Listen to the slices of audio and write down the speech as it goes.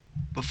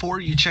Before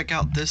you check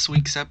out this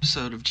week's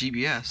episode of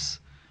GBS,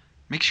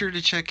 make sure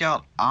to check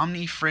out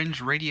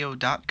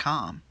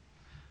OmniFringeRadio.com.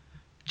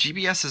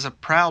 GBS is a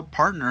proud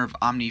partner of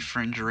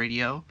OmniFringe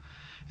Radio,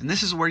 and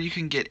this is where you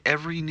can get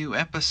every new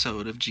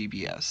episode of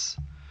GBS.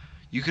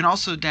 You can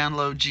also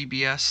download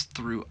GBS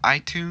through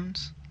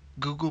iTunes,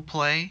 Google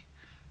Play,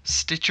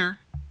 Stitcher,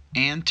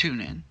 and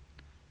TuneIn.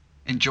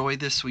 Enjoy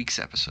this week's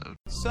episode.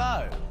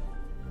 So,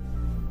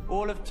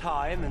 all of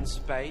time and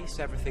space,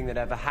 everything that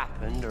ever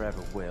happened or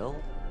ever will,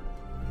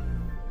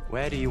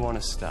 where do you want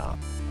to start?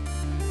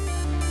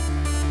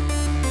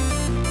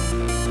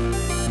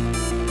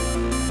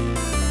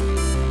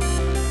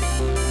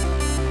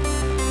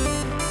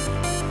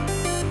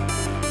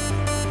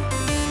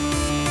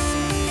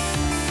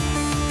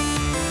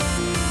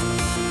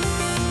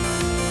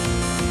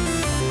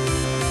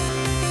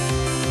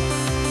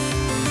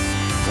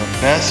 The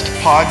best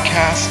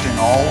podcast in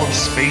all of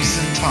space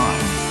and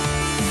time.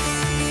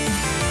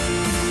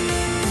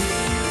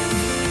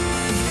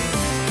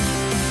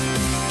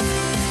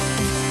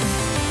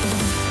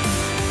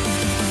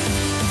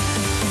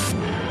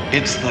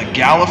 It's the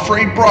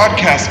Gallifrey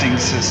Broadcasting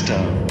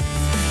System.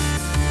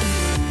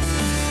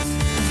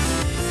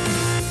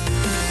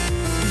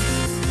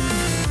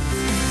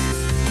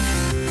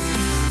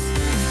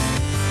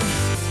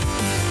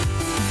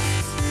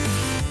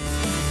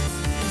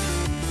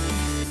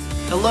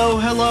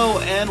 Hello,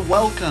 and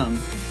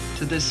welcome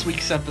to this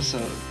week's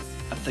episode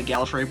of the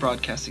Gallifrey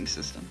Broadcasting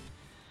System.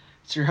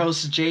 It's your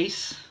host,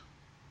 Jace.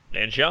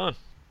 And John.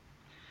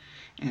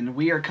 And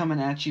we are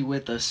coming at you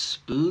with a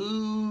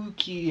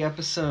spooky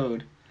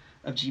episode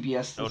of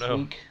GBS this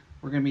week.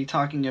 We're going to be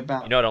talking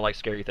about... You know I don't like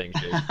scary things,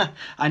 Jace.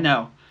 I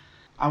know.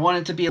 I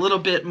wanted to be a little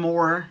bit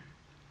more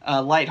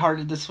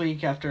lighthearted this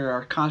week after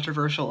our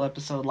controversial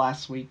episode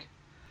last week.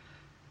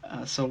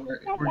 So we're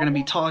going to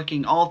be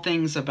talking all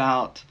things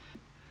about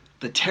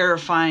the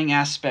terrifying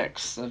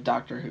aspects of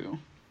Doctor Who.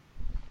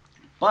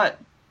 But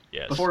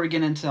before we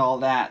get into all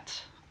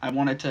that, I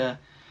wanted to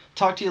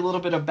talk to you a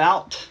little bit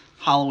about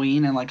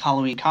Halloween and like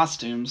Halloween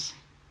costumes.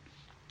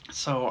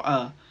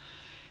 So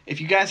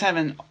if you guys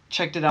haven't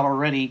checked it out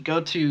already,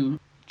 go to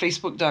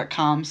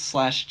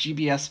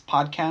facebook.com/GBS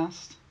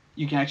podcast.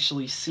 You can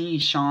actually see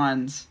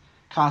Sean's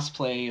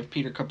cosplay of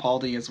Peter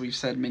Capaldi, as we've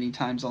said many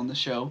times on the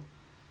show.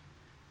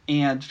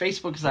 And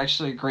Facebook is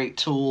actually a great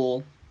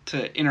tool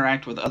to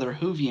interact with other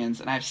Whovians,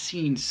 and I've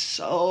seen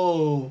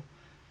so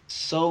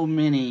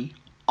many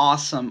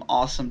awesome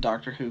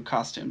Doctor Who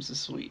costumes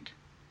this week.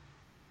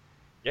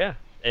 Yeah.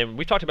 And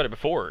we talked about it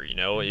before, you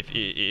know,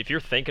 if you're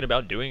thinking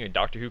about doing a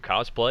Doctor Who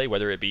cosplay,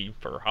 whether it be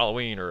for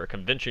Halloween or a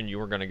convention you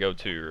were going to go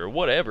to or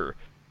whatever,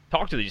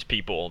 talk to these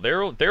people.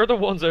 They're the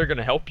ones that are going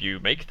to help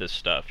you make this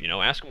stuff, you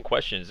know, ask them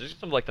questions. These are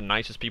some of like the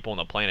nicest people on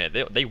the planet.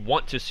 They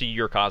want to see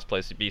your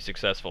cosplays to be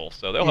successful,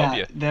 so they'll help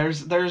you.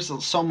 There's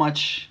so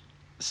much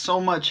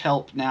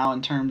help now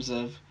in terms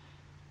of,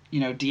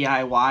 you know,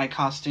 DIY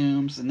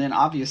costumes, and then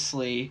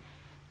obviously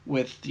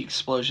with the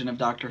explosion of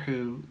Doctor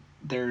Who,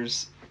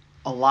 there's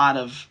a lot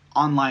of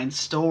online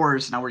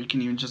stores now where you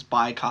can even just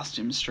buy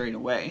costumes straight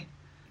away.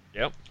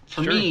 Yep.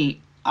 For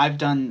me, I've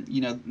done,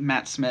 you know,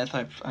 Matt Smith.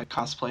 I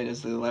cosplayed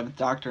as the 11th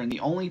Doctor, and the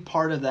only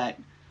part of that,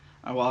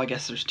 well, I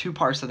guess there's two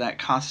parts of that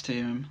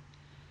costume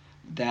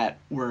that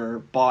were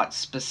bought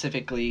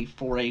specifically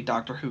for a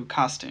Doctor Who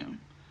costume.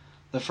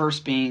 The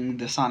first being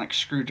the sonic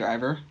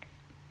screwdriver.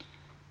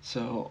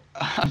 So,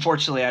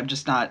 unfortunately, I'm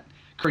just not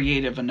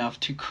creative enough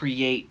to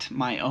create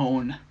my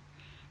own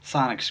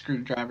sonic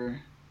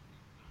screwdriver.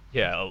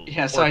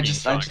 Yeah, so I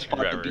just bought the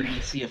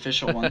BBC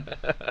official one.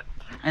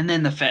 And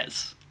then the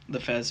Fez.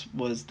 The Fez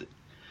was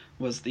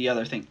the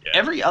other thing. Yeah.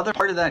 Every other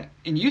part of that,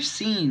 and you've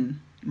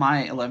seen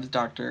my 11th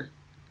Doctor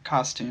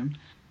costume.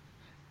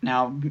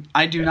 Now,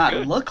 I do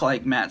not look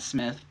like Matt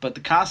Smith, but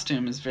the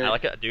costume is very... I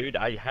like it, dude.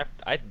 I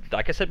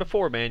like I said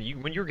before, man,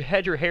 when you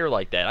had your hair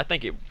like that, I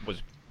think it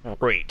was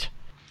great.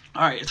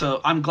 Alright,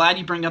 so I'm glad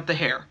you bring up the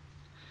hair.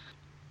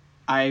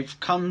 I've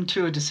come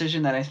to a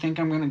decision that I think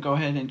I'm going to go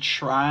ahead and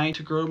try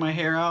to grow my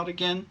hair out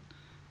again.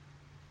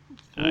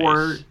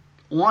 Nice.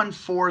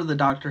 For the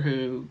Doctor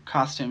Who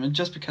costume, and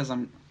just because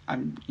I'm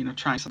you know,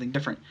 trying something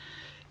different.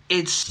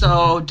 It's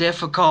so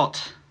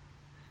difficult.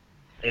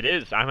 It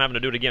is. I'm having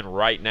to do it again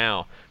right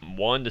now.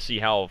 One, to see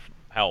how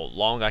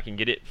long I can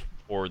get it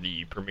for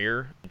the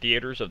premiere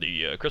theaters of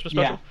the Christmas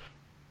special.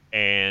 Yeah.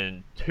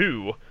 And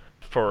two,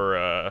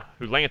 for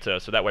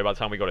Hulanta, so that way by the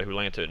time we go to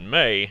Hulanta in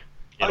May,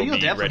 it'll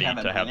be ready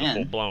to have the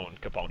full-blown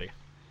Capaldi.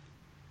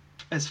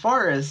 As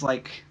far as,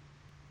 like,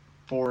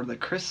 for the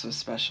Christmas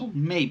special,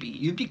 maybe.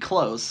 You'd be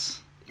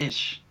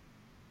close-ish.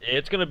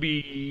 It's gonna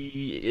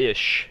be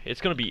ish.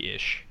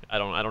 I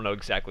don't know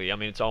exactly. I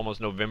mean, it's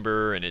almost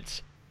November, and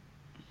it's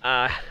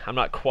I'm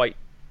not quite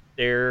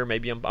there.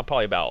 Maybe I'm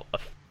probably about I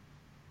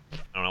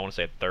don't know. I want to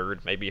say a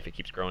third. Maybe if it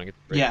keeps growing.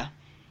 Yeah.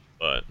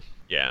 But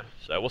yeah,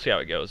 so we'll see how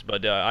it goes.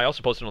 But I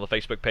also posted on the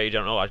Facebook page. I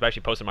don't know. I've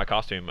actually posted my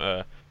costume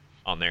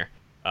on there.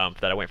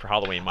 that I went for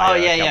Halloween. My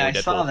yeah, Cowboy I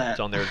Deadpool saw that. is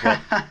on there as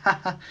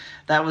well.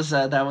 that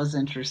was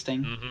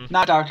interesting. Mm-hmm.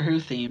 Not Doctor Who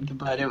themed,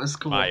 but it was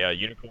cool. My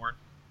unicorn.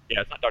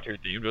 Yeah, it's not Doctor Who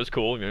themed. It was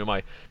cool. You know,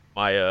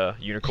 my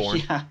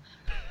unicorn. Yeah,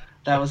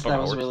 that was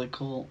horse. really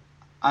cool.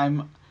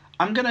 I'm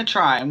gonna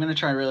try. I'm gonna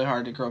try really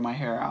hard to grow my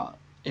hair out.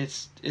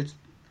 It's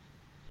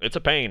a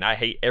pain. I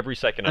hate every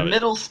second the of it.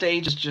 middle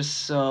stage is just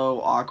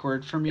so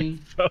awkward for me.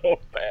 So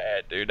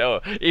bad, dude. No,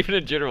 even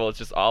in general, it's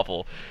just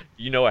awful.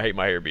 You know, I hate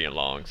my hair being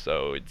long,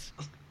 so it's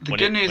The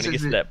good news when it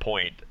gets is to that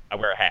point, I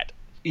wear a hat.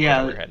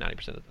 Yeah. I wear a hat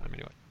 90% of the time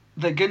anyway.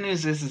 The good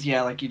news is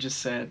yeah, like you just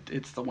said,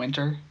 it's the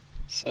winter,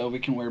 so we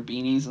can wear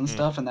beanies and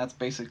stuff, and that's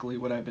basically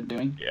what I've been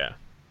doing. Yeah.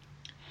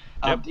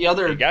 The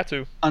other you got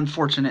to.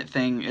 unfortunate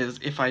thing is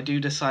if I do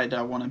decide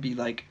I want to be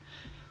like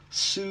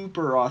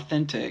super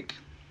authentic,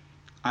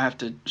 I have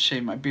to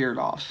shave my beard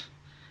off,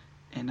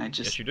 and I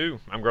just Yes, you do.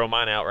 I'm growing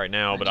mine out right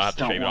now, but I have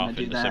to shave it off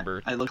in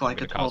December. I look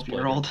like a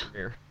 12-year-old.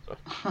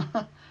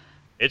 So.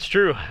 It's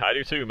true. I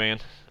do too, man.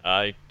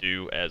 I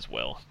do as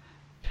well.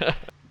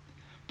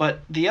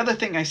 But the other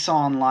thing I saw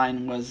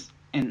online was,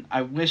 and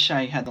I wish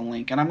I had the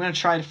link, and I'm going to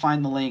try to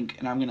find the link,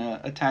 and I'm going to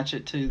attach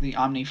it to the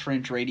Omni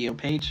Fringe Radio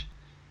page,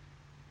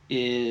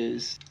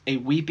 is a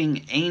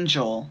Weeping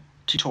Angel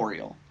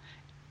tutorial.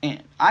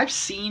 And I've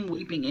seen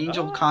Weeping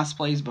Angel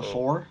cosplays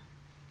before,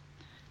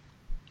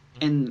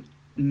 and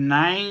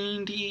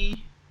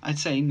I'd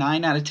say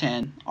 9 out of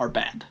 10 are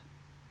bad.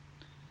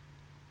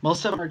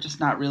 Most of them are just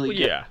not really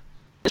good. Yeah.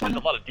 There's a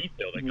lot of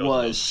detail that goes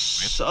Was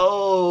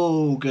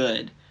so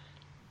good.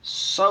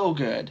 So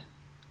good.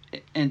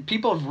 And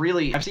people have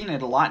really, I've seen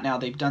it a lot now,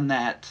 they've done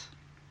that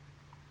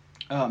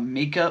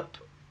makeup,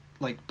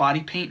 like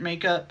body paint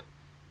makeup,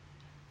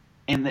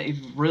 and they've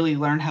really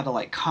learned how to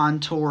like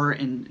contour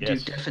and do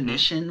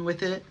definition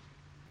with it.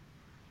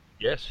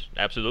 Yes,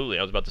 absolutely.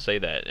 I was about to say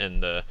that.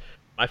 And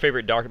my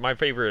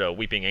favorite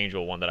Weeping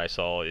Angel one that I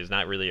saw is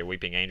not really a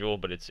Weeping Angel,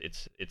 but it's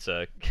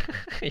a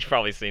you've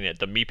probably seen it,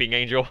 the Meeping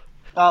Angel.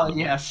 Oh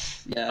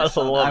yes, I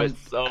love it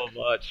so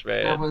much,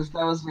 man. That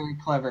was very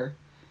clever.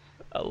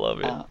 I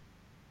love it.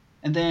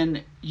 And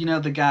then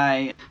the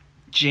guy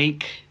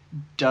Jake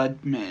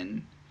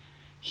Dudman,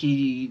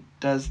 he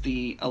does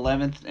the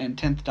 11th and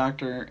 10th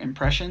Doctor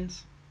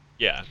impressions.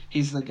 Yeah.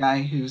 He's the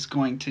guy who's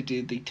going to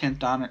do the 10th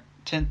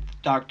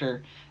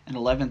Doctor and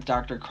 11th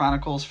Doctor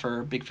Chronicles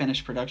for Big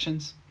Finish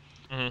Productions.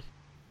 Mm-hmm.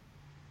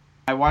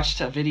 I watched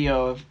a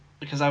video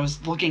because I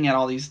was looking at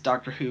all these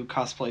Doctor Who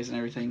cosplays and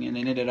everything, and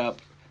it ended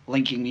up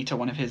linking me to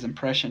one of his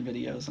impression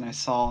videos, and I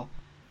saw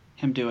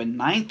him do a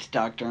 9th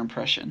Doctor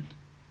impression.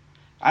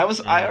 I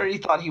already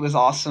thought he was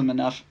awesome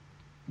enough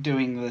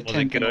doing the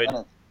 10th and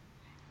 11th.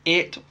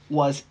 It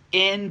was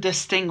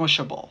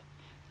indistinguishable.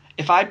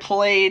 If I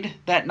played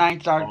that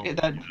 9th Doctor,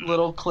 that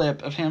little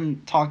clip of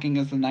him talking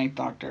as the 9th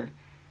Doctor,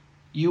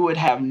 you would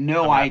have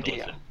no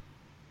idea.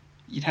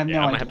 You'd have no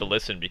idea. I'm gonna have to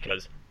listen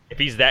because if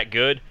he's that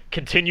good,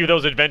 continue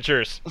those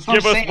adventures.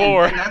 Give us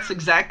more. And that's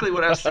exactly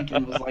what I was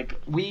thinking. Was like,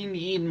 we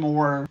need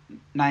more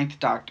 9th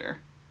Doctor.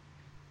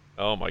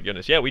 Oh my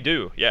goodness, yeah, we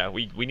do. Yeah,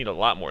 we need a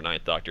lot more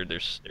 9th Doctor. There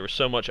was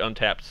so much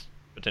untapped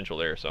potential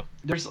there. So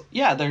there's a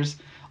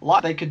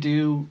lot they could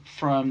do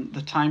from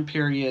the time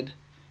period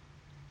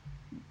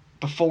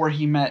before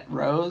he met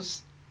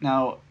Rose.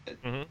 Now,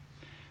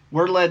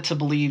 we're led to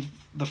believe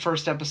the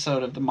first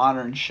episode of the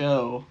modern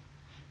show,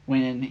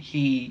 when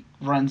he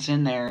runs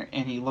in there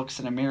and he looks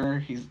in a mirror,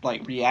 he's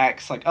like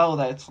reacts like, oh,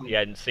 that's like, he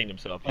hadn't seen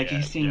himself. Like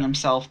he's seeing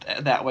himself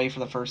that way for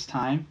the first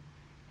time.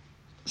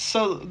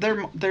 So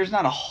there's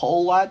not a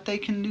whole lot they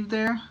can do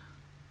there,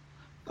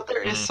 but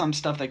there is some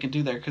stuff they can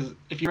do there, because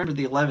if you remember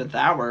the 11th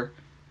hour,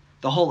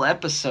 the whole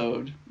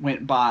episode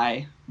went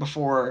by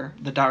before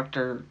the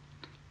Doctor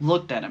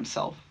looked at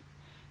himself.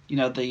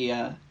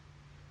 The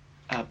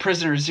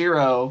Prisoner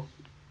Zero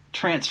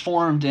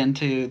transformed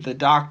into the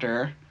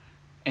Doctor,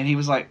 and he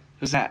was like,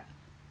 "Who's that?"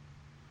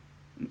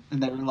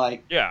 And they were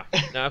like, "Yeah,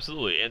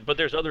 absolutely." But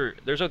there's other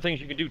things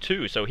you can do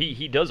too. So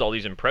he does all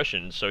these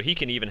impressions. So he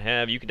can even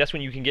have that's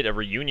when you can get a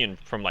reunion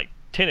from like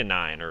 10 and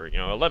 9 or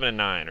 11 and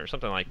 9 or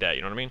something like that.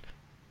 You know what I mean?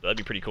 So that'd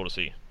be pretty cool to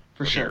see.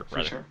 For sure.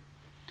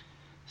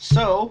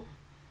 So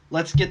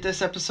let's get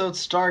this episode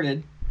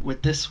started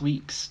with this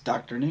week's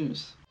Doctor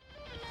News.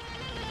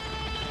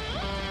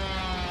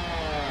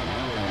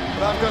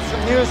 But I've got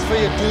some news for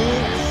you,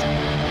 dudes.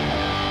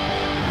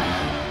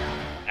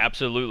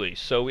 Absolutely.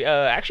 So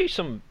actually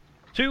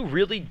two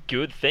really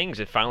good things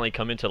that finally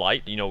come into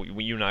light.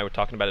 You and I were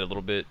talking about it a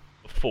little bit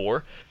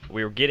before.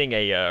 We were getting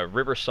a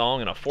River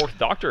Song and a 4th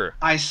Doctor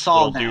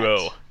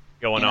duo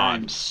going on.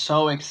 I'm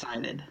so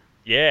excited.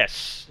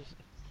 Yes.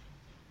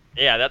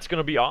 Yeah, that's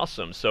gonna be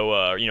awesome.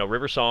 So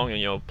River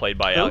Song, played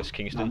by Alex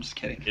Kingston. No, I'm just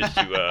kidding.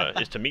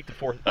 is to meet the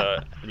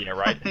 4th. Yeah,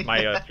 right.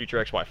 My future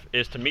ex-wife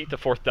is to meet the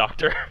 4th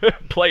Doctor,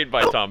 played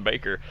by Tom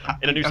Baker,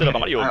 in a new set of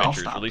audio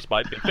adventures released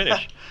by Big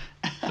Finish.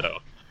 So.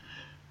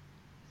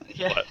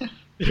 Yeah.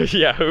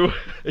 Yeah, who?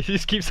 You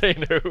just keep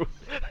saying who.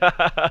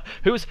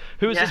 Who's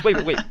this? Wait,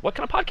 what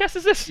kind of podcast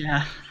is this?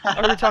 Yeah.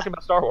 Are we talking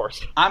about Star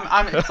Wars?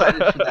 I'm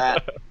excited for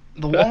that.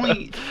 The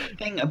only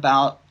thing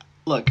about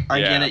look,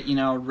 I get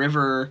Yeah. it.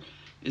 River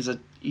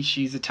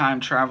she's a time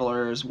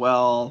traveler as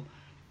well.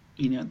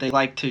 They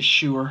like to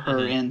shoe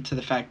her into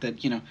the fact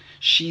that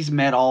she's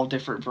met all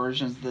different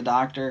versions of the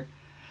Doctor.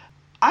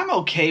 I'm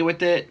okay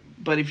with it,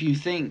 but if you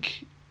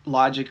think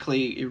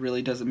logically, it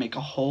really doesn't make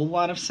a whole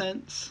lot of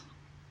sense.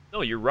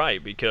 No, you're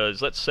right,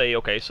 because let's say,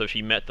 okay, so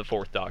she met the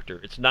Fourth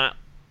Doctor.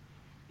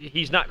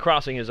 He's not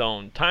crossing his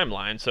own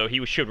timeline, so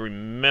he should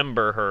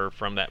remember her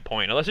from that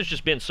point. Unless it's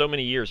just been so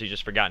many years, he's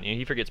just forgotten.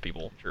 He forgets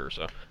people, sure.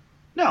 So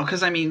No,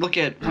 because look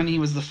at when he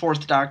was the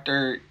Fourth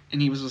Doctor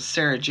and he was with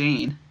Sarah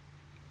Jane,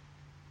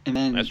 and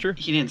then That's true.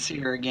 he didn't see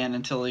her again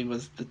until he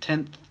was the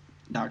 10th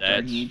Doctor,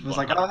 and he was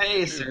like, "Oh,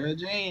 hey, Sarah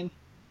Jane."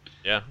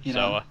 Yeah. You so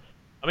know.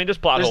 there's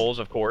plot There's- holes,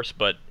 of course,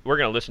 but we're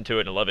gonna listen to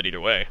it and love it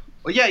either way.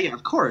 Well, yeah,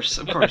 of course.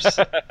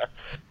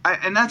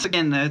 And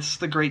that's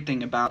the great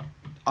thing about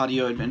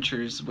audio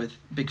adventures with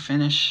Big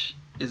Finish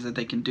is that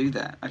they can do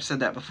that. I've said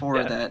that before,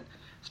 Yeah. that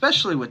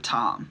especially with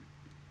Tom.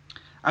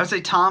 I would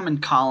say Tom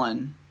and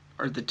Colin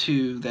are the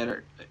two that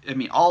are.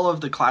 All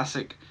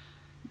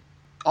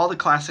the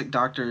classic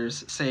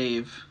Doctors,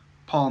 save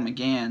Paul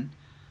McGann.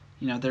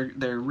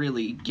 They're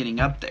really getting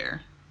up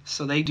there.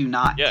 So they do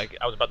not. Yeah,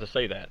 I was about to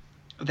say that.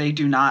 They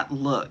do not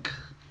look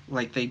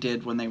like they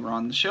did when they were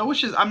on the show,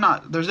 which is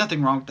there's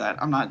nothing wrong with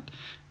that. I'm not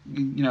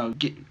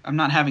I'm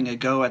not having a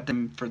go at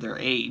them for their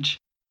age.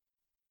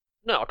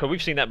 No, because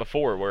we've seen that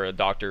before, where a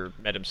Doctor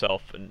met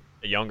himself and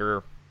a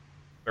younger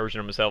version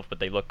of himself, but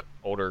they look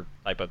older,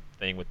 type of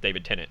thing with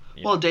David Tennant.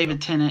 Well,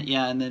 David Tennant,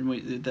 yeah, and then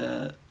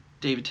the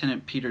David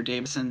Tennant, Peter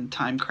Davison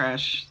time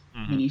crash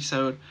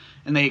minisode,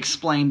 and they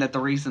explained that the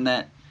reason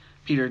that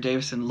Peter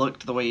Davison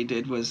looked the way he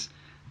did was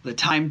the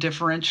time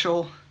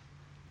differential.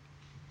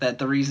 That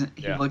the reason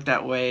he looked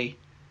that way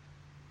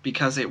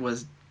because it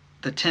was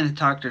the 10th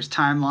Doctor's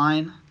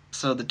timeline,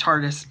 so the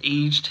TARDIS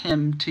aged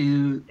him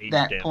to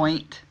that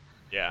point.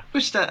 Yeah.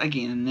 Which,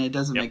 again, it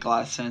doesn't make a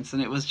lot of sense,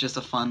 and it was just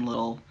a fun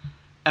little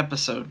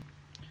episode.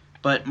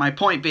 But my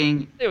point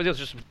being... It was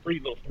just a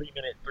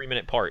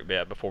three-minute part,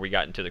 before we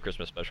got into the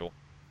Christmas special.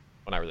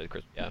 Well, not really the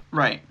Christmas, yeah.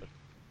 Right.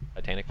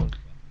 Titanic one.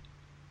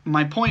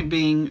 My point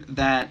being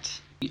that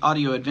the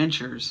audio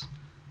adventures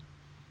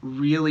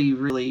really,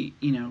 really,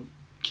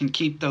 can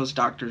keep those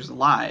Doctors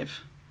alive.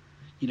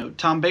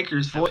 Tom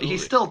Baker's voice,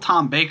 he's still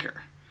Tom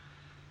Baker.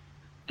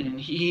 And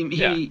he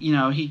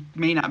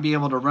may not be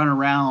able to run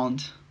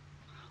around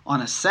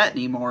on a set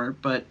anymore,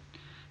 but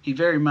he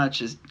very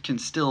much can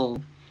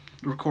still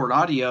record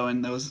audio,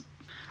 and those.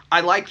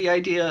 I like the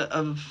idea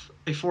of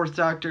a Fourth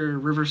Doctor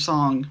River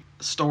Song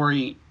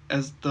story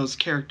as those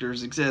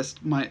characters exist.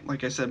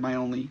 Like I said, my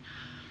only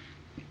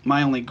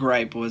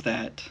gripe was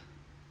that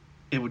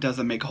it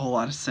doesn't make a whole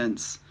lot of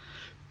sense.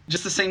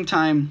 Just the same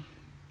time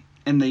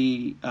in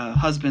the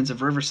Husbands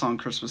of River Song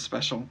Christmas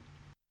special,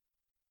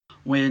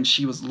 when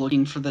she was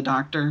looking for the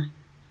Doctor,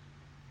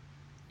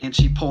 and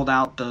she pulled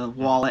out the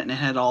wallet and it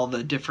had all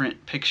the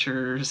different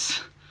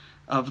pictures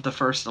of the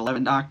first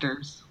 11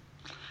 Doctors.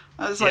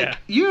 I was like,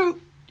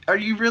 are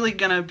you really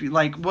gonna be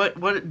like,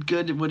 what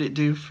good would it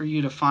do for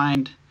you to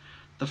find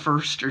the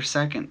first or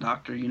second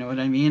Doctor? You know what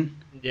I mean?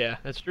 Yeah,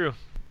 that's true.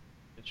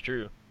 It's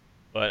true.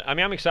 But I'm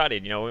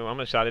excited. I'm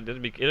excited.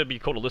 It'll be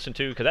cool to listen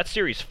to, because that's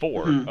series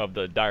 4 of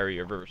the Diary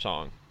of River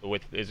Song.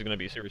 Is going to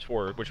be series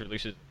 4, which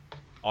releases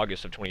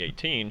August of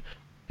 2018,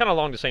 kind of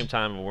along the same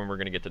time when we're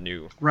going to get the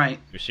new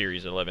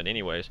series 11,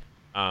 anyways.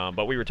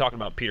 But we were talking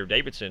about Peter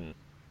Davison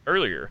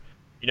earlier.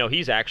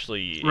 He's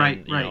actually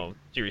in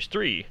series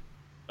 3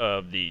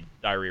 of the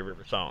Diary of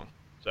River Song.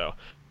 So,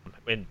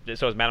 and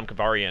so is Madame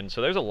Kavarian.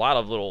 So there's a lot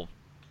of little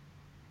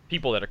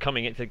people that are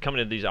coming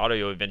into these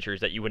audio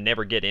adventures that you would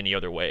never get any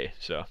other way.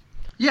 So.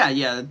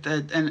 Yeah,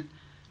 and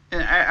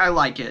I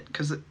like it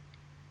because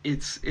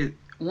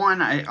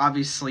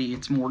obviously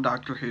it's more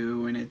Doctor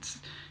Who, and it's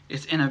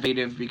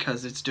innovative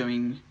because it's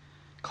doing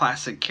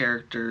classic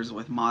characters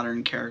with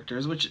modern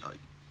characters, which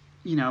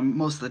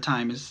most of the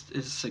time is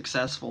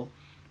successful.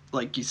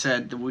 Like you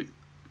said,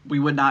 we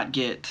would not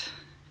get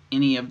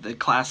any of the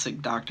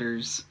classic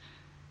Doctors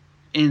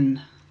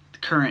in the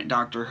current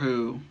Doctor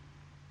Who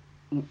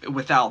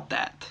without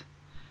that.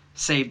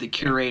 Save the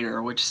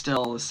Curator, which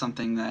still is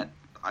something that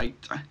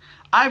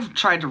I've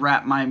tried to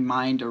wrap my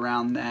mind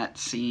around that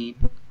scene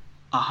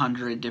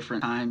 100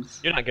 different times.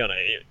 You're not gonna.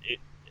 It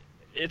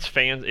was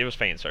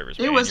fan service.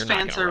 Man. It was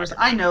fan service.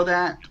 I know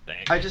that.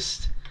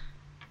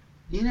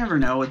 You never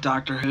know with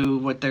Doctor Who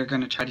what they're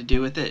gonna try to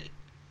do with it.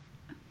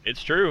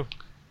 It's true,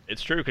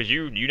 because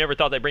you never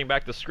thought they'd bring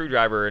back the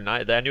screwdriver, and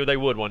I knew they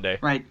would one day.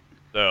 Right.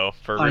 So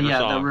for River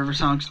Song. The River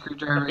Song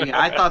screwdriver. Yeah,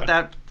 I thought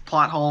that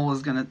plot hole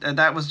was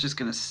just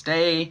gonna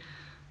stay.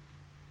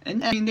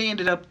 And they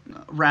ended up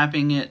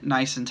wrapping it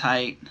nice and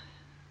tight.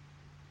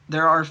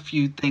 There are a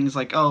few things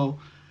like,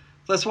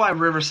 that's why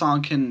River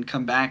Song can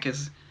come back,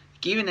 is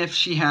even if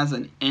she has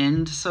an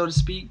end, so to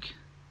speak,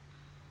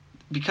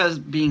 because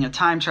being a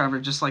time traveler,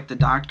 just like the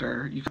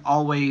Doctor, you can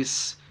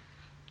always,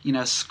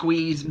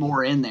 squeeze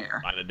more in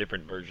there. Find a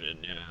different version,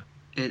 yeah.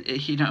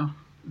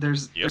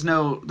 There's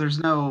no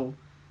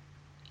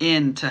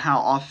into how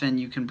often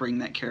you can bring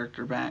that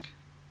character back.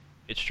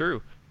 It's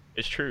true.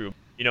 It's true.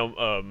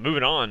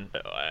 Moving on,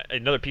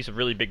 another piece of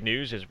really big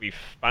news is we've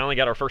finally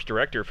got our first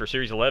director for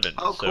Series 11.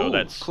 Oh, so cool.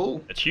 That's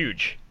cool. That's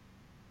huge.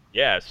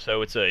 Yeah,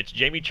 so it's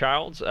Jamie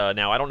Childs.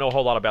 Now I don't know a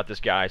whole lot about this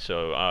guy,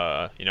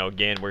 so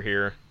again, we're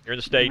here in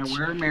the States, Yeah,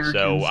 we're Americans.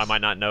 so I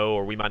might not know,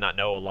 or we might not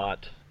know a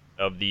lot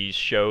of these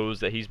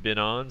shows that he's been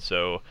on.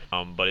 So,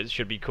 but it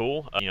should be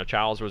cool.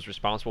 Childs was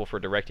responsible for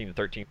directing the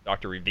 13th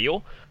Doctor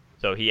reveal.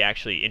 So he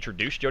actually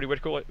introduced Jodie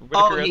Whittaker as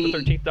the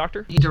 13th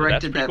Doctor. He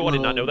directed so that's pretty cool. I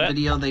did not know that.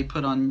 video they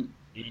put on.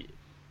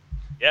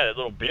 Yeah, that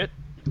little bit.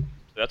 So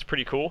that's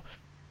pretty cool.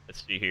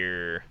 Let's see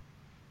here.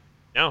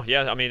 No,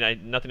 yeah, I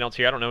mean, nothing else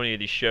here. I don't know any of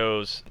these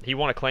shows. He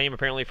won acclaim,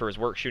 apparently, for his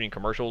work shooting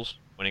commercials,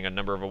 winning a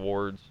number of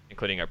awards,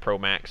 including a Pro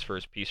Max for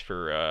his piece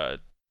for,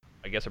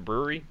 I guess, a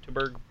brewery,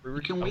 Tuborg Brewery.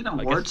 You can win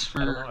awards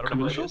for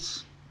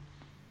commercials?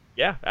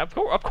 Yeah,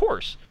 of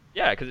course.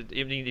 Yeah, because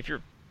if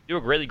you do a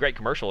really great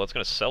commercial, that's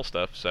going to sell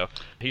stuff. So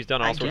he's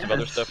done all sorts of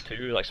other stuff,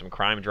 too, like some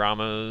crime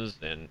dramas,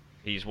 and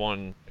he's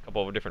won a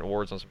couple of different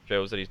awards on some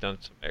shows that he's done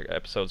some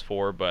episodes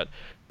for. But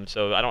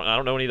so I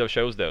don't know any of those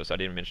shows though. So I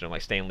didn't mention them,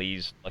 like Stan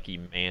Lee's Lucky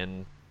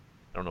Man.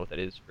 I don't know what that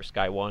is. For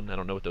Sky One, I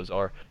don't know what those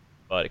are.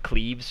 But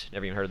Cleaves,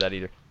 never even heard of that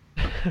either.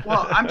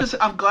 Well,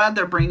 I'm glad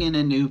they're bringing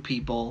in new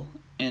people.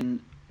 And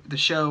the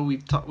show we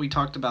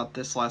talked about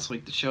this last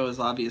week. The show is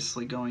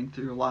obviously going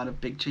through a lot of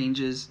big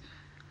changes.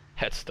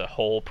 That's the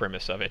whole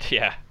premise of it.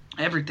 Yeah.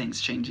 Everything's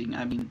changing.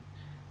 I mean,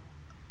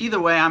 either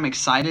way, I'm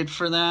excited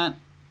for that.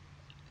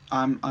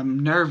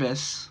 I'm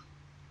nervous,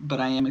 but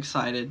I am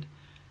excited.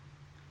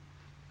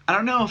 I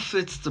don't know if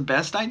it's the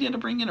best idea to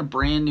bring in a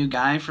brand new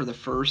guy for the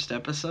first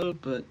episode,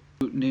 but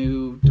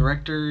new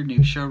director,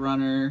 new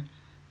showrunner,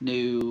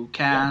 new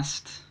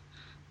cast,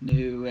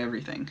 new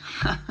everything.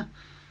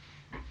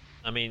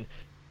 I mean,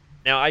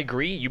 now I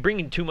agree. You bring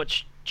in too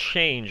much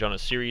change on a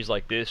series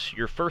like this.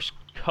 Your first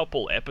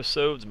couple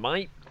episodes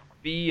might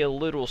be a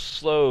little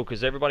slow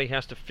because everybody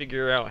has to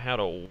figure out how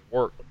to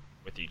work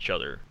with each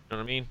other. You know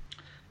what I mean?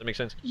 That makes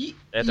sense? They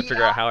have to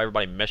figure out how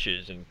everybody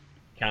meshes and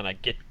kind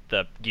of get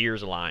the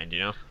gears aligned,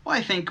 Well,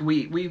 I think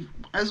we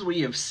as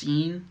we have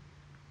seen,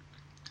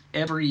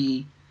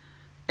 every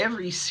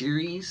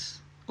series,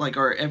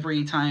 or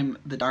every time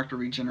the Doctor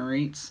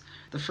regenerates,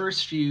 the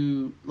first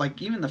few,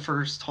 even the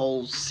first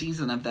whole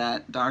season of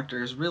that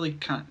Doctor is really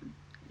kind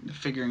of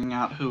figuring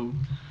out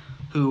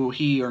who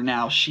he or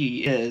now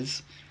she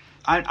is.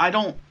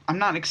 I'm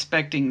not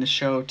expecting the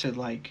show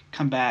to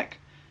come back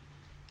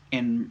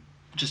and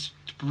just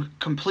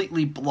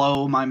completely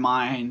blow my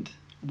mind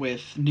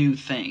with new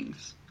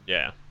things.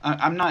 Yeah.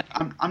 I'm not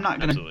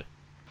gonna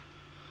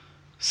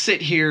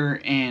sit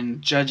here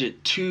and judge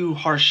it too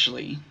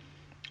harshly.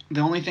 The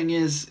only thing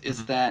is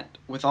that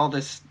with all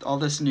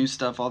this new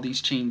stuff, all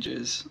these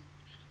changes,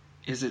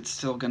 is it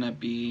still gonna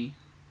be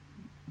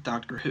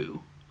Doctor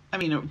Who? I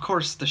mean, of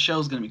course the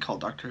show's gonna be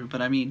called Doctor Who,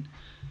 but I mean,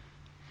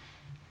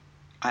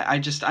 I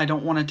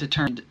don't want it to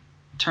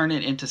turn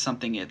it into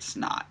something it's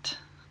not.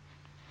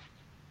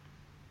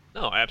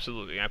 No,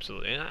 absolutely.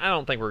 And I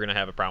don't think we're going to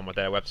have a problem with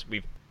that.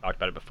 We've talked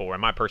about it before. In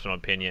my personal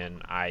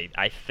opinion, I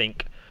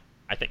think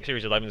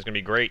Series 11 is going to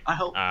be great. I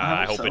hope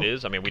so. It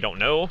is. I mean, we don't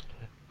know,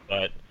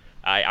 but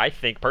I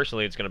think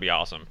personally it's going to be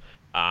awesome.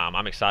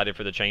 I'm excited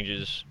for the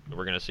changes.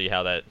 We're going to see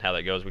how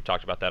that goes. We've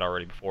talked about that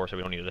already before, so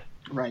we don't need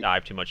to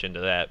dive too much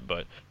into that.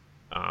 But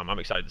I'm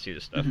excited to see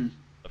this stuff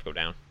go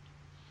down.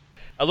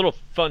 A little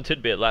fun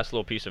tidbit, last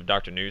little piece of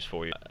Doctor news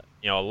for you.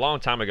 A long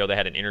time ago they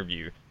had an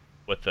interview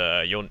with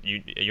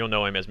you'll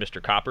know him as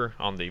Mr. Copper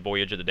on the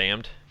Voyage of the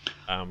Damned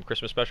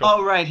Christmas special.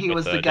 Oh right, he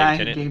was the guy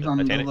who gave them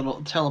the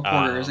little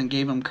teleporters and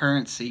gave them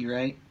currency,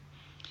 right?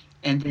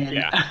 And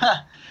then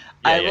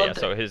I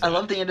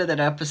love the end of that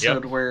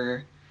episode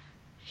where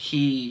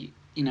he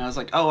was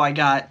like, oh, I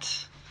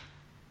got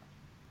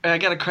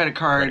a credit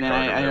card and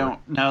I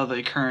don't know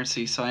the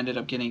currency, so I ended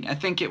up getting, I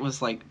think it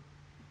was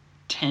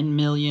 10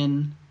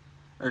 million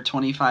or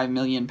 25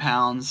 million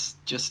pounds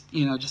just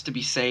to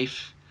be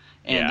safe.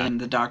 And then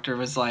the Doctor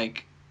was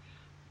like,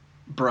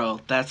 bro,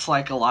 that's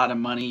a lot of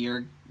money.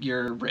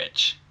 You're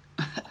rich.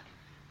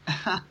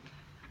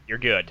 You're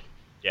good.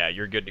 Yeah,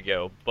 you're good to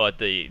go. But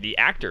the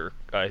actor,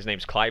 his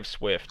name's Clive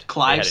Swift.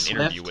 They had an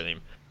interview with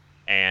him.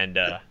 And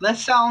that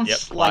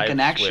sounds like an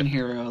action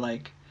hero,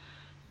 like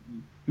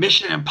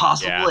Mission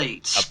Impossible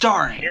 8,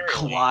 starring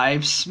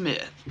Clive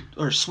Smith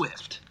or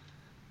Swift.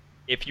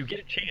 If you get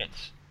a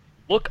chance,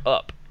 look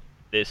up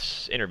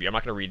this interview. I'm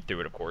not going to read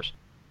through it, of course,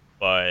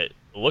 but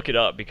look it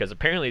up because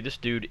apparently this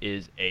dude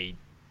is a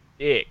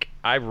dick.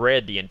 I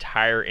read the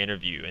entire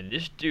interview, and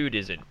this dude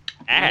is an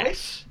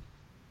ass.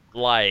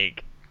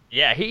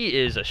 He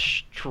is a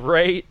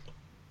straight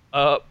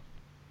up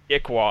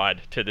dickwad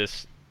to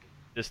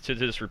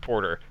this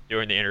reporter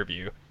during the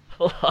interview.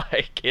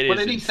 It what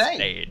is did he insane.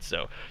 Say?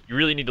 So you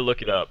really need to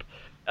look it up.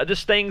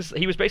 Just things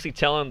he was basically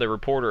telling the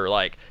reporter,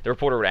 the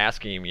reporter would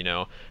ask him,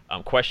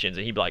 questions,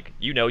 and he'd be like,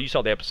 you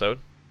saw the episode.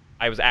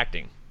 I was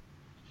acting.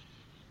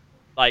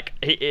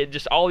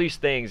 Just all these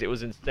things. It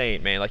was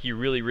insane, man. You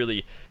really,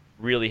 really,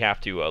 really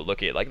have to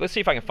look at, like, let's see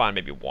if I can find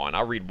maybe one.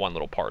 I'll read one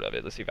little part of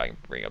it. Let's see if I can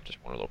bring up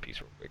just one little piece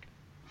real quick.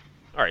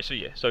 All right, so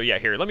yeah,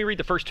 here, let me read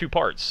the first two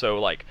parts. So,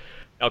 like,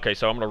 okay,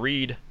 so I'm going to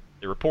read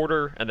the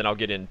reporter, and then I'll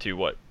get into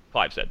what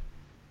Clive said.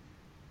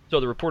 So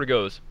the reporter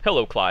goes,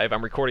 "Hello, Clive,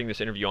 I'm recording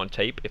this interview on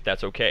tape, if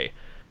that's okay."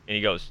 And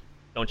he goes,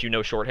 "Don't you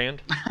know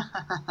shorthand?"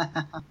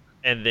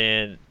 And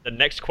then the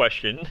next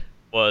question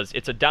was,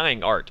 "It's a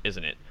dying art,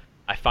 isn't it?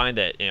 I find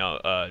that,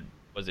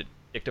 was it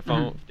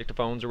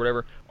dictaphones or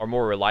whatever, are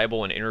more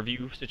reliable in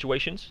interview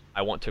situations.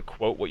 I want to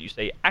quote what you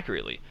say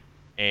accurately."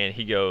 And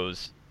he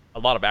goes, "A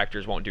lot of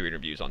actors won't do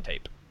interviews on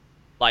tape."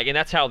 Like, and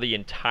that's how the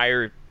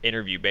entire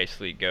interview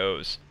basically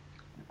goes.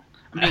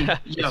 I mean,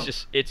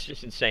 it's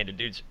just insane. The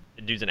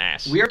dude's an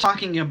ass. We are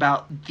talking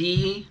about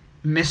the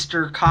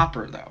Mr.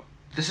 Copper, though.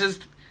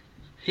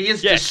 He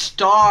is the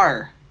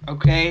star,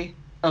 okay,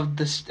 of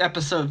this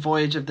episode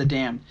Voyage of the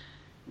Damned.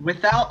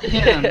 Without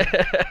him,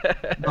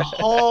 the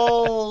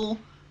whole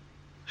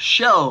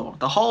show,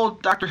 the whole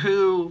Doctor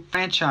Who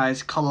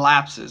franchise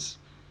collapses.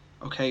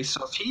 Okay,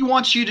 so if he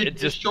wants you to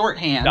do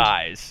shorthand,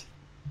 dies.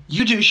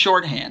 You do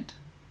shorthand.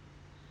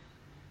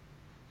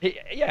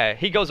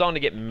 He goes on to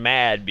get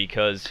mad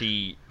because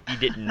he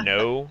didn't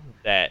know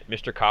that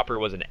Mr. Copper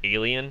was an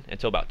alien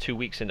until about 2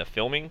 weeks into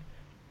filming.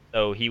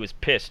 So he was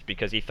pissed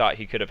because he thought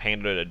he could have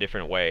handled it a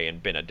different way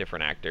and been a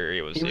different actor.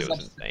 It was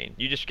insane.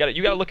 You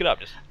gotta look it up.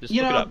 Just look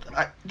it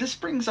up. This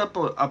brings up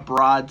a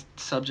broad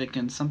subject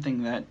and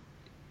something that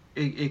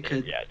it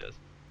could. Yeah, it does.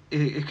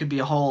 It could be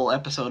a whole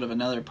episode of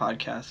another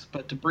podcast,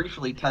 but to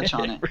briefly touch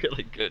on it,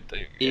 really good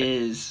thing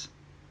is,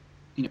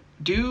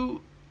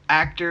 do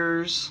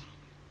actors,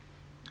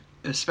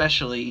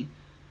 especially,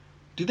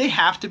 do they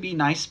have to be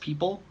nice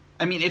people?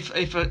 I mean, if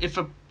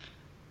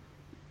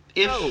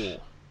no.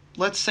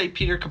 Let's say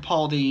Peter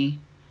Capaldi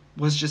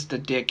was just a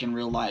dick in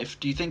real life,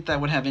 do you think that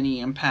would have any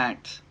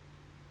impact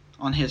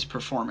on his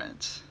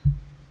performance?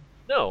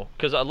 No,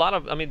 because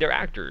they're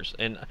actors,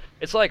 and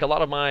it's like a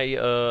lot of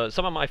my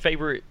some of my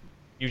favorite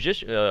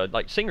musicians,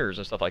 like singers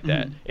and stuff like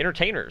that,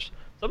 entertainers.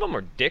 Some of them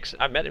are dicks.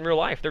 I've met in real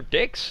life. They're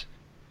dicks,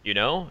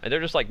 and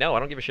they're just like, "No, I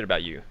don't give a shit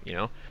about you,"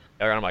 And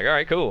I'm like, "All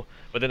right, cool,"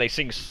 but then they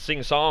sing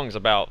songs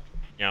about,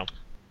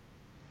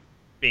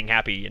 being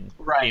happy and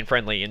being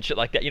friendly and shit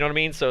like that. You know what I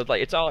mean? So it's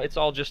like it's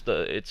all just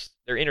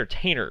they're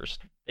entertainers.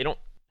 They don't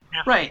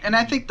have and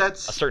I think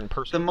that's a certain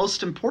person. The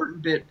most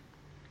important bit.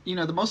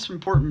 The most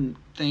important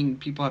thing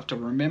people have to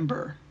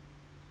remember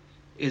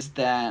is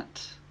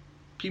that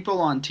people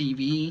on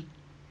TV,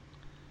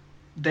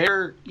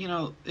 they're,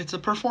 it's a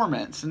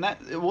performance, and that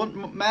what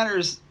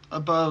matters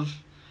above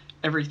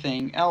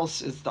everything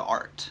else is the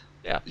art.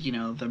 Yeah.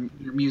 The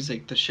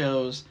music, the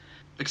shows,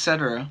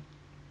 etc.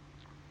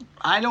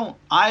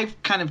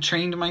 I've kind of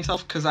trained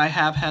myself, because I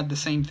have had the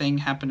same thing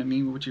happen to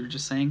me, what you were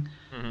just saying.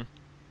 Mm-hmm.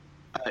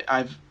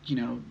 I've,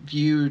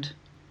 viewed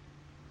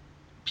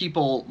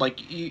people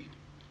like you.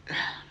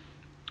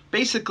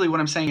 Basically, what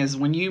I'm saying is,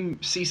 when you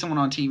see someone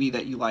on TV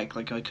that you like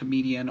a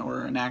comedian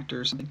or an actor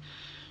or something,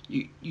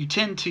 you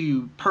tend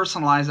to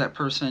personalize that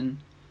person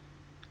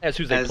as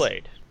who they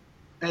played.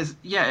 As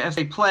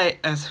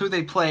who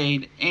they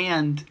played,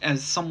 and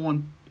as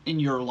someone in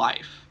your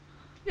life.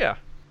 Yeah.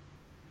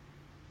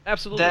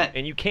 Absolutely.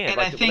 And you can't.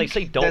 Like, when they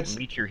say don't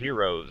meet your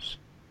heroes,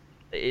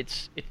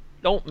 it's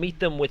don't meet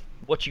them with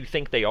what you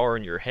think they are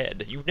in your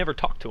head. You've never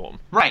talked to them.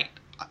 Right.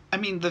 I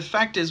mean, the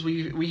fact is,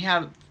 we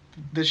have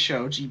this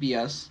show,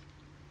 GBS.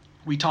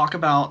 We talk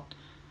about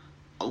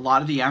a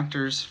lot of the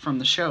actors from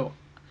the show.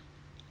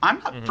 I'm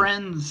not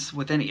friends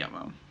with any of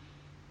them.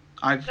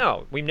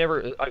 No, we've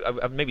never.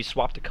 I've maybe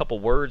swapped a couple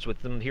words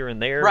with them here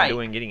and there,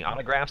 getting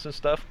autographs and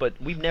stuff, but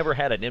we've never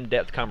had an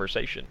in-depth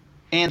conversation.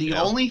 And the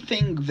only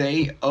thing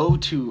they owe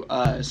to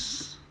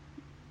us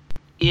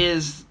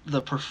is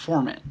the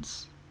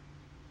performance.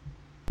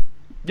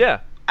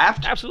 Yeah,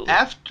 absolutely.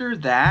 After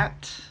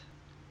that,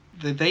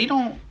 they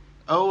don't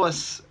owe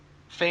us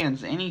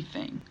fans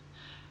anything.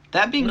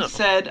 That being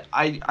said,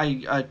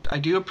 I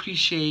do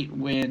appreciate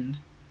when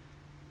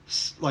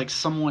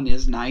someone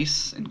is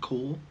nice and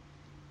cool.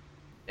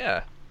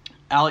 Yeah.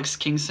 Alex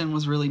Kingston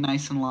was really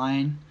nice in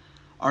line.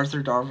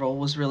 Arthur Darvill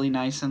was really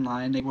nice in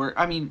line. They were,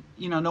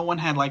 no one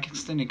had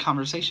extended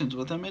conversations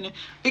with him, and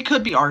it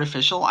could be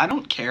artificial. I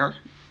don't care.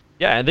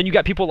 Yeah, and then you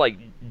got people like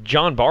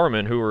John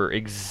Barrowman, who are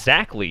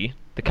exactly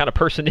the kind of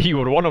person that you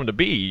would want him to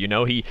be.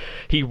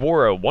 He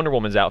wore a Wonder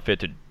Woman's outfit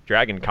to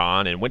Dragon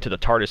Con and went to the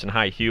TARDIS in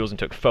high heels and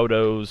took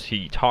photos.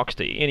 He talks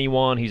to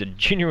anyone. He's a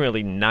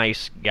genuinely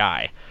nice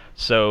guy.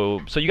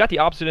 So you got the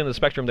opposite end of the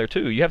spectrum there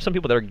too. You have some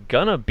people that are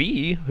gonna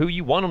be who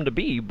you want them to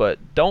be, but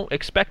don't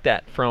expect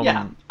that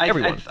from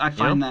everyone. I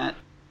find that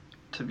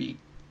to be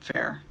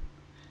fair,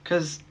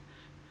 because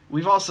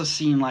we've also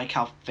seen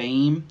how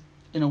fame,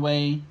 in a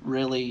way,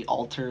 really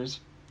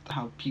alters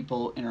how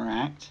people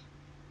interact.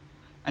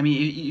 I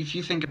mean, if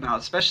you think about,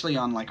 especially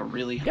on a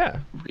really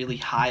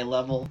high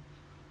level,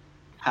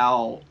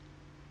 how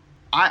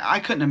I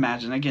couldn't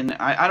imagine. Again,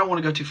 I don't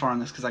want to go too far on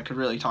this because I could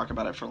really talk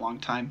about it for a long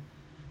time.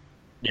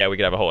 Yeah, we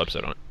could have a whole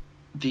episode on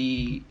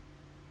it.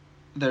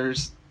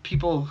 There's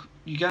people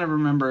you got to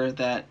remember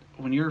that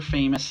when you're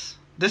famous,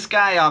 this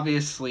guy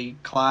obviously,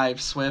 Clive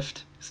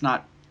Swift, is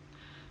not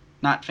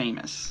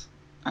famous.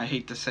 I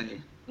hate to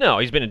say. No,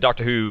 he's been in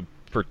Doctor Who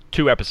for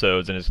 2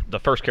 episodes, and is the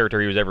first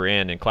character he was ever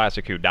in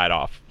Classic Who died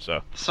off.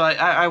 So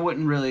I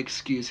wouldn't really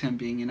excuse him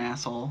being an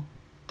asshole.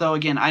 Though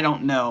again, I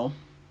don't know.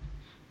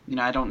 You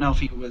know, I don't know if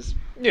he was.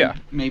 Yeah.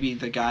 Maybe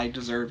the guy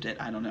deserved it.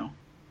 I don't know.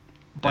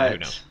 Yeah, who But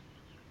knows?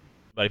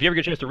 But if you ever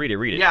get a chance to read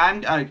it. yeah, I'm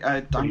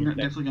you think?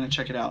 definitely gonna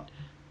check it out.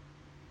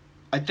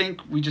 I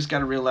think we just got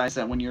to realize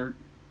that when you're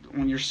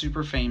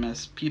super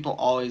famous, people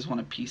always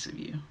want a piece of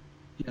you.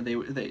 You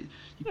know,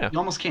 Yeah. you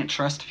almost can't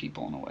trust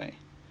people in a way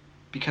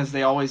because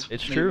they always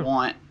It's they true.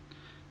 want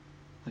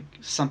like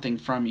something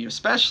from you,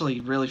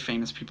 especially really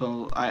famous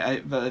people.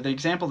 The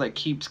example that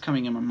keeps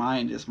coming in my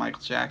mind is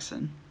Michael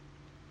Jackson.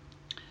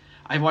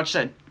 I watched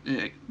that.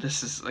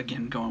 This is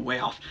again going way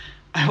off.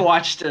 I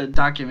watched a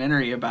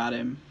documentary about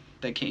him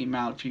that came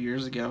out a few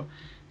years ago,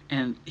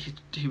 and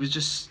he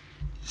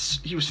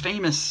was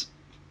famous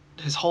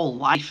his whole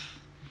life,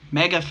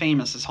 mega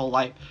famous his whole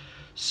life.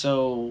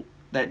 So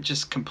that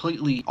just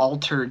completely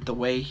altered the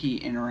way he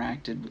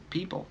interacted with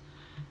people.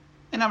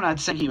 And I'm not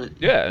saying he was.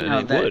 Yeah, you know,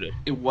 it that would.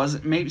 It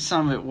wasn't. Maybe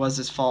some of it was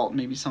his fault.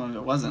 Maybe some of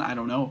it wasn't. I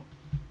don't know.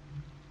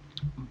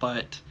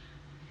 But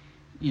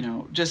you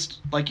know, just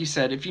like you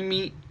said, if you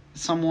meet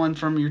someone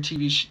from your a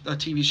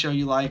TV show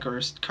you like, or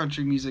a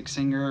country music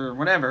singer or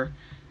whatever,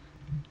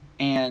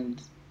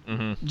 and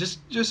Mm-hmm.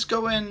 just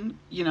go in,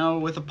 you know,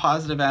 with a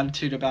positive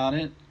attitude about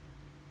it.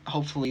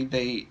 Hopefully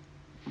they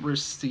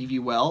receive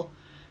you well.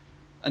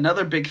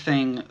 Another big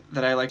thing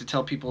that I like to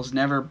tell people is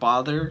never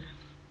bother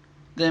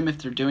them if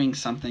they're doing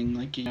something.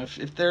 Like, you know,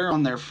 if they're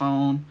on their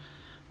phone,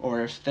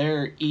 or if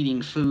they're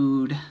eating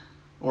food,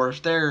 or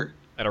if they're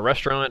At a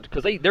restaurant,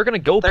 because they're going to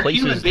go They're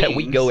human places that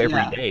we beings, go every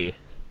yeah. day.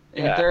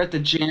 if they're at the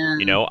gym.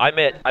 You know, I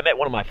met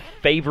one of my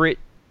favorite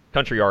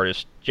country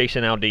artists,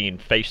 Jason Aldean,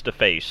 face to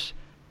face,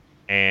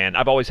 and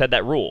I've always had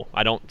that rule.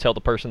 I don't tell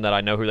the person that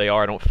I know who they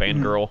are. I don't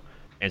fangirl.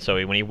 And so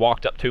when he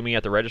walked up to me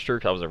at the register,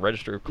 because I was a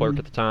register clerk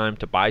at the time,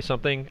 to buy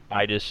something,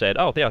 I just said,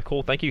 "Oh yeah,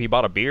 cool, thank you." He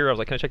bought a beer. I was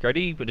like, "Can I check your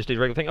ID?" But just did the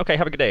regular thing. Okay,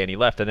 have a good day. And he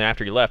left. And then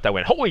after he left, I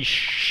went, "Holy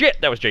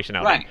shit, that was Jason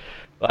Aldean!" Right.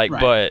 Like,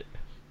 Right. but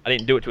I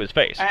didn't do it to his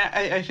face.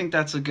 I think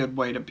that's a good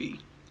way to be.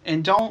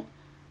 And don't,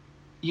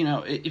 you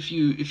know, if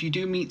you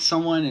do meet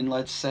someone and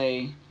let's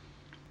say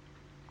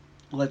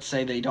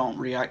they don't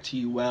react to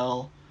you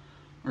well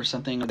or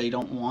something, or they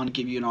don't want to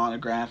give you an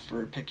autograph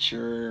or a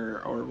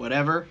picture or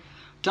whatever,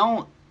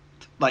 don't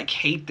like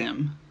hate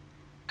them,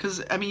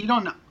 because I mean you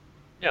don't know.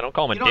 Yeah, don't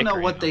call him a You don't dick know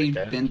or what anything they've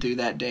like that. been through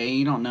that day.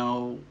 You don't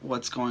know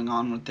what's going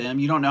on with them.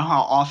 You don't know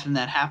how often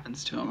that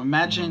happens to them.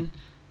 Imagine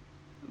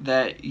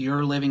that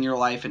you're living your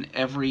life and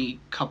every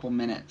couple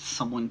minutes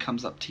someone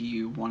comes up to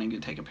you wanting to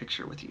take a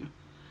picture with you.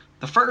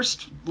 The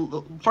first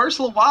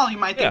little while you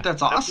might think Yeah,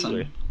 that's awesome.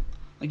 absolutely.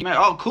 Like you might,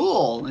 oh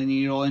cool, and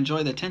you'll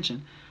enjoy the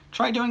attention.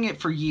 Try doing it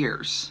for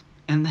years,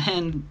 and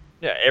then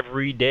Yeah,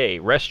 every day.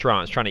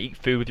 Restaurants, trying to eat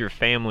food with your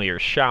family, or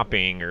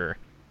shopping, or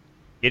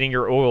getting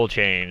your oil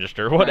changed,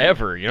 or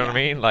whatever. You know what I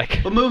Yeah. mean?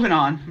 Like, but moving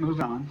on.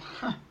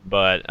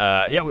 but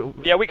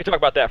we could talk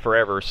about that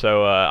forever.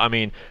 So I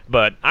mean,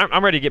 but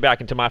I'm ready to get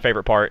back into my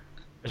favorite part.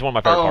 It's one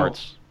of my favorite Oh.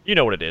 parts. You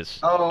know what it is.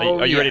 Oh,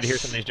 are you ready to hear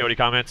yes. some of these Jody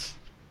comments?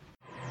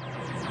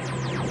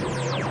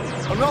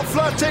 I'm not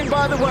flirting,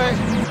 by the way.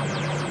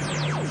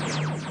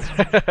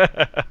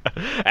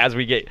 As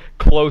we get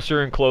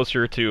closer and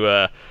closer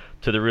to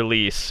the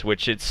release,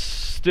 which it's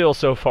still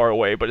so far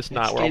away, but it's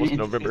not. We're almost in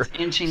November. It's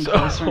inching So,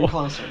 closer and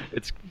closer.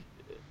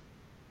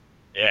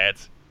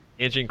 It's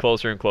inching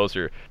closer and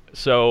closer.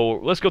 So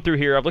let's go through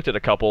here. I've looked at a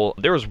couple.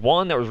 There was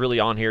one that was really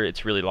on here.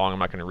 It's really long. I'm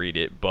not going to read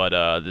it, but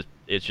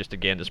it's just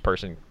again this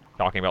person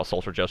talking about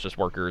social justice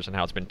workers and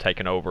how it's been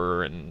taken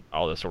over and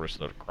all this sort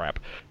of crap.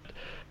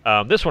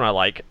 This one I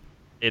like.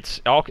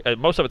 It's all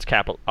most of it's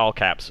all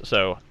caps.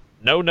 So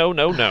no, no,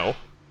 no, no,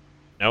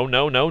 no,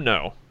 no, no,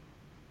 no.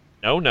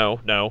 No, no,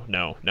 no,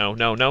 no, no,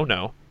 no, no,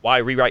 no. Why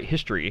rewrite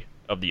history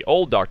of the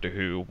old Doctor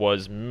Who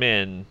was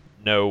men,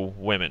 no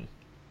women.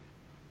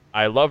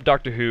 I love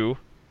Doctor Who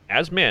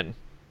as men,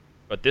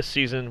 but this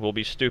season will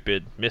be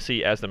stupid.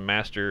 Missy as the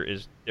Master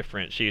is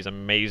different. She is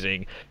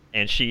amazing,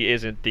 and she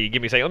isn't the...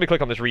 Give me a second. Let me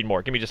click on this read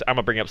more. I'm going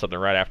to bring up something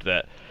right after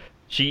that.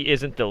 She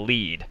isn't the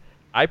lead.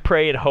 I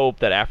pray and hope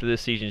that after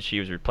this season she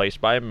was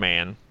replaced by a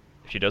man.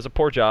 If she does a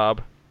poor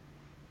job...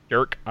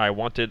 Jerk, I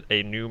wanted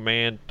a new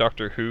man.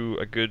 Doctor Who,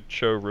 a good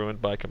show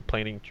ruined by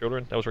complaining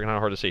children. That was kind of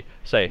hard to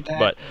say,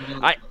 but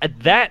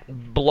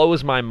that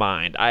blows my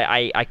mind.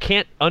 I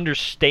can't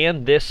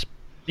understand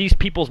these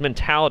people's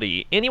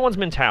mentality, anyone's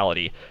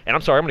mentality. And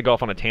I'm sorry, I'm going to go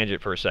off on a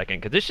tangent for a second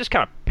because this just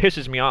kind of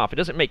pisses me off. It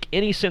doesn't make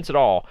any sense at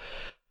all.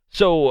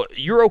 So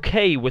you're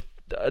okay with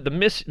the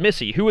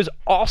Missy, who is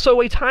also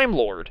a Time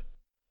Lord,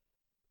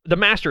 the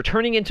Master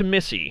turning into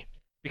Missy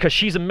because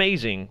she's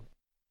amazing.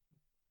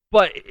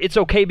 But it's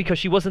okay because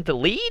she wasn't the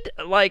lead?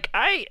 Like,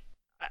 I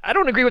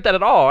don't agree with that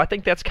at all. I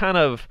think that's kind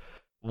of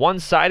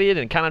one-sided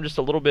and kind of just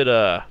a little bit,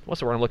 what's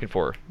the word I'm looking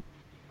for?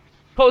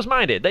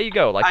 closed-minded. There you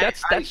go. Like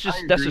that's I that's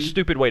a agree.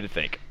 stupid way to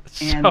think.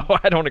 And, So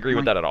I don't agree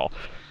with like, that at all.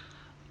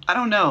 I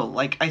don't know.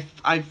 Like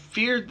I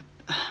feared.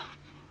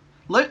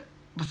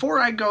 Before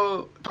I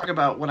go talk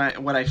about what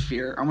I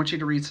fear, I want you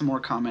to read some more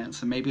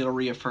comments and maybe it'll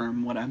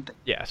reaffirm what I'm thinking.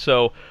 Yeah.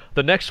 So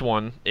the next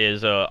one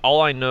is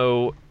all I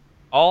know.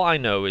 All I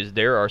know is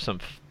there are some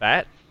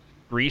fat,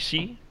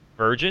 greasy,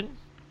 virgin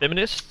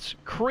feminists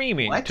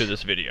creaming What? to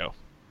this video.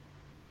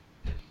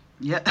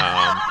 Yeah.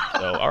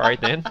 So all right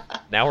then.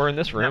 Now we're in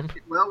this room.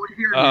 Well, we're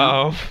here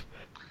now.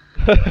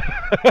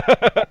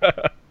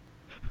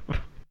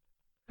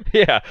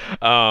 Yeah.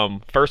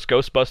 First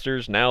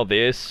Ghostbusters, now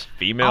this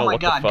female. Oh my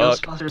what God, the fuck?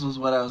 Ghostbusters was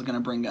what I was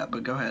gonna bring up,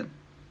 but go ahead.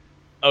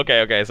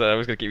 Okay. So I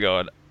was gonna keep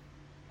going.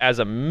 As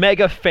a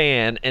mega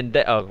fan, and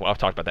I'll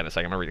talk about that in a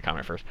second. I'm gonna read a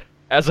comment first.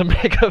 As a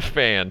mega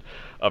fan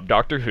of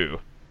Doctor Who,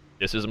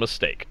 this is a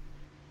mistake.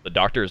 The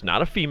Doctor is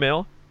not a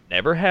female,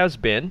 never has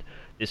been.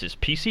 This is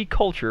PC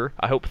culture.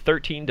 I hope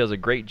 13 does a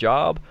great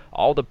job.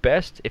 All the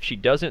best. If she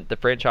doesn't, the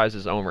franchise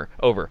is over.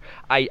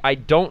 I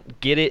don't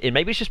get it, and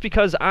maybe it's just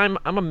because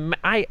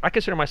I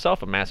consider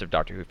myself a massive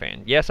Doctor Who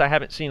fan. Yes, I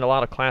haven't seen a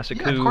lot of classic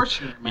Yeah, of Who. course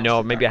you're a You know,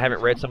 massive maybe I Doctor haven't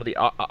Who read fan. some of the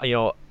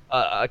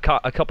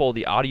a couple of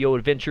the audio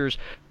adventures.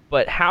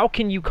 But how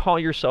can you call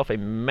yourself a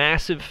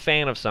massive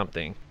fan of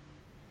something,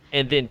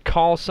 and then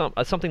call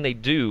something they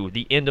do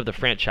the end of the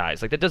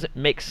franchise? Like that doesn't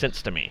make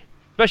sense to me,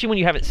 especially when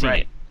you haven't seen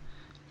Right. it.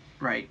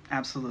 Right,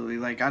 absolutely.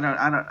 Like I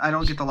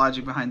don't get the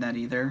logic behind that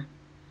either.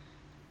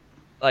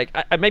 Like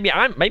maybe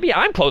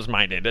I'm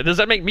closed-minded. Does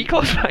that make me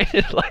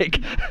closed-minded? Like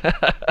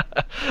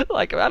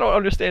I don't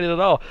understand it at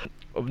all.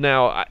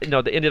 Now,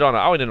 I'll end it on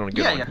a good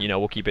Yeah, one. yeah. You know,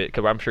 we'll keep it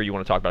because I'm sure you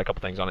want to talk about a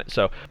couple things on it.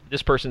 So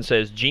this person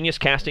says genius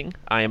casting,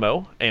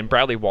 IMO, and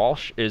Bradley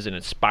Walsh is an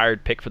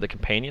inspired pick for the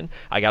companion.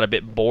 I got a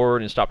bit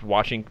bored and stopped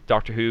watching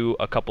Doctor Who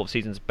a couple of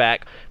seasons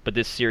back, but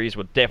this series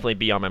would definitely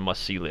be on my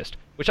must-see list.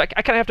 Which I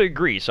kind of have to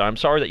agree. So I'm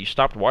sorry that you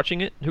stopped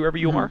watching it, whoever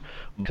you are,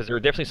 because there were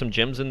definitely some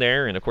gems in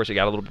there, and of course it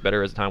got a little bit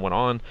better as the time went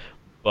on.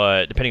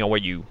 But depending on where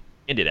you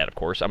ended at, of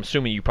course, I'm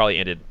assuming you probably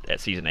ended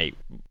at season 8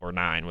 or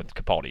 9 with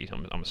Capaldi.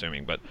 I'm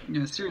assuming, but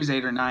Series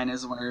 8 or 9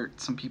 is where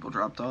some people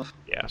dropped off.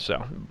 yeah.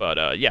 So,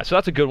 but yeah, so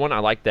that's a good one. I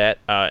like that.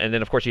 And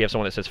then of course you have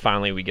someone that says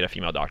finally we get a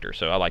female doctor,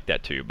 so I like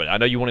that too. But I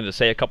know you wanted to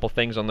say a couple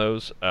things on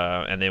those,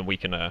 and then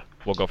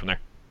we'll go from there.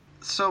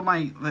 So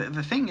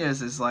the thing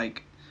is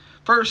like,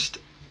 first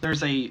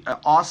there's a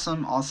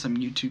awesome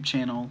YouTube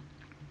channel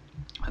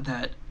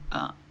that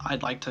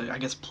I'd like to, I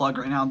guess, plug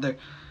right now.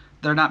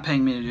 They're not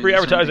paying me to do Free this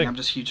or anything. advertising. I'm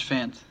just huge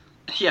fans.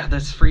 Yeah,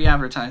 that's free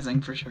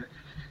advertising for sure.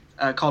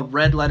 Called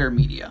Red Letter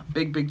Media.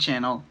 Big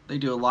channel. They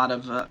do a lot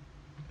of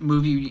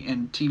movie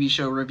and TV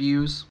show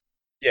reviews.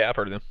 Yeah, I've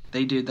heard of them.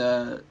 They do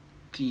the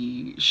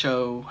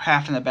show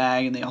Half in the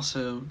Bag, and they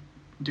also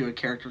do a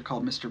character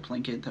called Mr.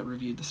 Plinkett that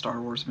reviewed the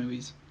Star Wars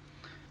movies.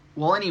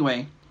 Well,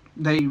 anyway,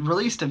 they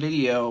released a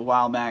video a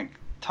while back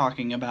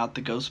talking about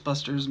the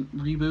Ghostbusters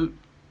reboot,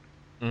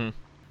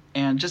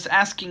 and just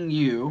asking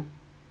you,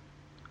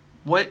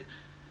 what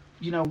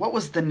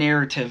was the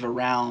narrative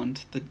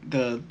around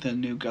the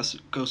new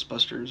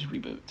Ghostbusters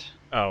reboot?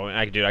 Oh,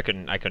 I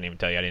couldn't even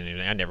tell you.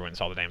 I never went and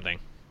saw the damn thing.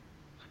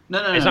 No,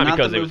 It's not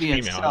because the it was movie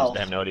female. I itself. just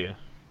have no idea.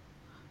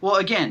 Well,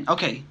 again,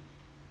 okay,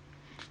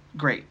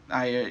 great.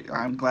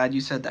 I'm glad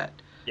you said that.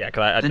 Yeah,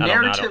 because The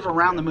narrative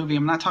around the movie,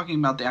 I'm not talking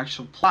about the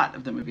actual plot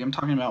of the movie, I'm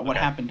talking about what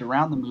happened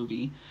around the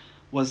movie,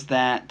 was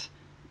that,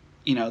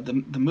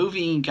 the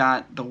movie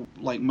got the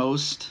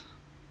most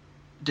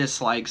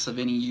dislikes of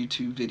any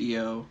YouTube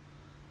video,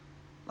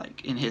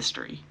 in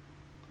history.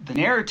 The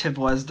narrative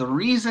was, the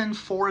reason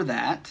for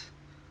that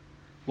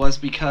was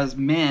because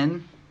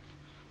men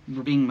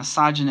were being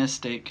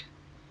misogynistic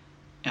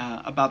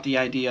about the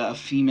idea of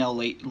female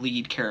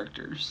lead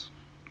characters.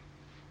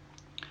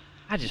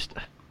 I don't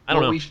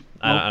know.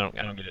 I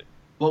don't get it.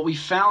 What we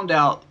found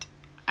out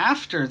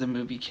after the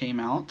movie came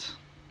out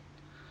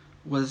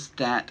was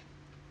that,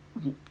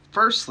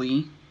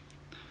 firstly,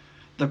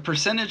 the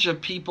percentage of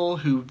people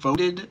who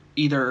voted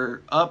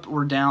either up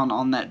or down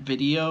on that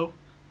video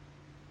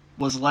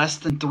was less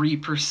than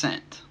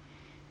 3%.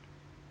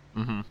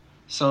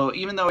 So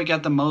even though it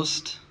got the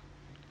most,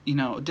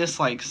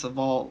 dislikes of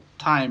all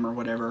time or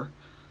whatever,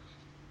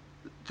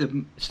 It's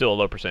still a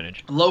low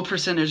percentage. a low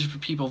percentage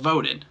of people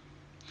voted.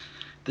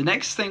 The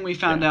next thing we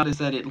found out is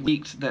that it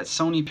leaked that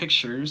Sony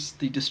Pictures,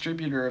 the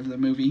distributor of the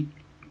movie,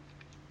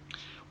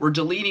 were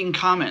deleting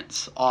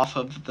comments off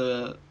of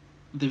the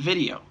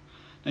video.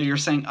 Now you're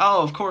saying,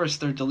 oh, of course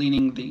they're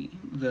deleting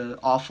the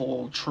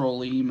awful,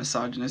 trolly,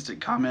 misogynistic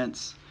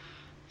comments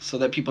so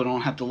that people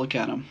don't have to look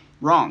at them.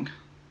 Wrong.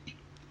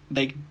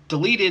 They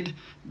deleted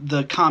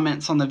the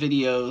comments on the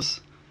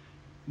videos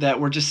that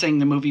were just saying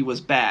the movie was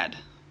bad.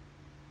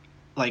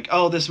 Like,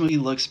 oh, this movie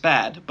looks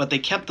bad. But they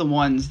kept the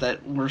ones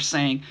that were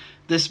saying,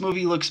 this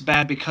movie looks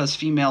bad because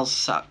females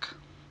suck.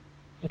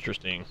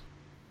 Interesting.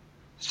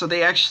 So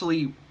they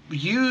actually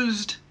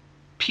used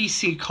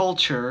PC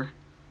culture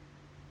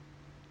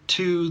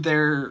to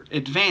their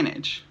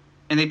advantage.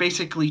 And they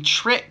basically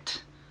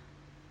tricked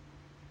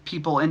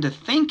people into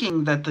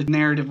thinking that the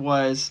narrative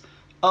was,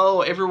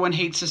 oh, everyone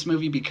hates this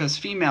movie because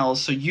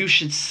females, so you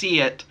should see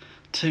it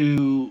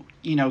to,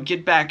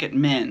 get back at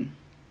men.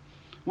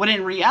 When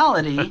in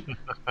reality,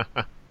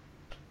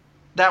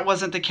 that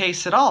wasn't the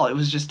case at all. It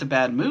was just a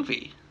bad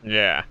movie.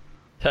 Yeah.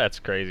 That's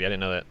crazy. I didn't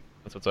know that.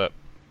 That's what's up.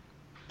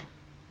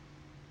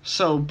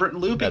 So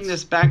looping That's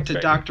this back to crazy.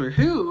 Doctor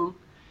Who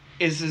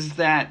is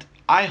that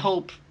I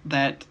hope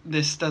that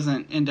this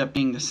doesn't end up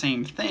being the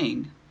same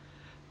thing.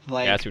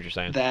 Like, Yeah, I see what you're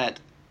saying. that,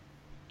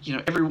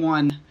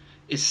 everyone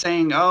is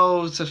saying,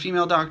 oh, it's a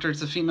female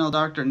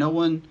doctor, no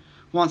one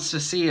wants to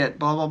see it,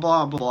 blah, blah,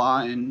 blah, blah, blah,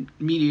 and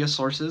media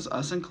sources,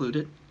 us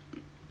included,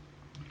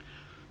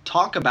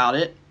 talk about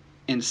it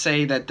and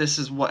say that this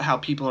is how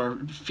people are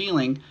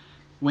feeling,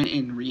 when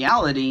in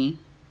reality,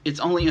 it's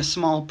only a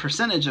small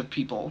percentage of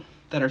people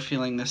that are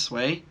feeling this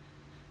way,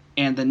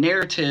 and the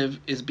narrative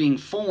is being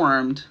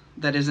formed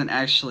that isn't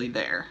actually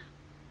there.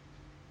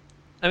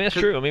 I mean, that's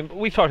true. I mean,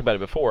 we've talked about it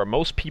before.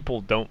 Most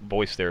people don't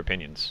voice their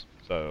opinions.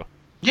 So,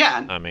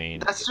 Yeah, I mean,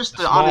 that's just a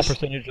the small honest.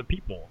 percentage of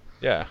people.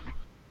 Yeah.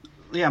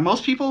 Yeah,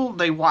 most people,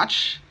 they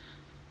watch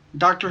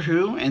Doctor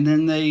Who and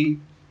then they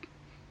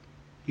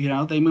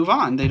move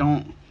on. They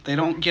don't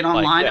get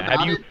online yeah,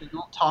 about it. They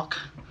don't talk.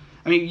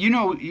 I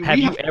mean, Have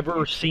you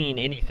ever seen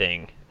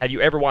anything? Have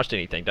you ever watched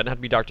anything? Doesn't have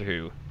to be Doctor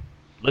Who.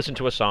 Listened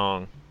to a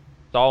song,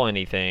 saw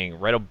anything,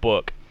 read a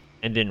book,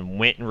 and then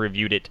went and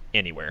reviewed it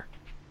anywhere.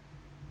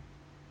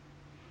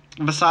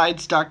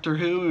 besides Doctor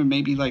Who and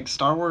maybe like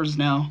Star Wars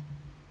now?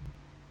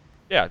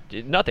 Yeah,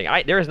 nothing.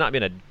 There has not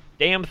been a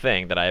damn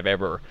thing that I have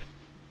ever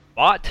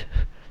bought,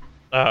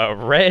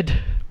 read,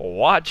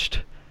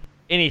 watched,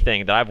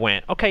 anything that I've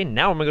went, okay,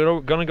 now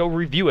I'm gonna go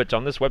review it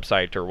on this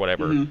website or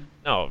whatever. Mhm.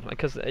 No,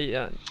 because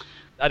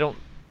I don't.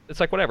 It's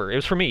like whatever. It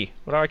was for me.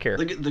 What do I care?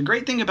 The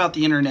great thing about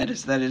the internet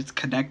is that it's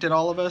connected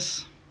all of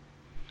us.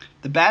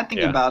 The bad thing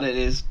Yeah. about it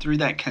is through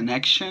that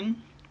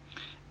connection,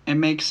 it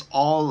makes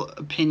all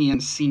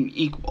opinions seem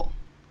equal.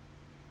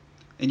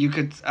 And you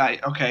could,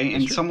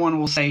 and true. someone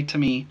will say to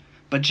me,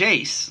 but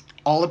Jace,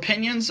 all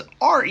opinions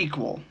are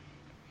equal.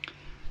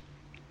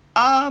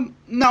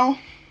 No,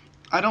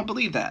 I don't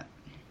believe that.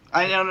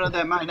 I don't know,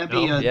 that might not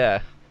be No?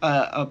 Yeah.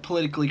 a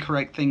politically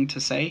correct thing to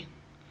say.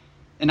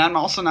 And I'm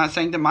also not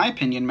saying that my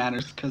opinion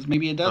matters, because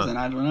maybe it doesn't,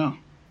 I don't know.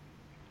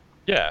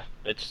 Yeah.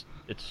 It's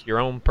your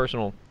own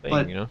personal thing,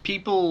 But you know.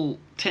 people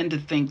tend to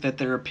think that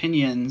their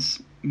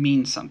opinions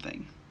mean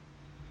something.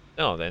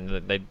 No,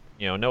 then they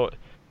no,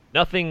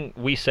 nothing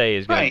we say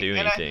is gonna Right, do and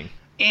anything.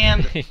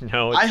 And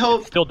No, I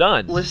hope it's still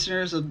done.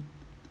 listeners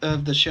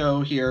of the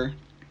show here,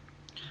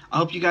 I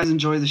hope you guys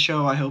enjoy the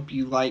show. I hope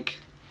you like,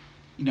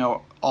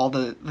 all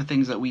the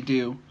things that we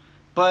do.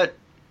 But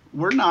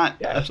we're not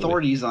Yeah, absolutely.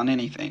 authorities on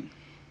anything.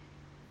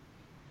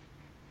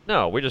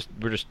 No, we're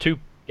just two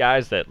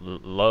guys that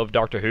love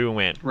Doctor Who and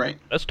went, Right.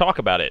 let's talk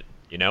about it.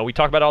 We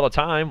talk about it all the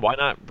time. Why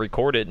not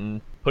record it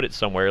and put it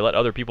somewhere? Let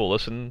other people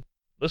listen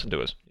to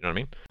us. You know what I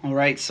mean? All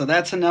right, so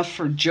that's enough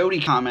for Jody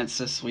comments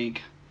this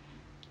week.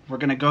 We're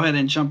going to go ahead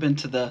and jump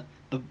into the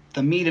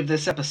meat of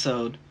this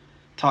episode,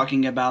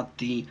 talking about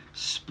the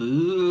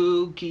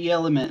spooky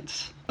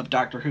elements of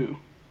Doctor Who.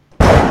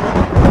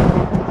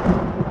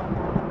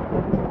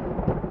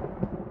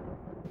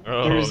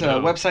 Oh, There's no.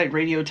 a website,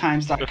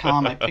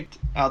 radiotimes.com. I picked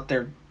out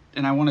there,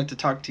 and I wanted to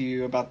talk to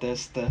you about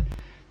this. The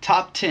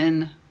top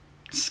 10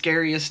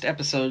 scariest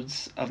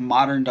episodes of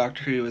modern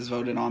Doctor Who is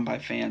voted on by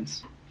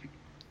fans.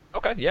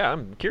 Okay, yeah,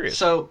 I'm curious.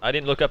 So- I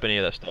didn't look up any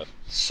of that stuff.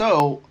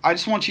 So I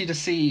just want you to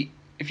see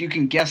if you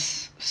can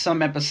guess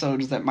some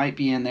episodes that might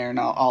be in there, and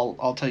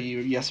I'll tell you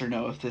yes or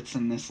no if it's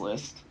in this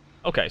list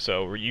Okay,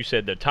 so you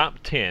said the top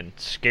 10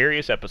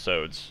 scariest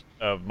episodes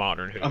of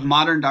Modern Who. of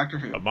modern Doctor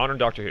Who. Of Modern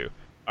Doctor Who.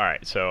 All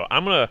right, so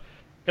I'm gonna,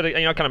 cause I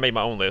kind of made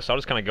my own list. So I'll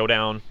just kind of go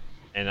down,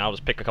 and I'll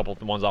just pick a couple of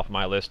the ones off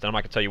my list. And I'm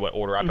not gonna tell you what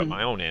order I put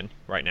my own in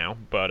right now,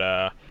 but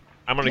I'm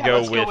gonna Yeah, go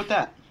let's go with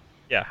that.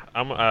 Yeah,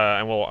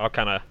 I'll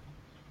kind of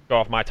go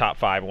off my top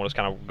 5, and we'll just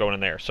kind of go in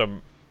there. So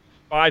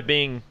 5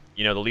 being,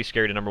 the least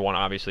scary, to number 1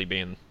 obviously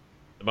being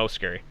the most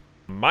scary.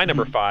 My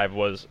number 5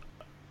 was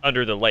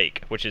Under the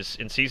Lake, which is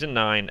in season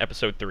 9,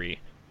 episode 3.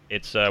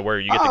 It's where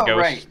you get the Oh, ghosts.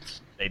 right.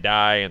 They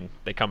die and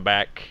they come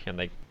back and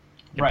they can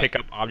Right. pick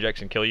up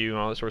objects and kill you and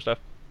all that sort of stuff.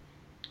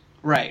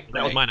 Right.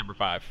 That was my number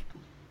 5.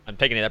 I'm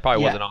taking it. That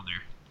probably Yeah. wasn't on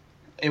there.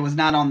 It was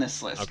not on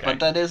this list, Okay. but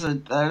that is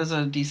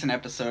a decent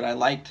episode. I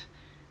liked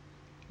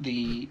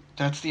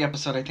that's the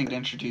episode I think that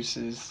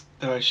introduces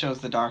shows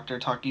the Doctor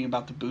talking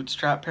about the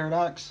bootstrap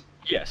paradox.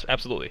 Yes,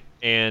 absolutely.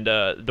 And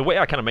the way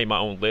I kind of made my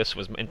own list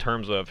was in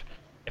terms of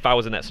if I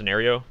was in that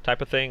scenario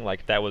type of thing,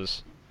 like I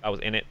was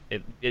in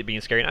it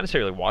being scary, not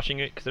necessarily watching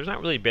it, because there's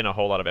not really been a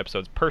whole lot of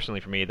episodes personally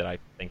for me that I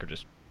think are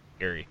just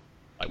scary,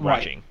 like Right.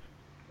 watching.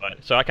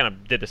 But so I kind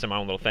of did this in my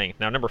own little thing.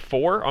 Now number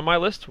 4 on my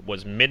list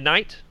was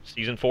Midnight,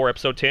 season 4,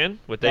 episode 10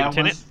 with David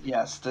Tennant.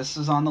 Yes, this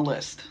is on the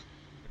list.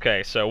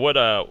 Okay, so what?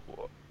 I'm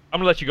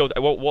gonna let you go.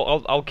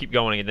 Well, I'll keep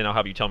going, and then I'll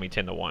have you tell me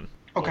 10 to 1.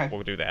 Okay.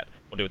 We'll do that.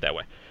 We'll do it that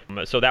way.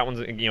 So that one's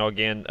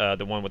again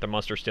the one with the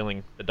monster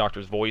stealing the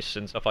Doctor's voice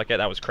and stuff like that.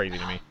 That was crazy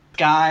to me.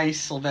 Guy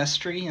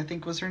Silvestri, I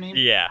think was her name.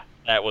 Yeah,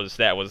 that was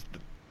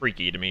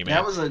freaky to me, man.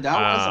 That was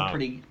a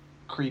pretty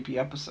creepy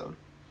episode.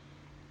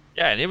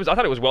 Yeah, and I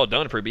thought it was well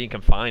done for being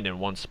confined in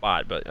one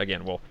spot, but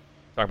again, we'll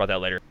talk about that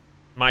later.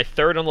 My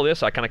third on the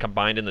list, I kind of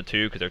combined in the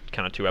two because they're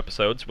kind of two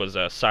episodes, was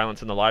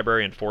Silence in the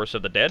Library and Forest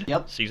of the Dead.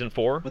 Yep. Season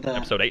 4,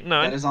 episode 8 and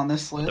 9. That is on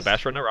this list. The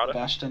Bashford Narada.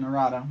 Bashford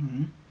Narada.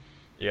 Mm-hmm.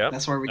 Yeah.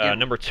 That's where we get...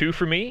 number 2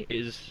 for me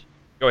is...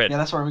 Go ahead. Yeah,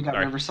 that's where we got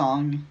Sorry. River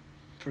Song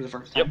for the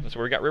first time. Yep, that's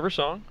where we got River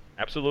Song.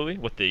 Absolutely,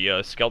 with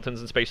the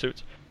skeletons and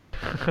spacesuits.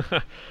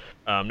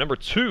 Number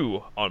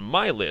 2 on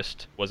my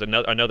list was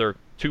another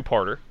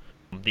two-parter.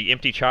 The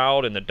Empty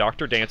Child and the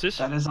Doctor Dances.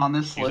 That is on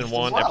this list Season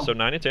 1, as well. episode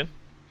 9 and 10.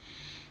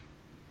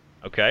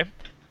 Okay.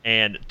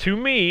 And to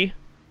me,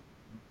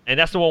 and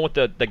that's the one with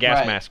the gas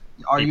Right. mask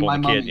Are You people My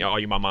and the kid. Mommy? You know, Are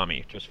You My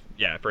Mommy? Just,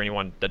 yeah, for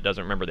anyone that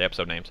doesn't remember the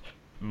episode names.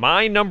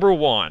 My number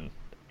 1,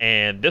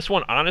 and this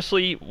one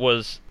honestly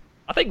was,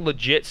 I think,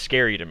 legit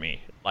scary to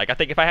me. Like, I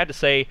think if I had to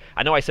say,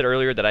 I know I said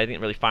earlier that I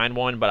didn't really find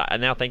one, but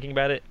now thinking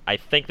about it, I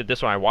think that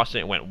this one I watched it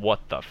and went, what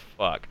the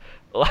fuck?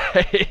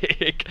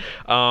 Like,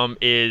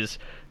 is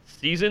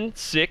Season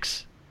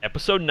 6,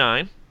 Episode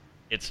 9.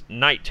 It's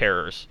Night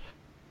Terrors.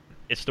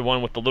 It's the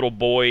one with the little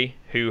boy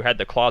who had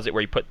the closet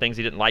where he put things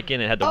he didn't like in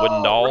and had the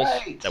wooden dolls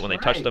that when they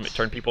touched them, it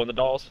turned people into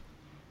dolls.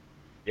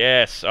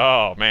 Yes.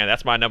 Oh, man,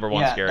 that's my number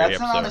 1 scary episode. Yeah,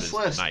 that's not on this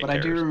list, Night but I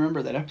do Terrors.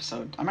 remember that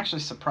episode. I'm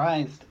actually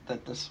surprised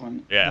that this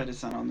one that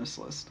is not on this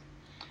list.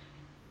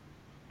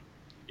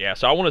 Yeah,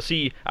 so I want to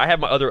see. I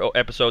have my other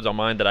episodes on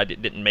mine that I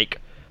didn't make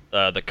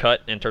the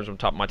cut in terms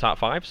of my top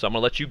 5. So I'm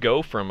gonna let you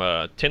go from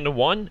 10 to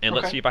 1, and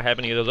let's see if I have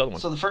any of those other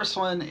ones. So the first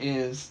one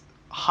is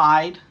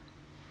Hide.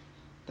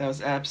 That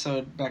was an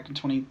episode back in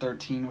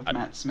 2013 with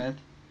Matt Smith.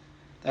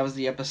 That was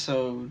the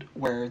episode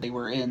where they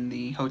were in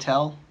the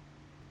hotel.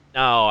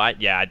 No, I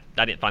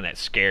didn't find that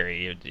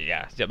scary.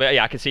 Yeah, but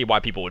yeah, I can see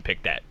why people would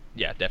pick that.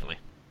 Yeah, definitely.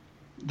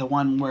 The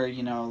one where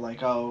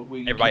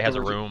everybody has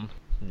a room.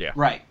 Yeah.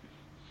 Right.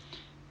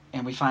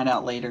 And we find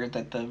out later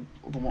that the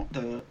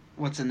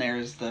what's in there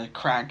is the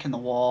crack in the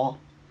wall.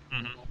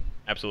 Mm-hmm.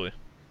 Absolutely.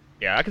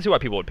 Yeah, I can see why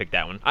people would pick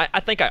that one. I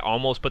think I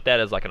almost put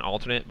that as like an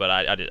alternate, but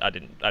I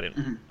didn't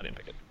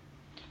pick it.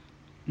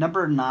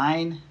 Number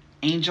 9,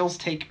 Angels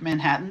Take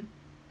Manhattan.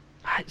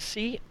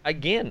 See,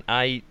 again,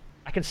 I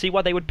can see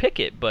why they would pick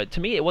it, but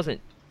to me it wasn't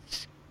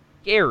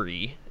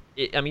scary.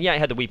 It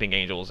had the Weeping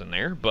Angels in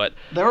there, but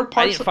there were parts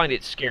I didn't find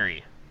it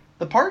scary.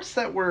 The parts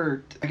that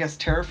were, I guess,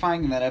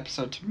 terrifying in that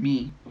episode to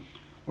me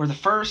were the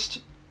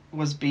first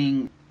was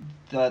being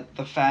the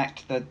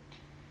fact that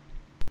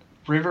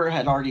River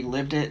had already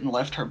lived it and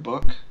left her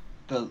book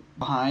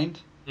behind.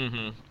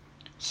 Mm-hmm.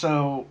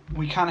 So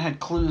we kind of had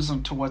clues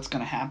into what's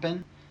going to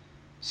happen.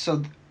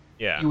 So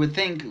you would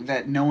think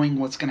that knowing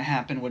what's going to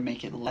happen would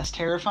make it less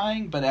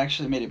terrifying, but it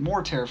actually made it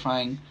more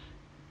terrifying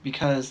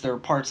because there were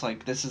parts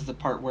like, this is the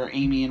part where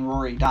Amy and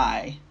Rory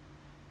die.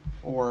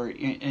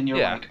 And you're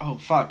like, oh,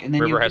 fuck. And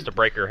then River has to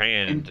break her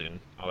hand and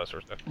all that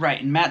sort of stuff.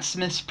 Right, and Matt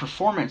Smith's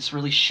performance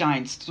really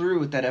shines through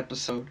with that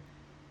episode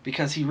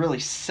because he really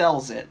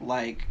sells it,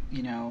 like,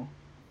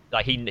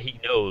 Like, he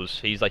knows.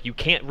 He's like, you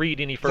can't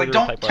read any further. Like,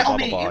 don't type tell of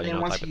me. blah, blah, blah, And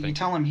then once type of you thing.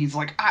 tell him, he's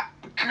like,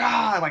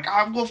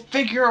 I will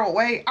figure a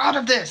way out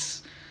of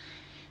this.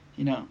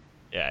 Yeah,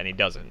 and he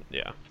doesn't.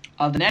 Yeah.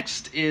 The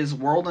next is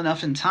World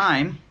Enough in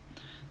Time.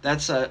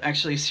 That's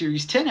actually a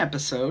Series 10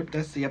 episode.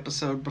 That's the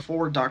episode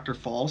before Dr.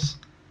 Falls.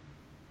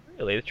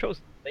 Really?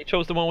 They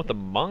chose the one with the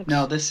monks?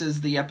 No, this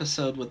is the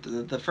episode with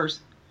the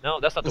first... No,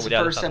 that's not the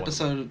first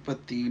episode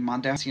with the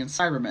Mondasian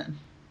Cybermen.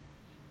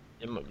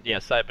 Yeah,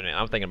 Cybermen.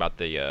 I'm thinking about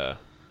the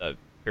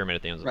Pyramid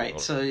at the End of the World.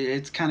 Right, so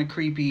it's kind of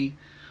creepy,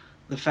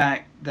 the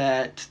fact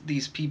that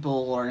these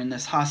people are in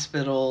this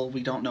hospital,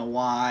 we don't know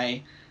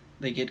why,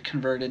 they get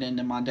converted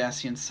into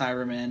Mondasian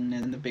Cybermen,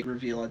 and the big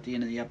reveal at the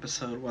end of the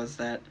episode was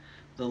that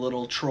the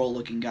little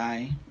troll-looking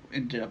guy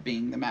ended up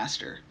being the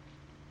master.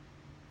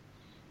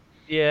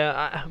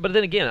 Yeah, but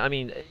then again, I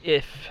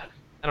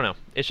don't know.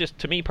 It's just,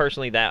 to me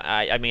personally, that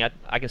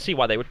I can see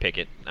why they would pick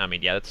it.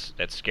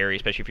 That's scary,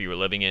 especially if you were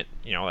living it,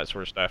 all that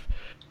sort of stuff.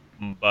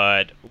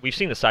 But we've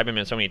seen the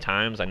Cybermen so many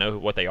times. I know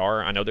what they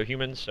are. I know they're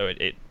humans, so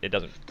it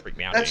doesn't freak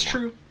me out That's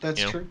anymore. true.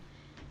 That's true.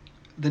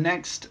 The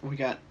next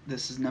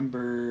this is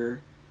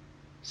number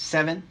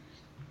 7.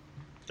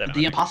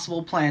 The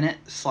Impossible Planet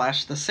 /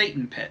 the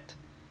Satan Pit.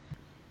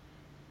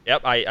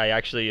 Yep, I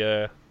actually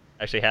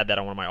had that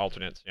on one of my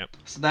alternates. Yep.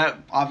 So that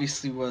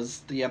obviously was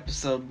the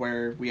episode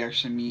where we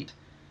actually meet,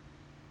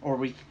 or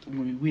we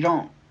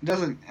don't,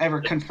 doesn't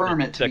ever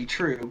confirm it to be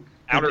true.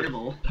 Outer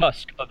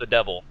tusk of the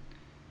devil.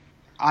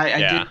 I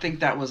did think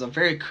that was a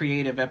very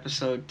creative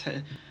episode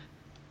to,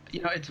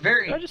 it's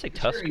very, Did I just say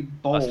tusk? very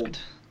bold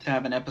to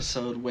have an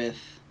episode with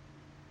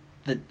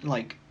the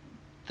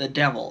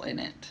devil in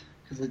it.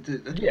 Because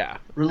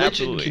religion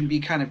absolutely. can be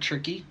kind of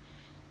tricky.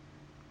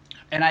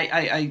 And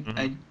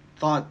I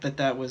thought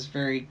that was a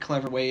very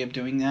clever way of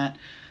doing that.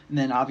 And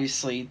then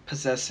obviously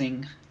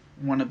possessing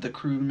one of the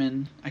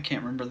crewmen. I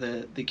can't remember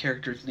the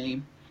character's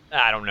name.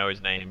 I don't know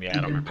his name. Yeah,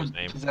 I don't remember his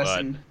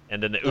name.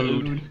 And then the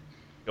Ood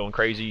going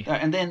crazy.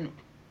 And then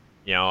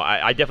You know,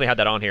 I definitely had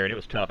that on here, and it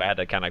was tough. I had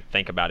to kind of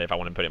think about it if I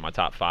want to put it in my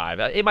top 5.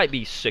 It might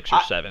be 6 or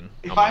 7.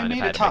 If on I mine, made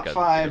had a to top make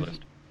 5, list.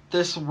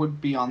 this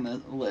would be on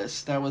the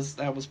list. That was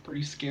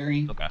pretty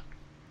scary. Okay.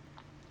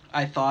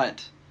 I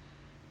thought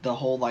the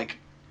whole like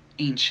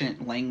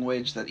ancient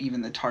language that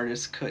even the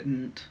TARDIS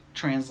couldn't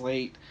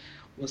translate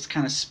was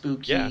kind of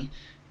spooky. Yeah.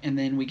 And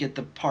then we get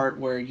the part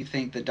where you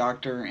think the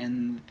Doctor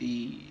and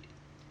the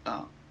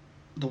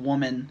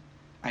woman,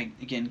 I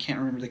again can't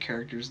remember the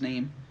character's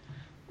name,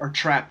 are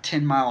trapped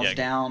 10 miles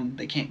down.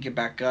 They can't get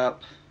back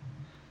up.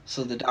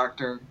 So the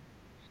Doctor...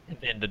 And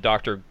then the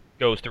Doctor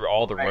goes through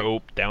all the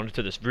rope down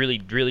to this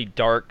really, really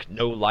dark,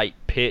 no light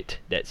pit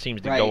that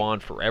seems to go on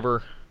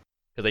forever.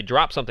 Because they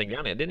dropped something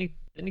down it. Didn't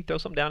he throw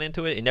something down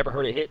into it? He never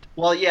heard it hit?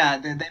 Well, yeah,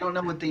 they don't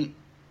know what the...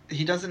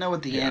 He doesn't know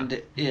what the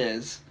end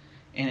is.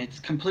 And it's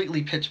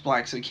completely pitch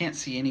black, so he can't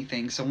see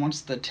anything. So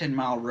once the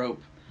 10-mile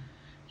rope,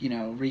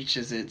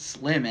 reaches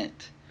its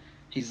limit,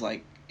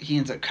 he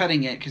ends up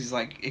cutting it because he's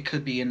like, it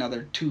could be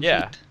another 2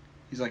 feet.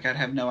 He's like, I'd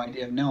have no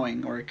idea of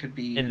knowing, or it could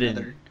be another.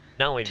 Then,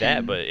 not only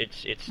that, but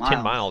it's miles.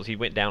 10 miles. He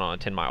went down on a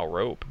 10-mile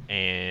rope,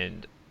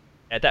 and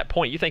at that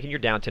point, you're thinking you're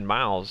down 10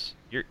 miles.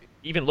 You're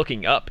even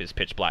looking up is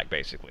pitch black,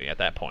 basically. At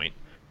that point,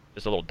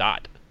 just a little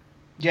dot.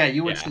 Yeah,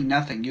 you would see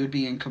nothing. You would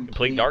be in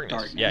complete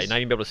darkness. Yeah, you're not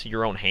even be able to see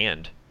your own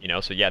hand.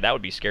 So yeah, that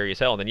would be scary as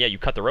hell. And then you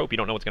cut the rope, you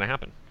don't know what's going to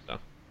happen. So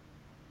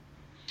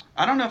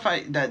I don't know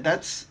if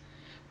that's.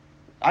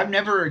 I've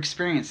never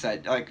experienced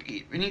that.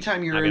 Like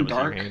anytime you're in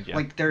dark,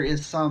 like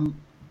there's some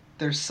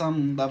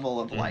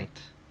level of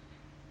light.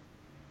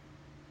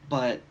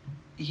 But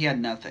he had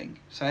nothing.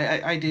 So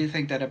I do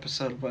think that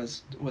episode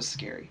was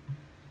scary.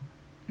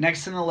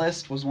 Next in the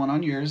list was one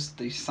on yours,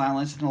 The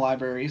Silence in the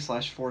Library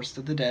 / Forest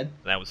of the Dead.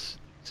 That was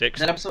 6.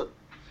 That episode.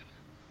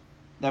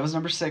 That was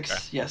number 6.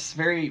 Okay. Yes,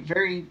 very,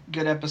 very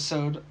good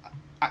episode.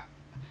 I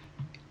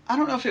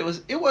don't know if it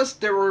was.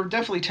 There were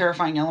definitely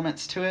terrifying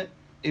elements to it.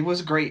 It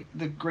was great.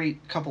 The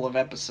great couple of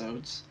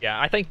episodes. Yeah,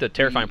 I think the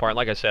terrifying part,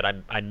 like I said,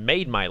 I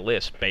made my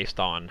list based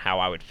on how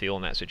I would feel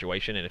in that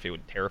situation and if it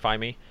would terrify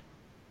me.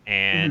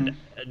 And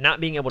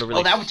not being able to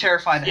really... that would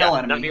terrify the hell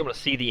out of me. Not being able to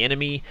see the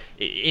enemy.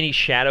 Any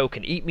shadow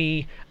can eat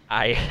me.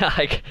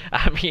 I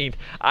mean,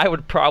 I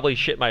would probably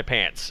shit my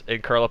pants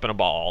and curl up in a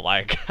ball.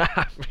 Like,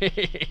 I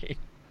mean...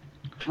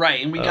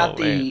 Right, and we got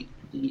the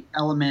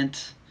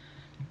element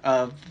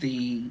of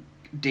the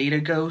data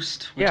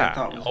ghost, which I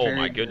thought was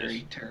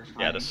very terrifying.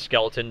 Yeah, the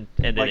skeleton,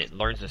 and then it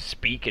learns to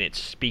speak, and it's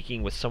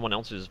speaking with someone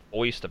else's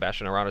voice. The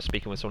Bastion Arada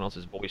speaking with someone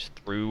else's voice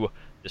through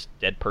this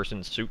dead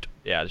person's suit.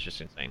 Yeah, it's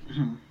just insane.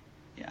 Mm-hmm.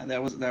 Yeah,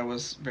 that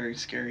was very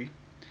scary.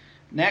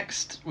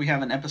 Next, we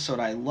have an episode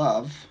I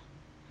love,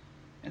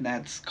 and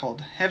that's called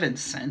Heaven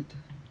Sent.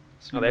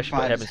 So they actually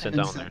put Heaven Sent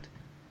on there.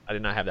 I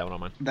did not have that one on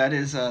mine. That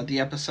is the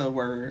episode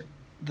where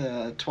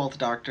the 12th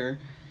Doctor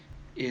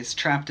is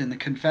trapped in the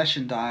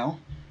confession dial.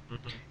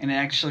 Mm-hmm. And it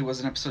actually was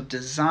an episode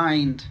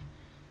designed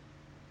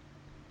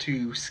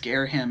to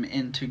scare him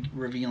into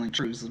revealing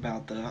truths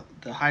about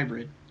the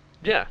hybrid.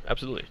 Yeah,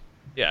 absolutely.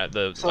 Yeah, I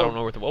don't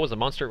know what was the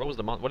monster. What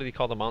did he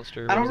call the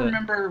monster? I don't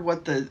remember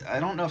I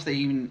don't know if they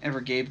even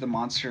ever gave the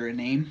monster a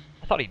name.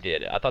 I thought he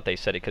did. I thought they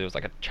said it because it was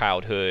like a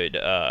childhood.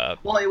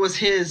 Well, it was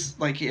his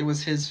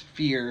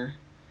fear.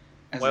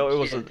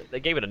 They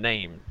gave it a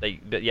name.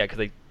 Because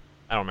I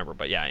don't remember,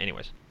 but yeah.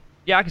 Anyways,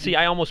 yeah, I can see.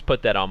 I almost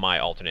put that on my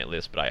alternate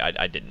list, but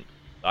I didn't.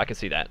 I can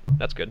see that.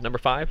 That's good. Number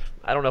 5.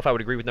 I don't know if I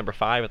would agree with number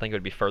 5. I think it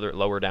would be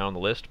lower down on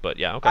the list, but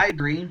yeah. Okay. I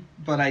agree,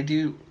 but I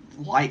do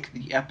like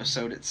the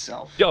episode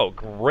itself. Oh,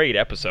 great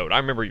episode! I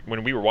remember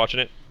when we were watching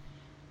it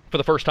for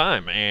the first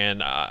time,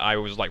 and I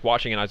was like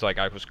watching, and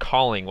I was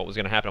calling what was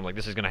going to happen. I'm like,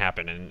 this is going to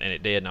happen, and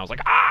it did, and I was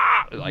like,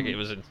 ah! Like it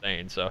was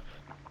insane. So.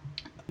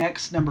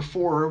 Next, number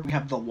 4, we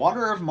have The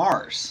Water of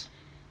Mars.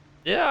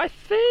 Yeah, I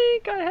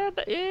think I had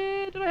that.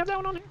 Yeah, did I have that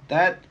one on here?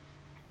 That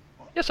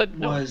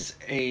was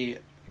a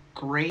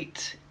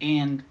great,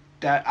 and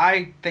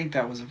I think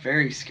that was a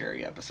very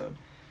scary episode.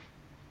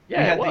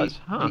 Yeah, it was.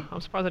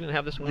 I'm surprised I didn't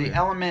have this one. The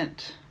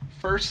element,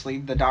 firstly,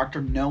 the Doctor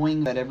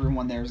knowing that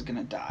everyone there is going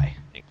to die.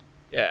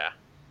 Yeah.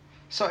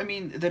 So, I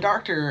mean, the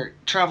Doctor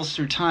travels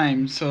through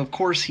time, so of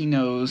course he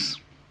knows,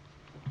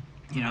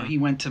 he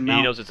went to Mount...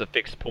 He knows it's a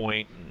fixed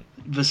point.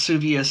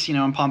 Vesuvius,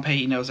 in Pompeii,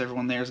 he knows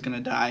everyone there is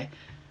going to die.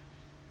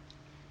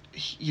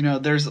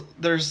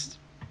 There's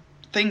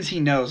things he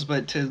knows,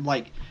 but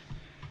to,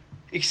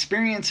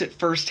 experience it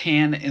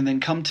firsthand and then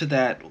come to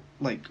that,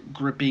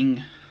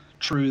 gripping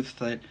truth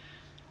that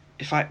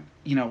if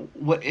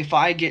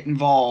I get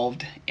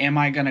involved, am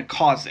I going to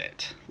cause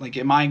it?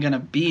 Am I going to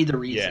be the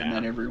reason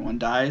that everyone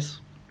dies?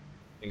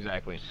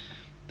 Exactly.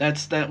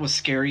 That was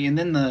scary. And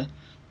then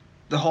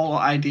the whole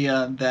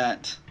idea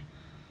that,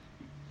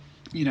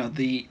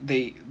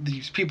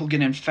 these people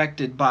get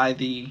infected by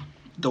the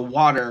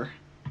water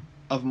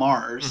of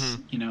Mars,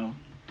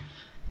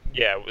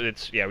 Yeah,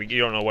 you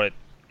don't know what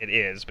it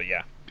is, but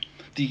yeah.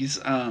 These,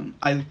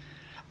 I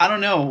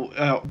don't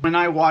know. When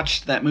I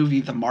watched that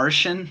movie, The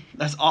Martian,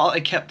 that's all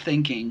I kept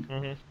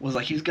thinking was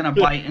he's gonna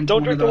bite into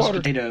one of those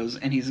potatoes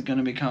and he's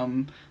gonna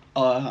become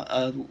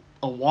a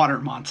a water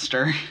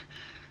monster.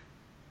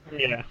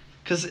 Yeah.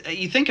 Because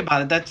you think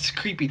about it, that's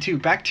creepy too.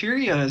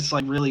 Bacteria is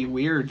like really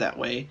weird that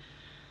way,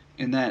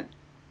 in that,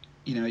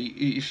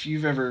 if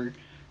you've ever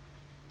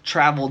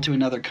traveled to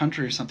another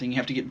country or something, you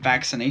have to get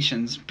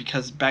vaccinations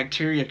because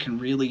bacteria can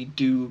really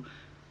do,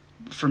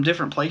 from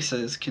different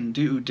places, can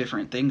do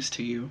different things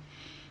to you.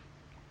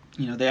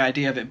 The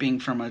idea of it being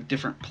from a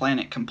different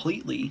planet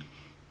completely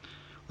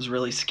was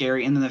really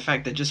scary, and then the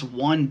fact that just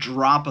one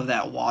drop of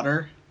that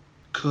water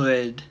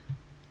could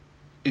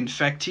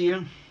infect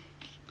you.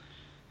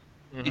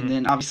 Mm-hmm. And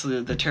then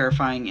obviously the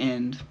terrifying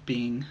end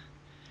being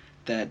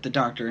that the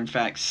Doctor in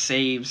fact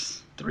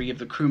saves 3 of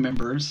the crew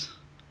members,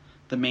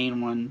 the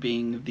main one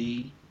being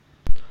the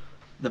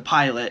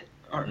pilot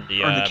or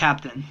the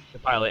captain. The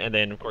pilot, and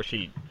then of course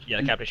the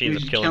captain, she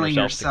ends up killing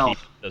herself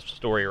to keep the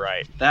story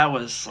right. That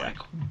was like,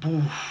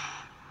 oof.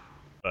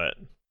 But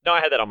no,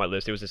 I had that on my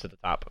list. It was just at the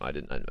top. I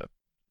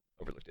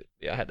overlooked it.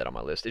 Yeah, I had that on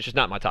my list. It's just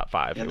not my top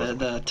 5. Yeah,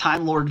 the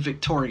Time Lord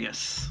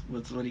Victorious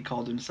was what he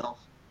called himself.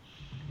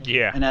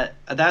 Yeah. And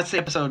that's the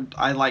episode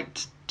I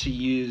liked to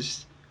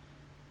use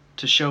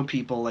to show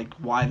people like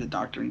why the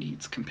Doctor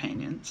needs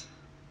companions.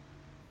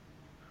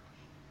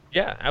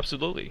 Yeah,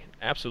 absolutely.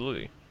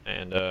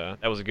 And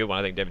that was a good one.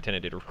 I think David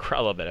Tennant did. I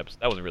love that episode.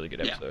 That was a really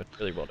good episode. Yeah.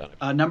 Really well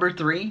done. Number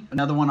 3,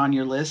 another one on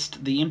your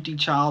list, The Empty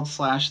Child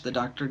 / The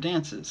Doctor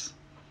Dances.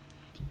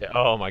 Yeah,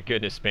 oh my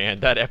goodness, man.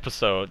 That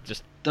episode,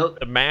 just the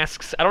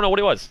masks. I don't know what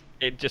it was.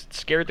 It just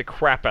scared the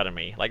crap out of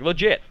me. Like,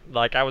 legit.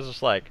 Like, I was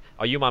just like,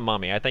 oh, you my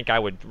mommy. I think I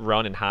would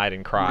run and hide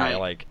and cry,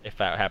 like, if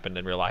that happened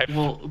in real life.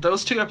 Well,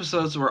 those 2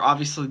 episodes were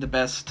obviously the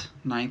best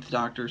Ninth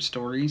Doctor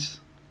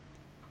stories.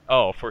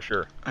 Oh, for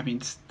sure. I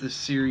mean, the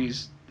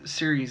Series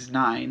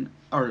 9,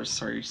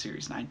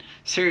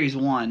 Series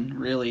 1,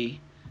 really,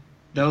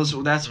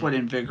 that's what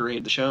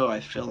invigorated the show,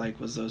 I feel like,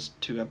 was those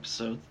 2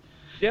 episodes.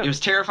 Yeah. It was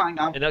terrifying.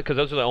 And because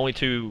those are the only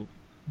two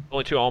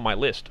on my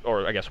list,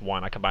 or I guess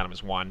one. I combine them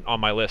as one on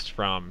my list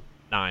from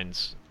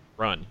 9's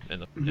run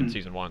in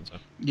season 1. So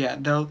yeah,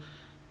 though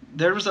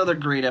there was other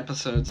great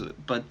episodes,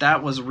 but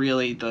that was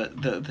really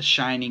the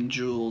shining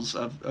jewels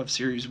of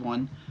Series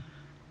 1.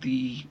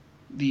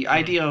 The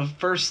idea of,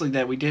 firstly,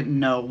 that we didn't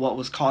know what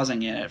was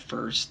causing it at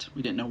first.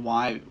 We didn't know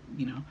why.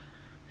 We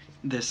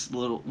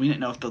didn't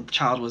know if the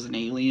child was an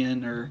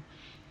alien or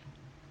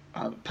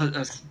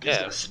a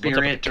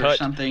spirit or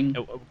something.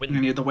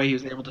 The way he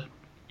was able to.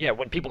 Yeah,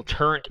 when people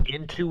turned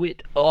into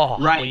it. Oh,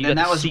 right. And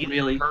that was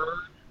really.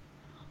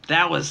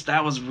 That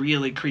was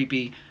really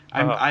creepy.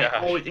 I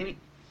always,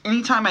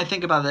 anytime I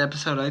think about the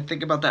episode, I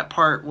think about that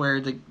part where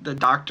the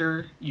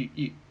doctor,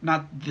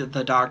 not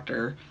the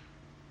doctor,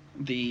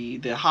 the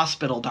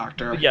hospital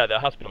doctor. Yeah, the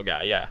hospital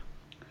guy. Yeah.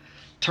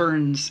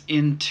 Turns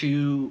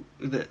into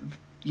the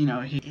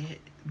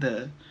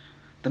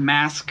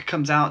mask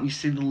comes out and you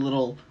see the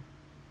little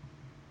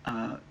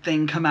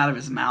thing come out of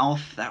his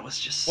mouth. That was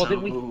just so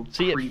creepy. Didn't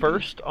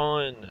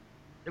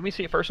we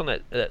see it first on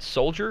that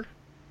soldier?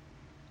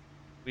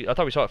 I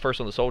thought we saw it first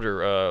on the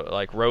soldier.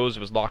 Like Rose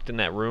was locked in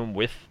that room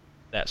with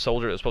that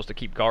soldier that was supposed to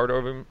keep guard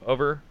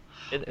over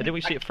him. Did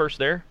we see it first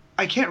there?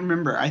 I can't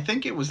remember. I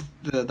think it was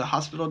the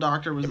hospital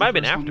doctor. It might have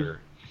been after.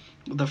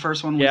 The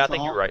first one. Yeah, I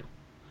think you're right.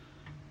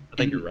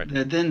 You're right.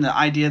 Then the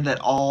idea that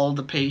all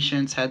the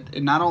patients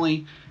had, not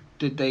only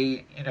did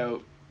they,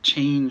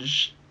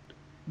 change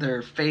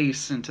their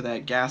face into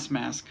that gas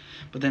mask,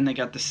 but then they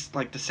got this,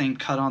 like, the same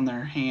cut on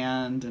their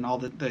hand and all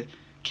the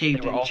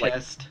caved in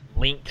chest.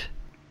 Like, linked.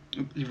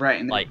 Right.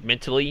 And like,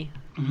 mentally.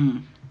 Mm-hmm.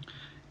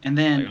 And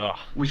then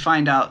we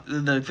find out,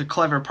 the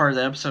clever part of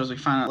the episode is we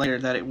find out later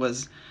that it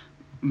was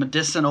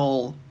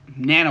medicinal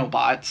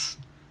nanobots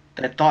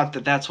that thought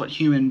that that's what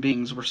human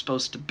beings were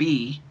supposed to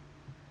be,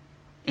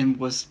 and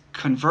was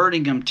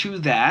converting them to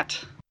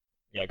that.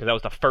 Yeah, because that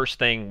was the first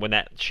thing when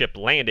that ship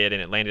landed,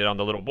 and it landed on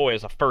the little boy. It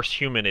was the first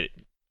human it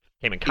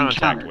came in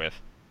contact with.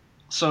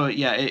 So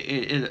yeah,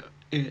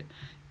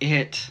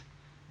 it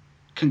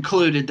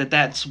concluded that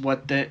that's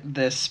what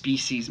the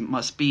species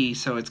must be.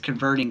 So it's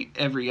converting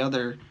every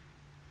other,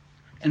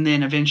 and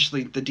then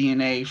eventually the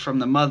DNA from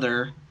the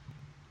mother,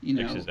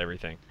 fixes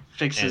everything.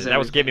 Fixes and that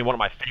was giving me one of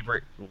my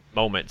favorite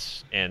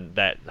moments in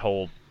that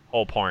whole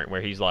part where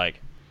he's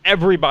like,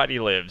 everybody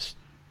lives.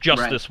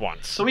 Just this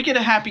once. So we get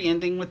a happy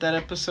ending with that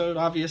episode,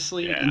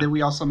 obviously. Yeah. And then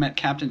we also met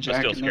Captain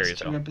Jack in those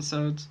 2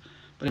 episodes.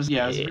 But it was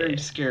a very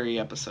scary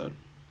episode.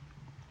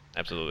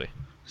 Absolutely.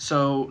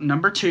 So,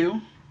 number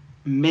 2,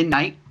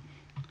 Midnight.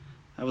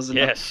 That was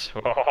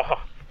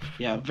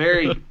yeah,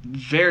 very,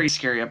 very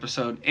scary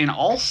episode. And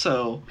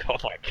also, oh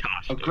my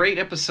gosh, a great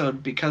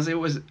episode because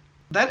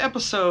that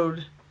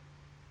episode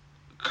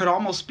could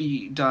almost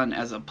be done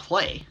as a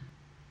play.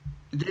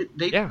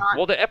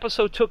 Well, the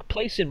episode took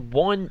place in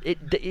one.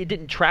 It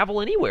didn't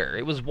travel anywhere.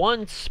 It was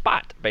one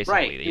spot basically.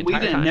 Right. The entire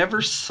time.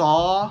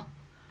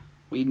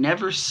 We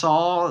never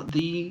saw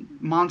the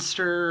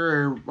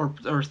monster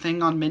or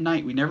thing on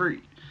Midnight.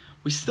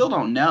 We still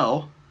don't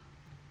know.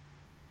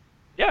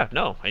 Yeah,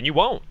 no, and you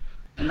won't.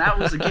 And that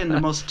was again the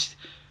most.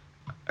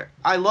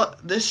 I love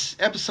this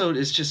episode.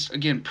 Is just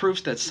again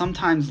proof that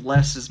sometimes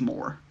less is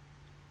more.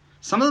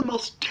 Some of the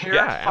most Yeah,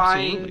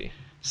 terrifying, absolutely.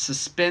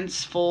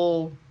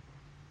 suspenseful,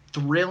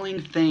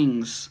 thrilling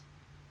things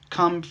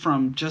come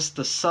from just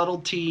the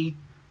subtlety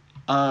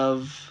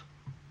of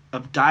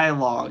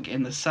dialogue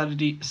and the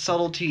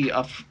subtlety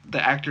of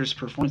the actors'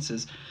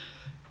 performances.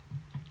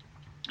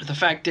 The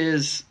fact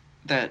is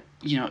that,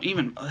 you know,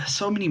 even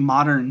so many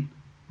modern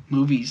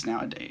movies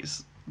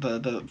nowadays,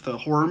 the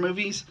horror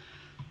movies,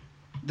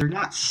 they're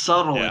not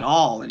subtle Yeah. at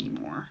all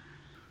anymore.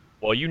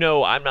 Well, you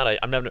know, I've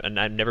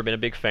never been a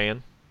big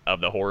fan of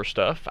the horror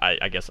stuff.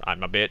 I guess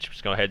I'm a bitch.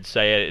 Just go ahead and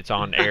say it. It's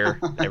on air.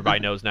 Everybody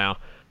knows now.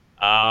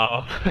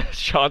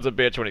 Sean's a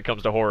bitch when it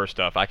comes to horror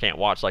stuff. I can't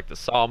watch like the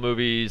Saw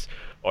movies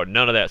or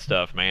none of that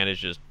stuff, man. It's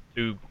just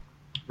too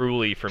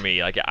gruely for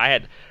me. Like I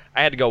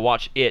had to go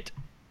watch it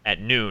at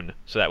noon,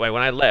 so that way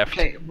when I left,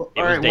 Okay, it all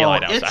was right,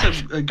 daylight well, outside.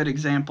 it's a good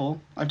example.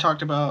 I've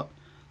talked about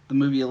the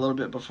movie a little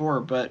bit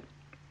before, but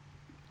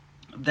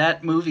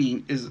that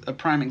movie is a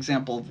prime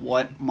example of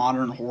what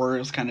modern horror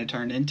has kind of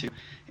turned into.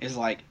 Is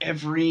like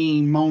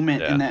every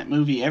moment Yeah. in that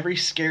movie, every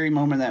scary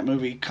moment in that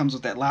movie comes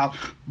with that loud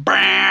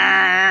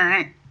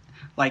bang.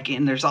 Like,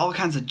 and there's all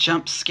kinds of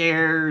jump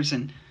scares,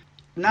 and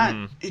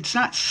it's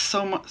not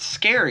so much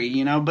scary,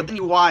 you know. But then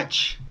you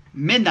watch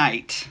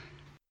Midnight,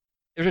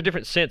 There's a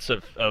different sense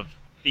of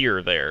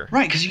fear there.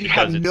 right? Because you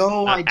have It's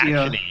no not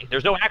idea. action-y.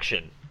 There's no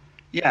action.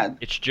 Yeah,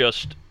 It's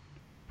just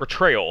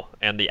portrayal,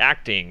 and the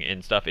acting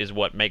and stuff is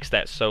what makes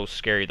that so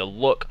scary. The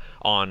look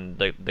on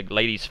the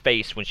lady's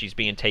face when she's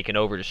being taken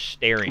over, just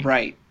staring,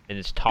 right. and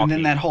it's talking. And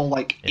then that whole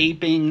like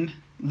aping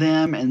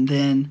them, and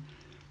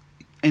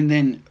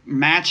then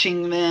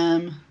matching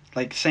them,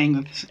 like saying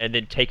that. and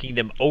then taking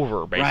them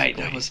over,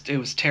 basically. Right, it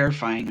was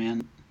terrifying,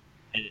 man.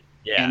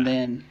 Yeah. And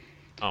then,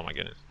 Oh my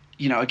goodness.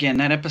 you know, again,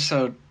 that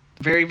episode,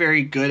 very,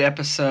 very good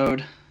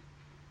episode.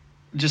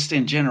 Just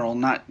in general,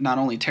 not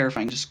only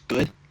terrifying, just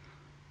good.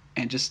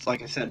 And just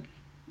like I said,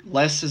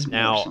 less is more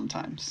Now-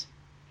 sometimes.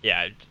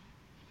 Yeah.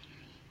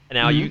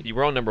 Now you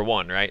were on number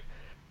 1, right?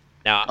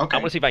 Now Okay. I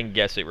want to see if I can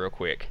guess it real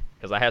quick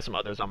because I have some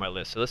others on my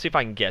list. So let's see if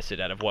I can guess it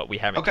out of what we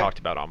haven't Okay. talked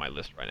about on my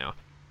list right now.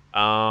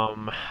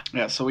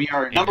 Yeah, so we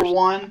are number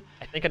one,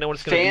 I think I know what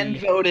it's going to be.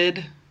 fan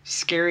voted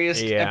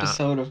scariest Yeah.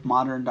 episode of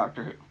modern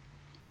Doctor Who.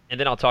 And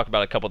then I'll talk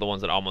about a couple of the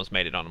ones that almost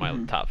made it on my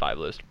Mhm. top 5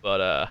 list.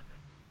 But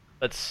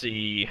let's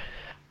see.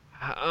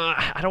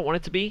 I don't want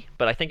it to be,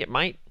 but I think it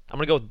might. I'm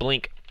gonna go with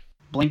Blink.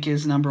 Blink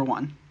is number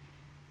one.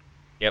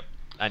 Yep,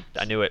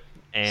 I knew it.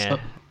 And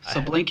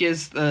So Blink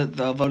is the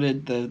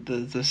voted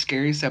the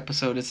scariest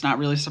episode. It's not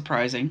really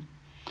surprising.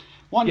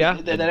 Yeah.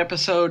 That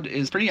episode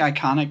is pretty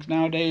iconic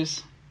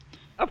nowadays.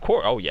 of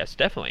course, oh yes,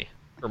 definitely,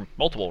 for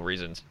multiple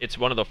reasons. It's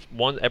one of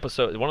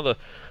the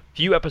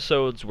few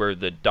episodes where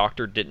the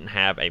Doctor didn't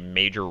have a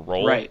major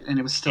role, Right, and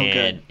it was still and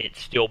good. it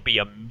still be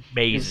It was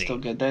amazing. still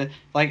good.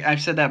 Like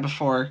I've said that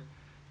before,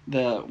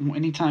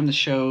 anytime the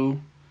show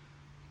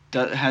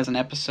has an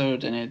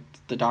episode and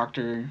the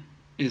Doctor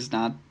is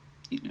not,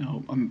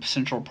 a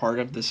central part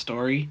of the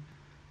story,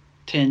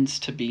 tends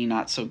to be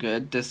not so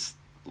good. This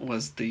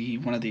was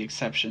one of the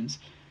exceptions.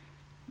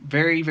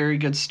 Very, very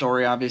good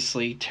story,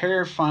 obviously.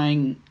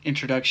 Terrifying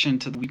introduction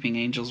to the Weeping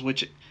Angels,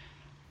 which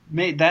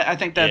made that. I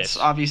think that's Yes.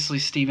 obviously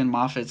Stephen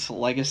Moffat's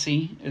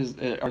legacy.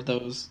 Are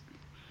those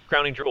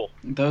Crowning jewel.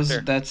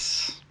 Fair.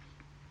 that's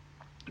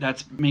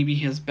maybe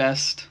his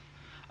best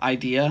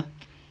idea.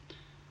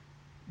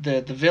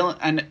 The villain,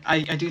 and I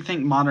do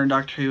think modern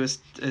Doctor Who is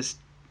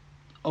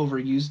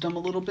overused them a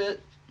little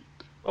bit.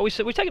 Well, we've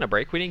taken a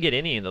break. We didn't get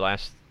any in the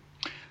last.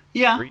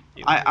 Yeah, Three-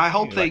 I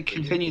hope like they we did.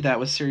 continue that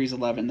with Series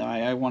 11 though.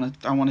 I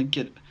want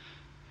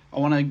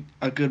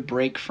a good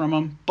break from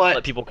them. But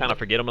Let people kind of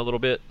forget them a little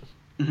bit.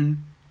 Mhm.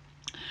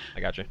 I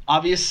got you.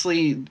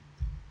 Obviously,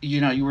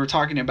 you were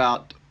talking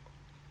about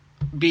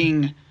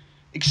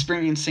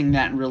experiencing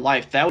that in real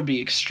life. That would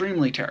be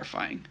extremely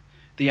terrifying.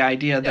 The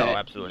idea that Oh,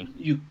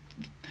 absolutely.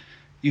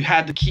 you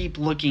had to keep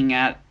looking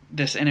at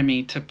this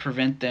enemy to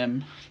prevent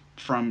them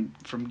from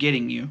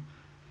getting you.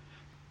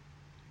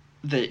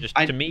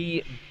 To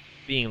me,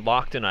 being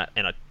locked in a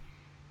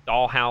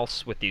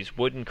dollhouse with these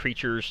wooden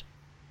creatures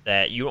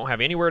that you don't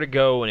have anywhere to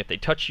go, and if they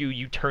touch you,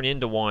 you turn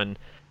into one,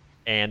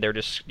 and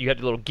you have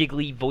the little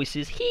giggly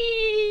voices,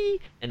 hee,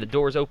 and the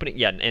door's opening,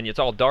 yeah, and it's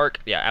all dark.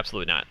 Yeah,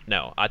 absolutely not.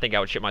 No, I think I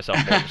would shit myself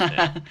more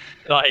than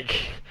like.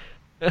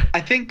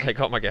 I think I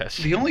caught my guess.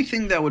 the only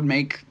thing that would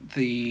make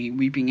the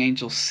Weeping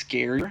Angels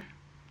scarier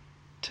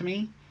to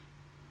me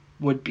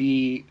would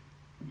be,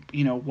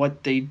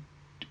 what they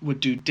would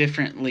do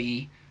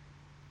differently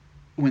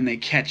when they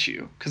catch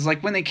you. Because,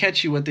 like, when they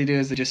catch you, what they do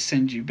is they just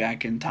send you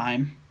back in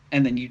time,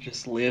 and then you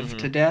just live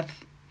to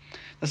death.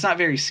 That's not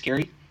very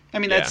scary. I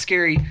mean, that's Yeah.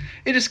 scary.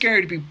 It is scary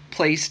to be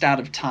placed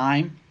out of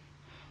time.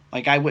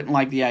 Like, I wouldn't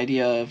like the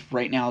idea of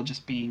right now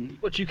just being...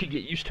 But you could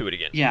get used to it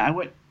again. Yeah, I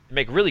would...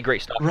 Make really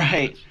great stuff.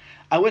 Right.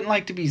 I wouldn't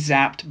like to be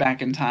zapped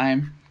back in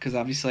time, because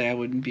obviously I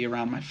wouldn't be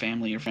around my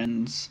family or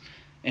friends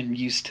and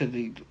used to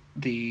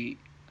the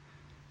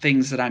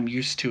things that I'm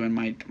used to in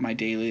my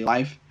daily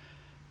life.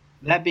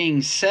 That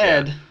being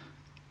said,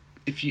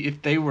 Yeah.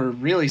 if they were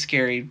really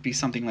scary, it'd be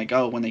something like,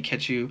 oh, when they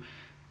catch you,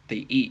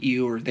 they eat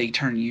you or they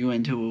turn you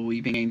into a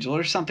weeping angel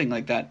or something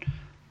like that.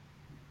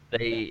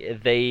 They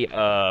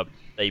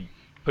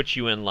put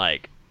you in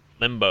like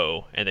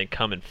limbo and then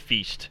come and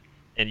feast,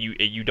 and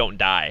you don't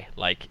die.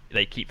 Like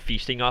they keep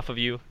feasting off of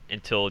you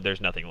until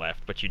there's nothing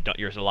left, but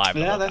you're alive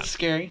the Yeah, whole that's time.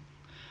 scary.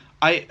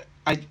 I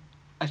I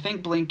I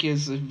think Blink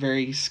is a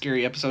very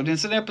scary episode.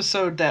 It's an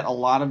episode that a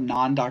lot of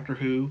non-Doctor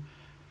Who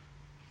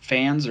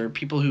fans or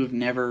people who have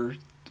never,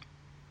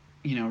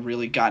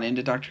 really got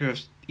into Doctor Who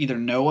have either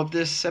know of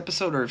this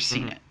episode or have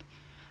seen Mhm. it.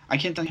 I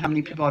can't tell you how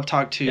many people I've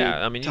talked to.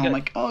 Yeah, I mean, you tell them got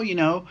like,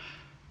 oh,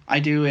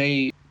 I do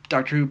a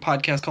Doctor Who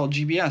podcast called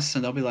GBS,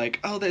 and they'll be like,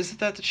 oh, isn't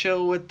that the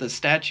show with the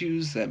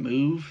statues that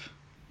move?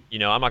 I'm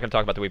not going to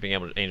talk about the Weeping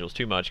Angels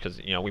too much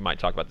because we might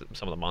talk about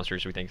some of the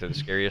monsters we think are the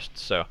scariest.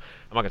 So I'm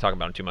not going to talk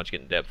about them too much, get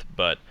in depth.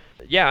 But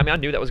yeah, I mean, I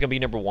knew that was going to be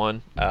number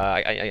one.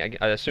 I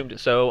assumed it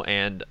so,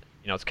 and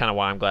it's kind of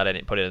why I'm glad I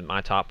didn't put it in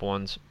my top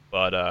ones.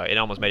 But it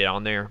almost made it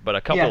on there. But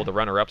a couple of the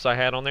runner-ups I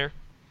had on there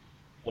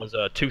was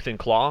Tooth and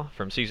Claw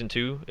from season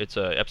 2. It's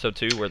episode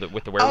 2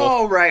 with the werewolf.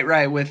 Oh,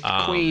 right, with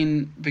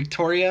Queen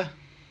Victoria.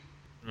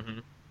 Mm-hmm.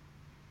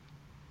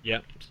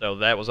 Yep. So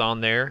that was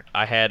on there.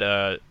 I had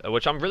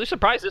which I'm really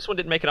surprised this one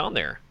didn't make it on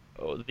there.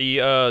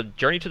 The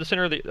Journey to the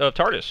Center of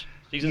TARDIS,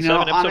 season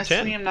 7, episode honestly,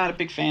 10. I'm not a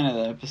big fan of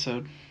that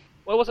episode.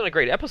 Well, it wasn't a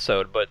great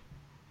episode, but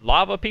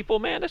lava people,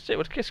 man, it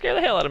would scare the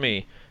hell out of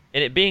me.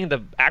 And it being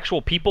the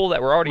actual people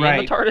that were already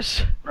in the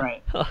TARDIS,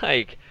 right?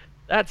 Like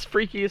that's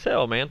freaky as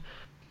hell, man.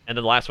 And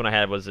then the last one I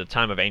had was the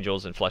Time of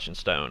Angels and Flesh and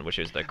Stone, which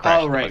is the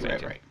crash. Oh,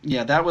 right.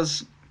 Yeah, that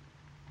was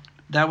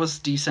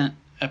decent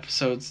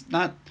episodes.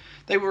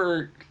 They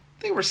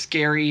were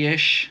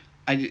scary-ish.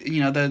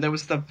 There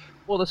was the.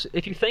 Well,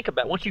 if you think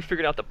about it, once you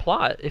figured out the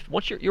plot,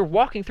 once you're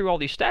walking through all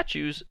these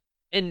statues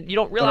and you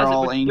don't realize they're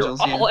all that angels,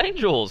 they're all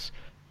angels.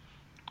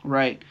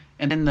 Right,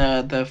 and then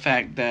the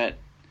fact that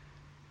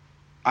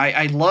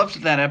I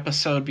loved that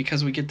episode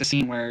because we get the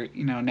scene where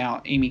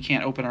now Amy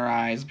can't open her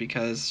eyes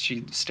because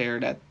she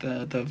stared at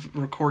the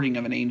recording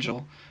of an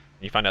angel.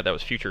 You find out that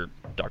was future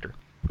Doctor.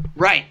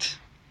 Right,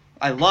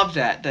 I love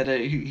that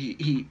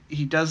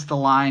he does the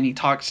line, he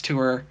talks to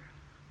her,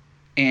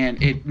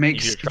 and it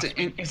makes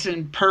it's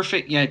in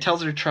perfect. Yeah, it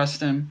tells her to trust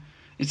him.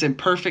 It's in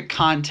perfect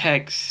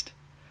context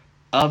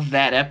of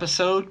that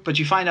episode, but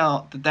you find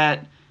out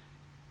that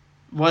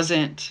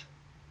wasn't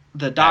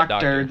the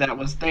doctor that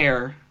was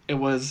there. It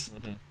was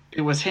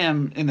It was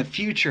him in the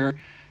future,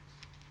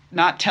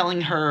 not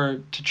telling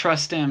her to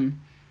trust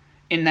him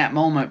in that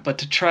moment, but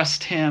to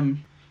trust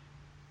him,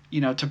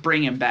 to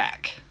bring him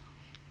back.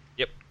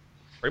 Yep,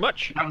 pretty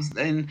much.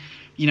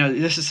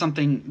 This is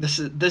something. This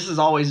has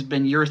always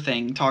been your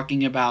thing,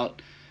 talking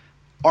about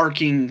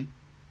arcing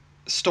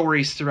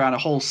stories throughout a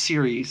whole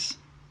series.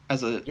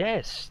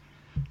 Yes,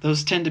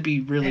 those tend to be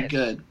really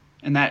good,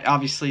 and that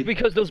obviously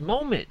because those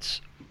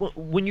moments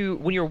when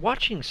you're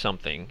watching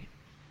something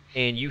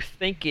and you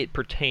think it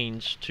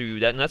pertains to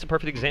that, and that's a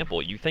perfect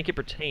example. You think it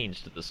pertains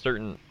to the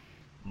certain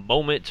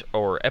moment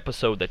or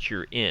episode that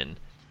you're in,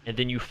 and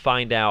then you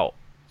find out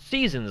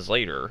seasons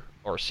later,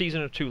 or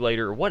season or 2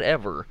 later, or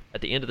whatever,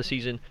 at the end of the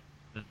season,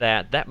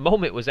 that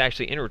moment was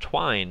actually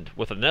intertwined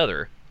with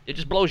another. It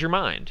just blows your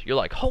mind. You're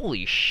like,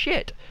 holy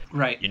shit.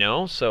 Right.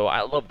 So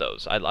I love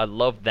those. I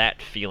love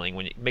that feeling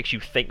when it makes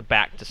you think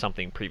back to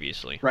something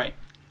previously. Right.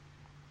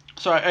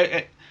 So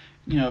I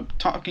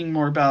talking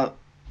more about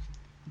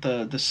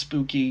the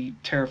spooky,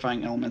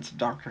 terrifying elements of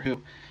Doctor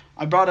Who,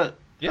 I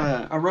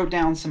wrote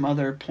down some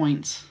other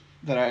points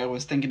that I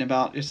was thinking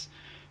about. Is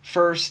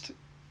first,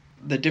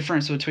 the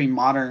difference between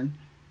modern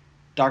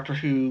Doctor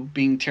Who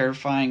being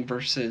terrifying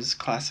versus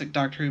classic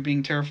Doctor Who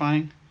being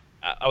terrifying.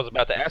 I was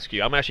about to ask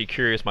you. I'm actually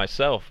curious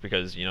myself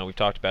because we've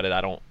talked about it.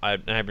 I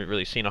haven't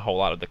really seen a whole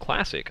lot of the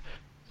classic,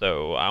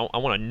 so I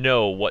want to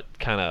know what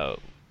kind of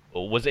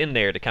was in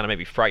there to kind of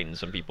maybe frighten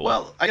some people.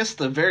 Well, I guess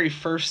the very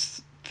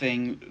first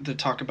thing to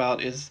talk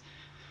about is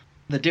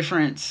the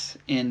difference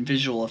in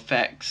visual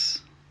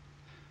effects.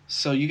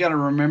 So you got to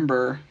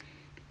remember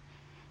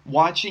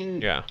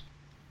watching. Yeah.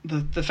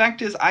 The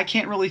fact is, I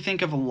can't really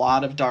think of a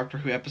lot of Doctor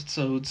Who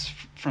episodes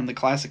from the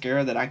classic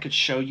era that I could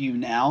show you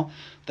now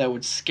that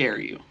would scare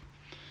you.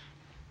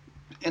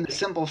 And the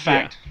simple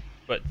fact... Yeah,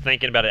 but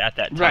thinking about it at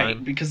that time...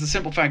 Right, because the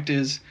simple fact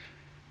is,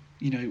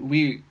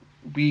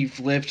 we've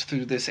lived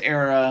through this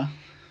era.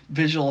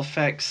 Visual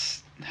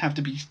effects have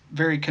to be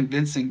very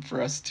convincing for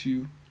us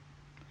to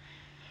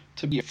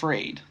be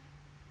afraid.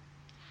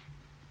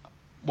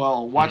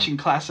 While watching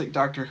classic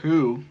Doctor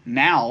Who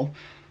now...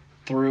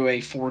 through a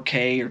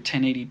 4K or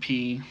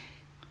 1080p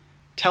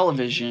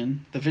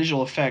television, the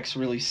visual effects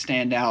really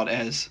stand out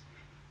as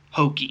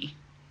hokey.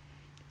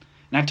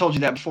 And I've told you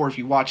that before, if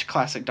you watch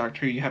classic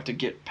Doctor Who, you have to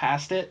get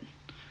past it.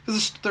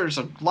 Because there's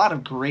a lot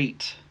of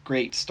great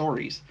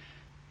stories.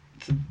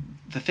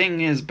 The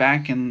thing is,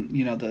 back in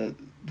the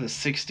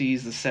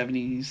 60s, the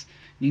 70s,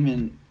 and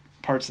even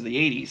parts of the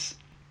 80s,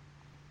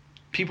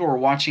 people were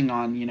watching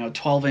on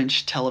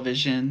 12-inch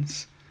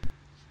televisions,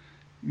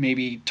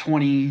 maybe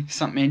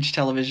 20-something inch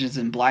televisions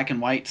in black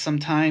and white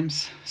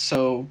sometimes.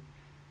 So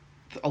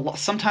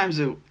sometimes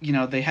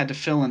they had to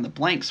fill in the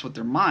blanks with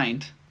their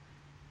mind,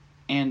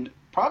 and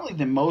probably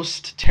the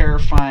most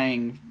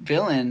terrifying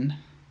villain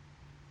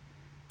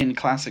in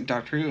classic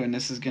Doctor Who, and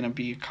this is going to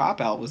be a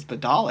cop-out, was the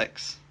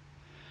Daleks.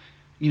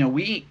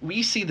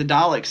 We see the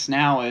Daleks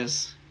now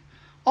as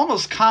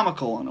almost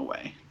comical in a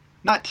way.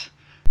 Not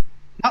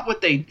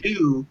what they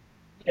do.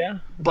 Yeah.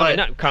 But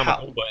not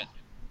comical, but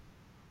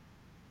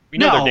we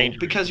know they're dangerous.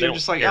 Because you're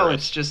just like,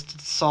 it's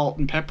just salt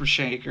and pepper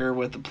shaker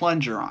with a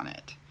plunger on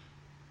it.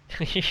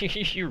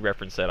 You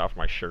reference that off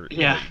my shirt.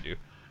 Yeah. You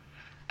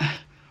do.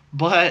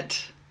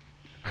 But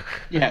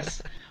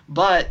yes.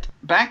 But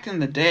back in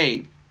the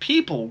day,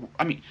 people,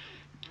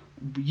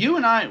 you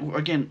and I,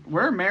 again,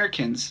 we're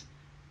Americans.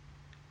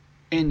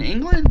 In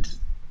England,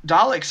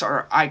 Daleks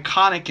are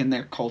iconic in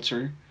their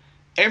culture.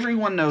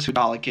 Everyone knows who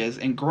Dalek is,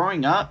 and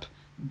growing up,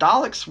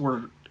 Daleks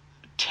were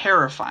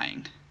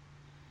terrifying.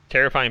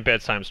 Terrifying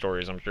bedtime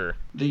stories, I'm sure.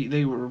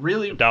 They were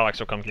really... Daleks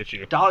will come get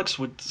you. Daleks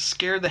would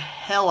scare the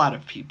hell out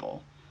of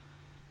people.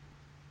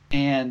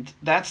 And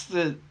that's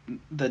the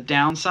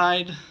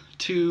downside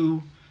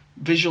to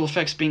visual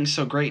effects being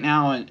so great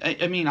now.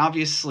 And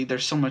obviously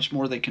there's so much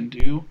more they can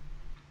do,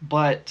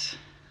 but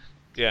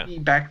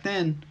back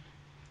then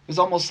it was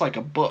almost like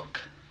a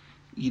book.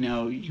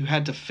 You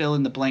had to fill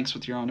in the blanks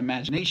with your own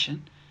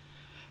imagination.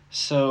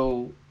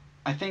 So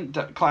I think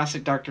the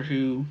classic Doctor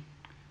Who,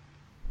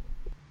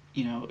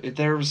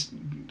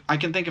 I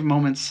can think of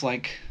moments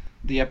like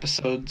the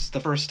episodes, the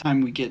first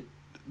time we get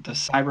the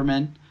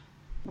Cybermen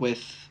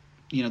with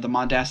the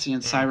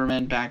Mondasian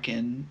Cybermen back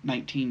in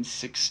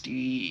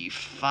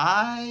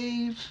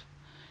 1965,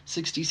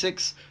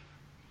 66.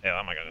 Yeah,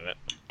 I'm not gonna do that.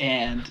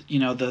 And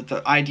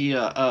the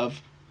idea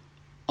of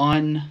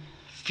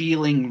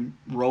unfeeling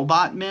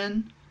robot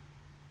men,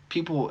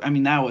 people.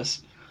 That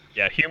was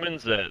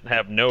humans that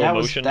have no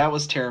emotion. That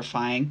was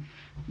terrifying.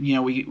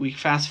 We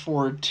fast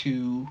forward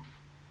to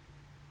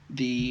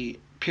the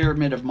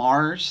Pyramid of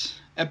Mars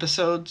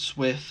episodes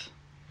with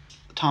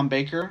Tom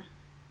Baker.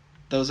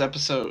 Those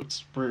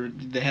episodes where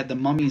they had the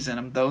mummies in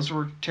them, those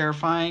were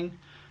terrifying.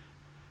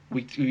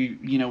 We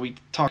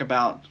talk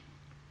about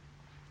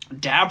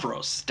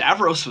Davros.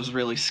 Davros was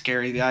really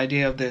scary. The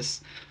idea of this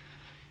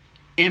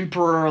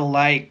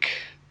emperor-like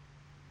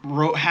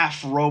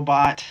half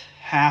robot,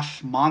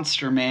 half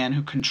monster man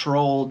who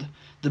controlled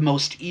the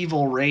most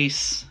evil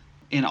race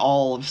in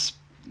all of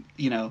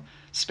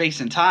space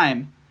and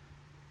time.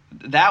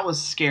 That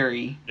was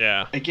scary.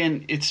 Yeah.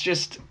 Again, it's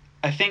just,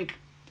 I think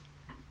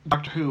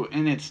Doctor Who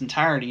in its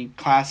entirety,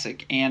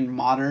 classic and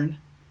modern,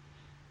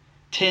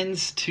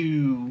 tends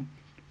to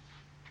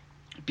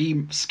be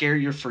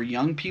scarier for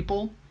young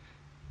people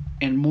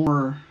and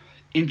more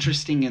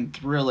interesting and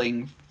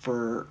thrilling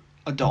for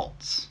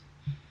adults.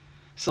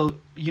 So,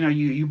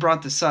 you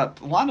brought this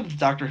up. A lot of the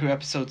Doctor Who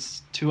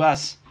episodes to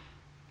us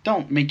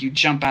don't make you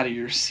jump out of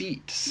your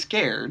seat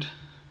scared.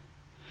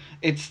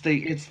 It's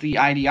the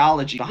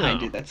ideology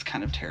behind it that's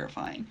kind of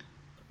terrifying.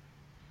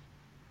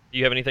 Do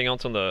you have anything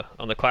else on the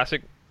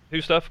classic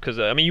Who stuff? Because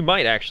you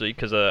might actually.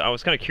 Because I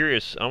was kind of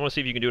curious. I want to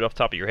see if you can do it off the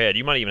top of your head.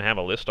 You might even have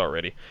a list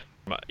already.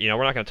 We're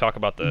not going to talk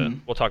about the. Mm-hmm.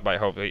 We'll talk about it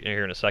hopefully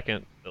here in a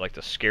second. Like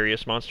the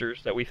scariest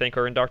monsters that we think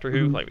are in Doctor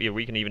Who. Mm-hmm. Like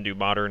we can even do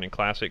modern and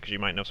classic because you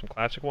might know some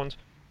classic ones.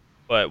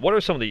 But what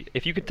are some of the?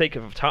 If you could take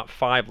a top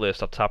 5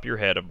 list off the top of your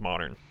head of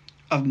modern.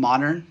 Of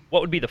modern?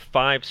 What would be the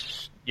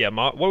 5?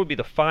 What would be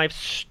the 5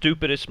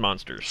 stupidest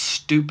monsters?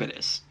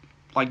 Stupidest,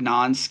 like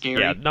non-scary.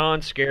 Yeah,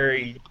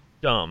 non-scary,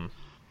 dumb.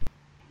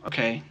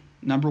 Okay,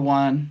 number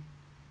 1.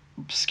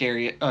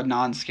 Scary,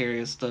 non-scary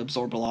is the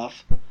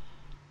Absorbaloff.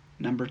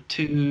 Number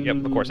 2.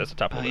 Yep, of course, that's the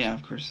top of the list. Yeah,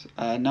 of course.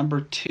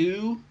 Number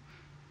 2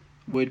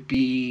 would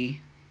be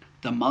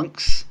the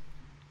monks.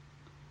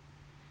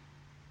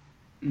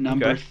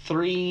 Number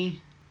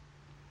 3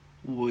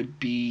 would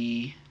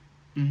be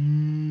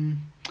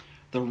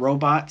the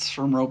robots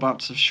from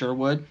Robots of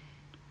Sherwood.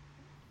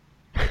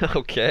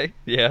 Okay,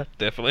 yeah,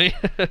 definitely.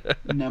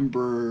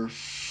 Number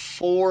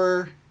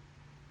 4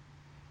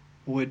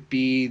 would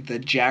be the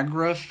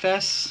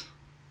Jagrafess.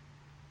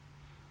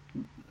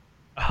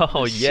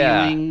 Oh,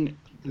 yeah.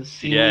 The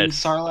ceiling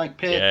Sarlacc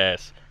pit.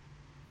 Yes.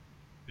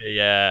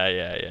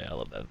 Yeah, I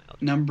love that.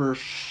 Number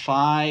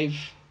 5.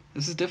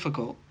 This is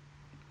difficult.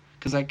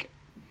 Because,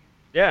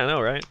 yeah, I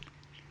know, right?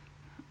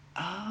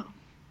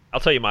 I'll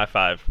tell you my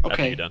 5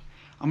 after you're done.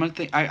 I'm going to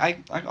think...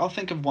 I'll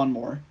think of one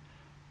more.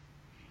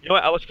 You know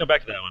what? I'll let you come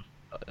back to that one.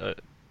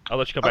 I'll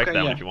let you come back to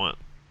that one if you want.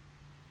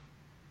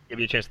 Give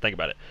you a chance to think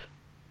about it.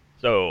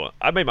 So,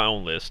 I made my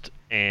own list,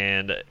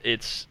 and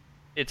it's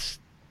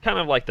kind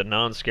of like the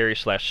non-scary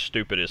 /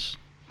 stupidest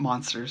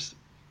monsters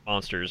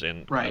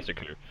in Classic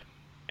Who.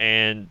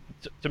 And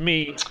to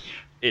me,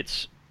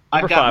 it's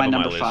I've got my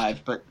number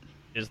 5, but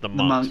is the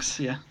monks.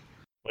 Yeah.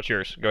 What's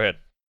yours? Go ahead.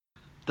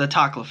 The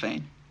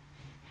Toclafane.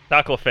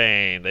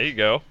 Toclafane. There you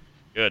go.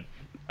 Good.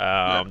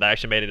 That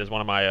actually made it as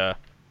one of my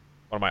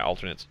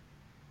alternates.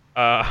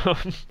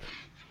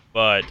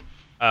 But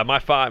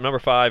number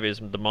 5 is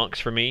the monks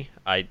for me.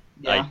 I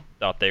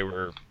thought they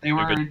weren't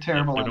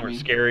terrible. They weren't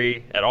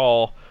scary at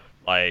all.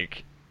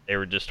 Like They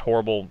were just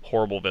horrible,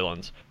 horrible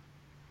villains.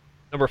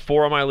 Number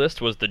 4 on my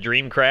list was the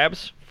Dream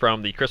Crabs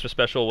from the Christmas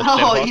special with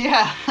Santa Oh Claus.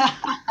 yeah.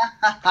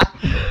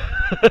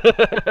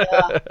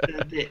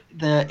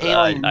 The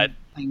alien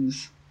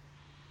things.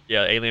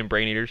 Yeah, alien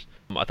brain eaters.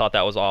 I thought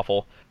that was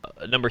awful.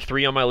 Number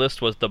 3 on my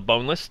list was the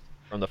Boneless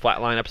from the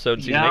Flatline episode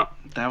season 8. Yeah,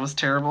 that was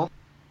terrible.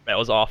 That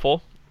was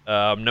awful.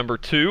 Number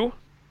 2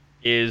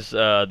 is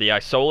the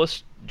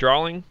Isolus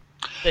drawing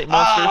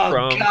monster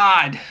from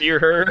God, Fear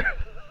Her.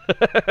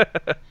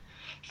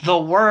 the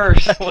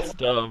worst. That was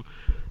dumb.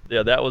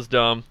 Yeah, that was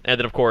dumb. And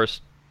then, of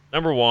course,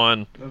 number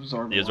 1, The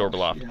Zorbaloff. the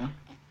Zorbaloff. Yeah.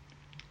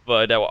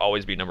 But that will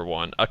always be number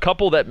 1. A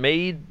couple that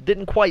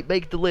didn't quite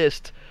make the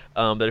list,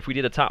 but if we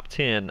did a top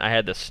 10, I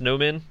had the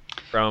Snowmen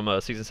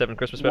from season 7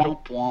 Christmas special.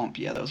 Womp womp.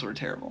 Yeah, those were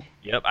terrible.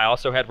 Yep. I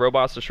also had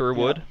Robots of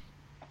Sherwood.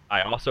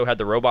 I also had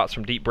the robots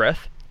from Deep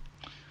Breath.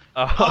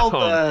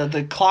 Oh,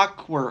 the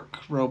Clockwork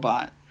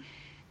robot.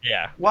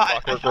 Yeah. Well, I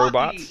Clockwork thought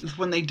robots.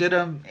 when they did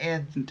them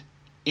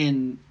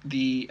in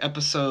the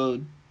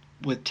episode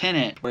with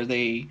Tenet, where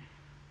they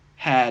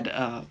had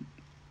so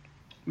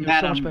much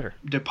Madame better.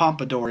 de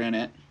Pompadour in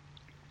it,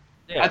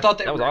 Yeah, I thought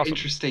that they was were awesome.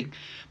 interesting.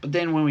 But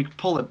then when we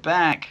pull it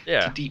back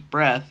Yeah. to Deep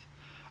Breath,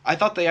 I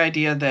thought the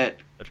idea that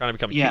They're trying to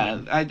become yeah,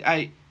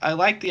 human. I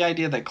liked the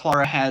idea that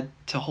Clara had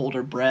to hold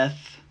her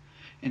breath,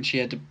 and she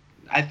had to.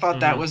 I thought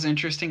that Mhm. was an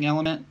interesting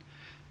element.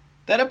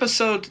 That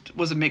episode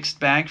was a mixed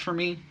bag for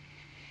me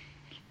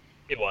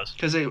It was.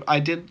 because it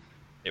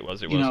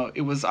was. You know,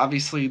 it was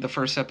obviously the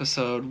first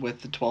episode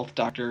with the 12th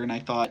Doctor, and I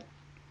thought,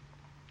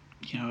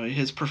 you know,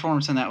 his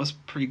performance in that was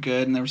pretty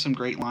good, and there were some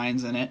great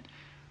lines in it.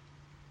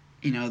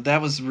 You know,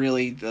 that was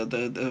really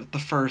the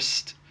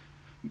first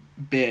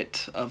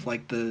bit of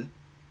like the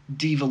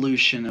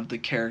devolution of the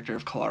character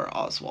of Clara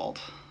Oswald.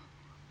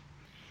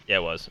 Yeah,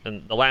 it was.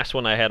 And the last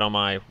one I had on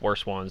my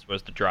worst ones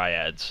was the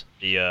Dryads,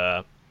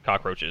 the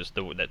cockroaches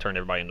that turned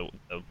everybody into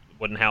the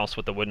wooden house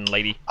with the wooden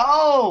lady.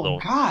 Oh Little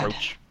God!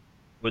 roach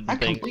wooden I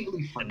thing. completely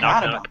and forgot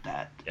knock, knock. about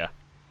that. Yeah.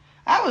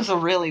 That was a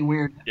really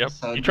weird Yep,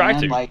 episode. you tried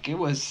man. to. Like it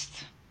was.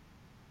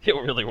 It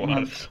really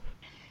was.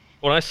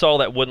 When I saw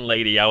that wooden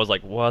lady, I was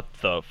like, "What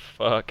the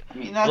fuck?" I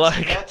mean, that's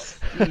Like-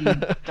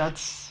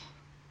 that's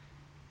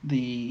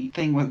the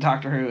thing with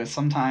Doctor Who is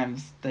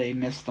sometimes they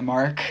miss the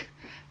mark.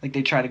 Like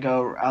they try to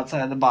go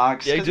outside of the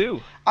box. Yeah, I 'Cause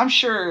do. I'm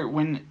sure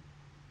when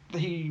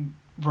he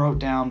wrote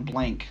down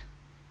blank,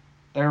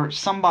 there was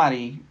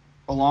somebody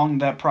along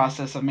that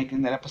process of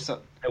making that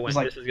episode I went, was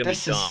like, "This is gonna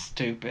 "This be is dumb."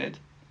 stupid,"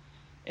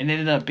 and it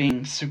ended up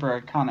being super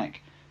iconic.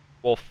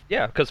 Well,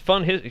 yeah, because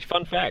fun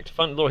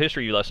little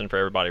history lesson for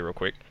everybody, real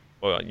quick.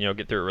 Well,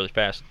 get through it really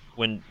fast.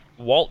 When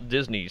Walt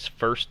Disney's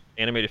first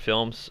animated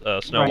films,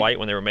 Snow Right. White,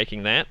 when they were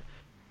making that,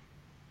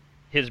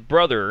 his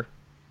brother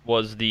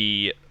was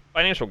the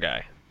financial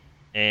guy,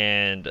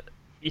 and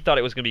he thought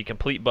it was going to be a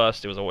complete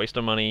bust. It was a waste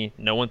of money.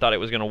 No one thought it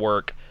was going to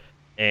work,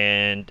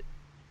 and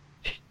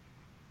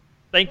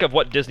think of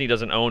what Disney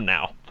doesn't own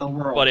now. The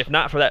world. But if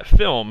not for that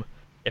film,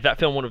 if that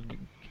film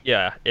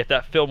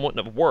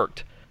wouldn't have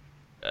worked,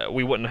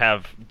 we wouldn't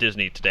have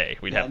Disney today.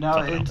 We'd have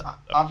something it's else.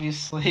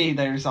 obviously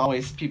there's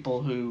always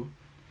people who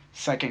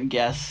second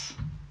guess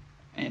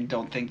and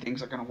don't think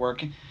things are going to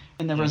work.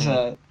 And there was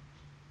a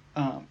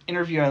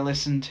interview I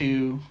listened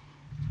to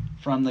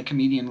from the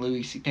comedian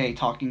Louis C.K.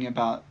 talking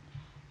about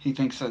he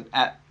thinks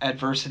that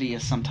adversity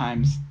is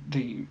sometimes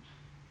the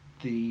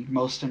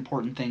most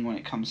important thing when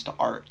it comes to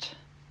art.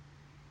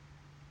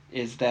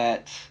 Is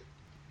that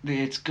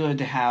it's good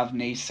to have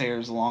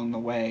naysayers along the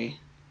way.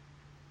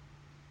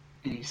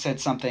 And he said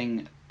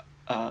something.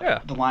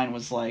 The line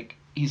was like,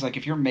 he's like,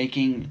 if you're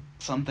making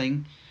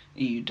something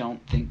and you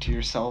don't think to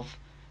yourself,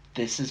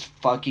 this is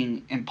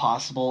fucking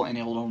impossible and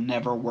it will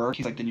never work,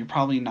 he's like, then you're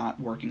probably not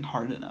working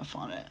hard enough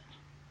on it.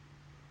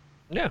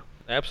 Yeah,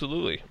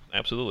 absolutely,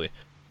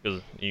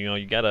 because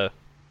you gotta.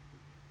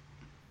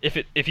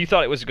 If you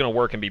thought it was going to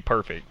work and be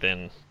perfect,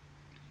 then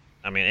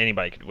I mean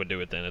anybody would do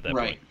it then at that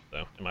Right. point.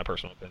 So, in my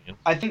personal opinion.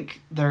 I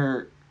think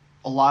they're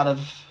a lot of.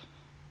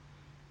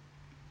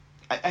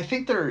 I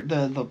think they're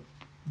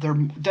they're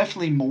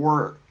definitely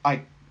more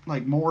like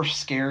more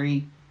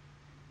scary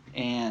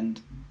and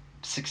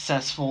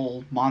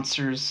successful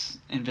monsters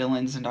and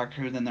villains in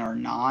Doctor Who than there are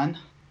non.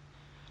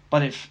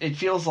 But it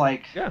feels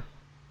like Yeah.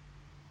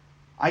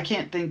 I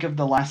can't think of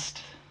the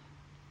last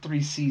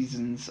 3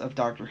 seasons of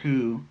Doctor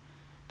Who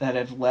that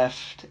have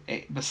left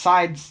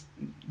besides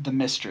the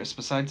Mistress,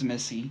 besides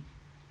Missy.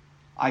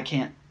 I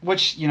can't,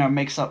 which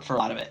makes up for a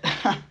lot of it.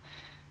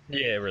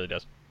 Yeah, it really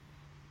does.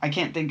 I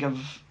can't think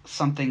of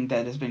something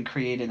that has been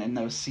created in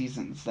those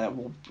seasons that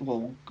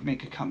will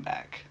make a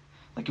comeback.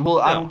 Like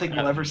I don't think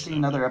we'll ever see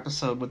another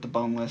episode with the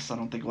Boneless. I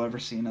don't think we'll ever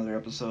see another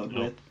episode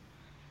with,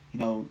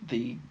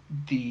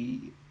 the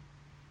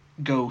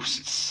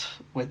ghosts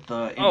with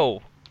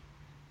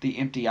the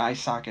empty eye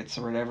sockets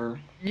or whatever.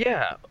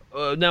 Yeah.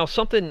 Now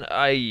something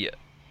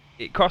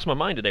it crossed my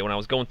mind today when I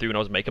was going through and I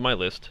was making my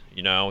list.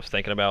 I was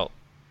thinking about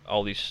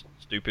all these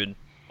stupid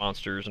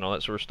monsters and all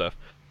that sort of stuff.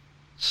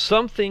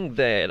 Something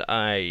that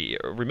I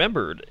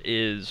remembered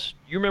is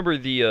you remember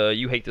the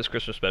You Hate This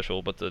Christmas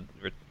special, but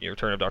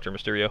Return of Doctor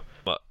Mysterio.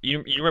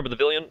 You remember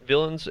the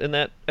villains in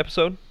that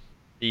episode?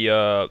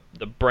 The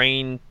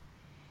brain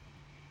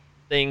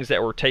things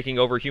that were taking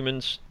over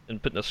humans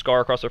and putting a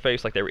scar across their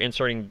face, like they were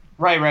inserting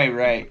Right.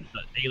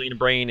 the alien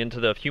brain into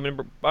the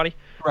human body.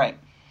 Right.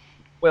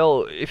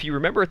 Well, if you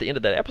remember at the end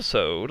of that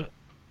episode,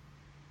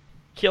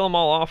 kill them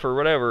all off or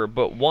whatever,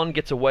 but one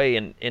gets away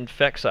and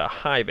infects a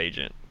hive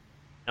agent.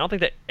 I don't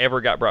think that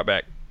ever got brought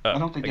back up I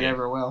don't think again. it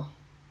ever will.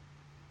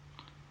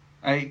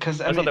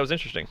 Because I thought that was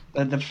interesting.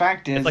 The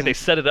fact is, It's like they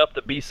set it up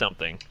to be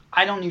something.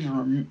 I don't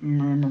even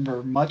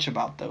remember much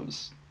about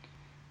those.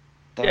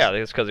 Yeah,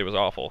 it's because it was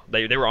awful.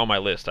 They were on my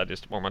list. I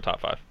just weren't my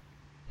top 5.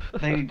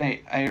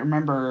 I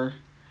remember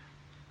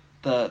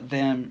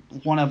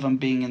one of them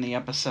being in the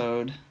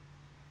episode,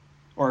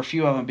 or a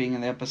few of them being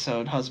in the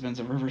episode Husbands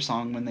of River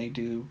Song, when they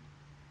do,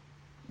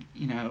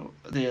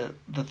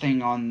 the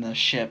thing on the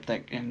ship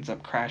that ends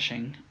up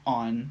crashing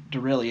on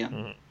Darillium.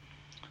 Mm-hmm.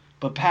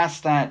 But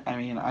past that, I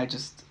mean, I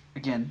just,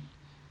 again,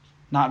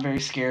 not very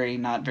scary,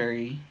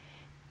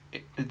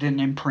 it didn't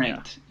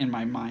imprint in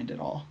my mind at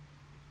all.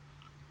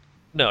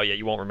 No, yeah,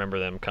 you won't remember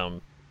them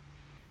come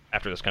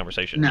after this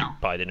conversation. No. You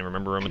probably didn't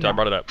remember them until I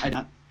brought it up. I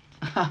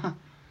don't.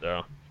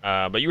 So,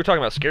 but you were talking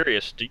about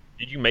scariest. Did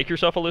you make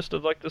yourself a list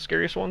of like the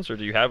scariest ones, or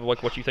do you have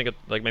like what you think of,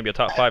 like maybe a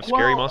top 5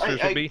 scary monsters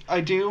would be?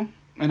 I do,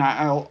 and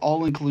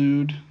I'll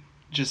include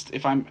just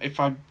if I'm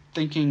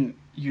thinking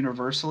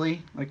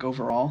universally, like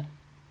overall.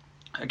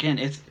 Again,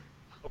 it's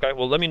Okay.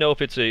 Well, let me know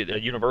if it's a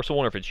universal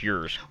one or if it's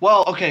yours.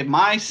 well. Okay,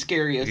 my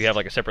scariest. If you have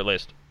like a separate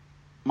list.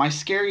 My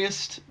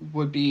scariest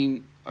would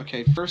be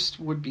first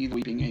would be the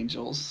Weeping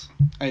Angels.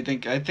 I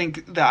think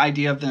the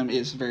idea of them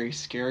is very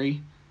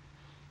scary.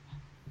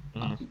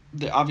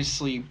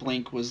 Obviously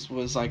Blink was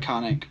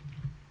iconic.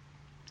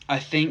 I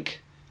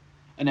think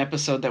an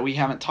episode that we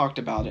haven't talked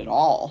about at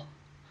all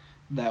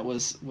that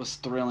was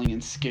thrilling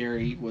and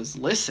scary was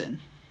Listen.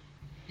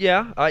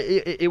 Yeah,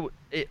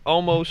 it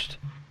almost.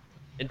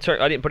 I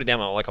didn't put it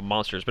down on like a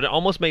monsters, but it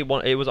almost made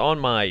one. It was on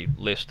my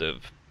list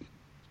of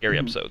scary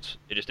episodes.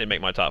 It just didn't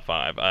make my top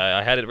 5.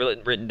 I had it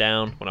written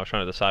down when I was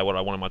trying to decide what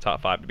I wanted my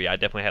top 5 to be. I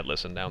definitely had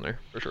Listen down there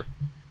for sure.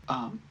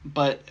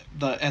 But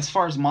as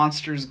far as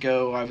monsters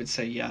go, I would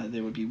say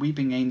there would be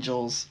Weeping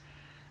Angels.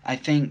 I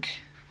think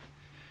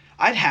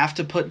I'd have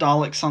to put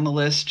Daleks on the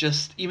list,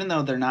 just even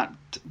though they're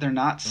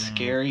not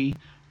scary.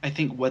 I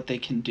think what they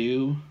can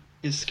do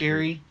is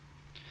scary,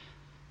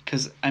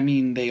 because I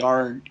mean they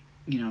are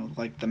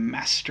like the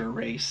master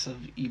race of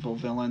evil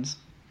villains.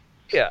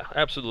 Yeah,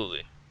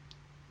 absolutely.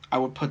 I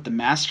would put the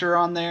Master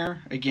on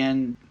there.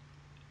 Again,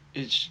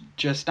 it's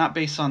just not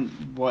based on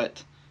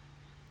what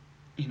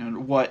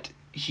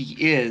he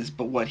is,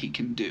 but what he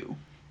can do.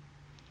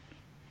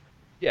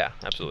 Yeah,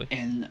 absolutely.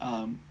 And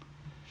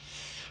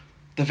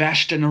the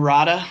Vashta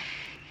Narada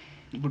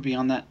would be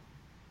on that.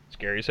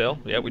 Scary as hell.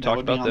 Yeah, we that talked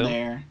would be about on them.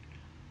 there.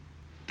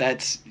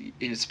 That's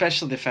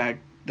especially the fact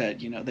that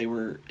they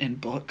were in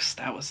books.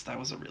 That was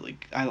a really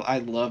I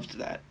loved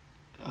that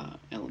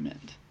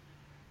element.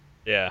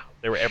 Yeah,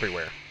 they were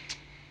everywhere.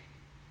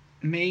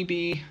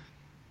 Maybe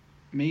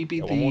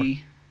Got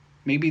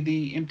maybe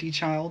the Empty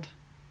Child.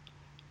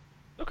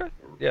 Okay.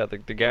 Yeah, the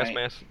gas Right.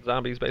 mask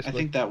zombies, basically.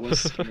 I think that was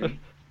scary.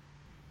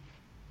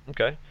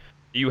 Okay.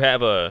 Do you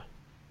have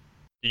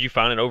Did you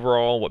find an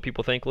overall what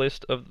people think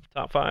list of the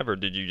top 5, or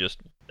that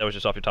was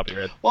just off your top of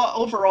your head? Well,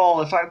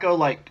 overall, if I go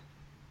like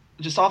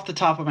just off the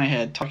top of my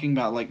head, talking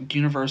about like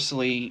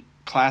universally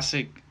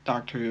classic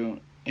Doctor Who,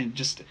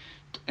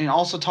 and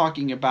also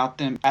talking about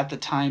them at the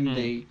time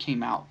they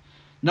came out.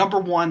 Number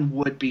 1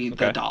 would be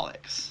the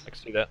Daleks. I can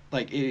see that.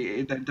 Like,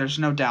 there's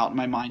no doubt in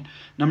my mind.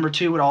 Number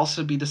 2 would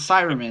also be the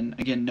Cybermen.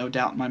 Again, no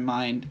doubt in my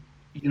mind.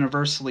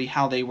 Universally,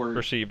 how they were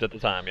Perceived at the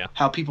time, yeah.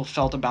 how people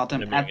felt about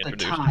them Them at being the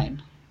introduced.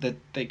 time that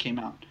they came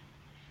out.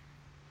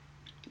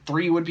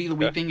 3 would be the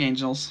Weeping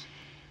Angels.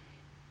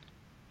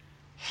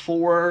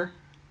 4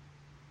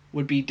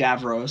 would be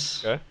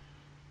Davros. Okay.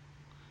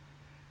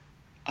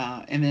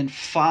 And then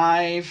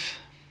 5,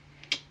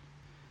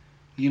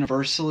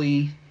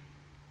 universally,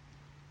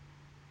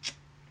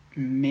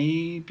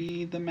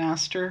 maybe the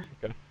Master.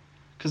 Okay.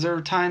 Because there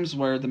were times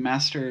where the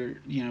Master,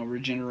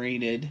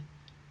 regenerated.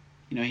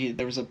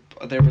 There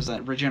was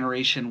a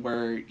regeneration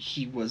where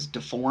he was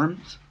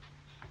deformed,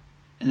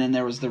 and then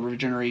there was the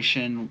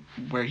regeneration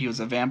where he was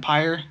a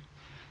vampire.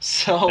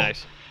 So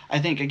Nice. I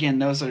think again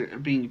those are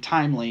being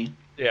timely.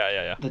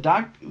 Yeah. The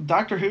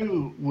Doctor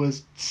Who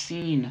was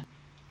seen.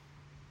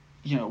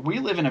 We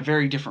live in a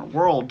very different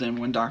world than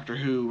when Doctor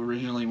Who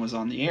originally was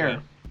on the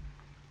air,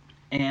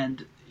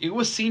 and it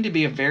was seen to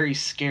be a very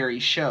scary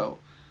show.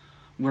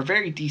 We're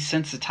very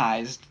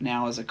desensitized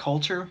now as a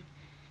culture.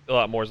 A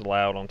lot more is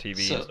allowed on TV and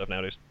So- stuff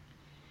nowadays.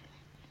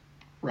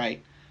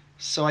 Right.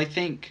 So I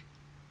think,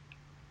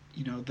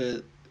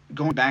 the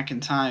going back in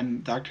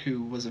time, Doctor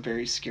Who was a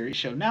very scary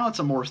show. Now it's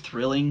a more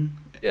thrilling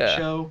Yeah.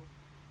 show.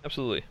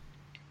 Absolutely.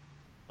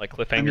 Like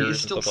cliffhangers I mean, it's and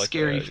still stuff like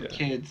scary that. for yeah.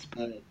 kids,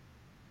 but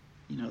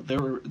there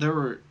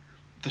were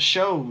the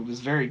show was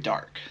very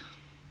dark.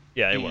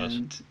 Yeah, it was.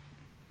 And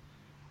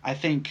I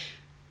think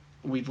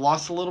we've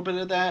lost a little bit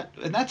of that,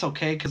 and that's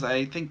okay because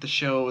I think the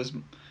show has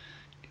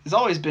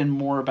always been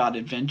more about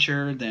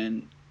adventure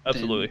than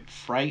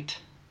fright.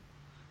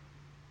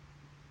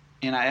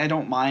 And I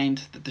don't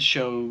mind that the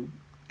show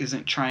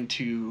isn't trying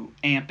to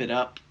amp it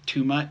up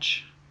too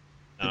much.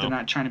 That they're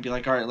not trying to be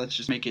like, all right, let's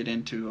just make it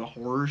into a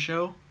horror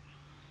show.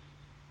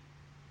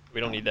 We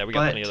don't need that. We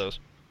got plenty of those.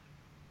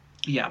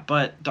 Yeah,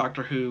 but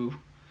Doctor Who,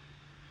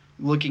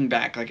 looking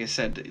back, like I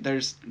said,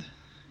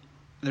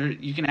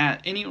 you can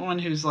add anyone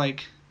who's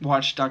like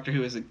watched Doctor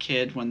Who as a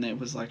kid when it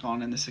was like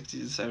on in the 60s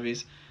and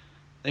 70s,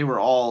 they were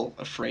all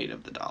afraid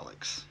of the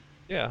Daleks.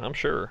 Yeah, I'm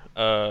sure.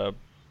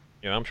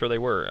 I'm sure they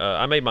were.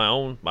 I made my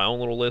own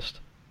little list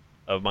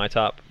of my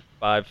top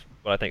 5.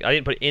 But I think I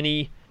didn't put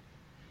any.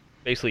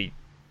 Basically,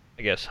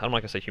 I guess I'm not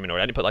gonna say humanoid.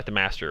 I didn't put like the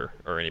Master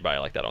or anybody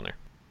like that on there.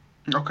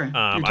 Okay. You're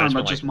talking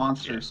about just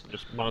monsters. Yeah,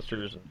 just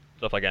monsters and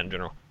stuff like that in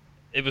general.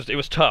 It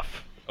was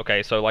tough.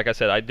 Okay, so like I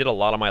said, I did a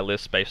lot of my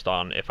lists based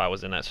on if I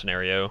was in that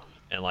scenario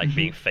and like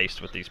being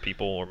faced with these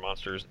people or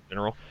monsters in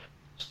general.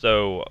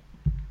 So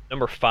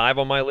number 5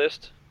 on my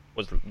list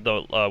was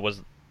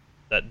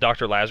that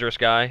Dr. Lazarus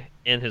guy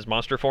in his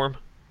monster form.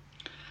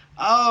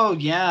 Oh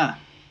yeah,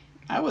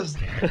 that was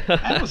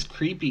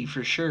creepy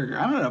for sure.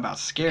 I don't know about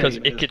scary because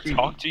it could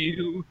talk to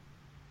you.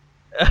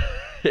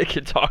 It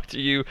could talk to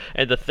you,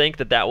 and to think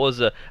that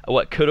was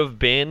what could have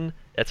been.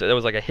 That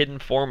was like a hidden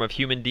form of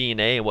human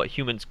DNA and what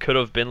humans could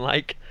have been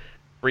like.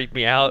 Freaked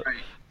me out. Right.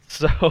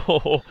 So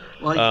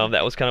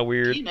that was kind of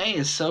weird. DNA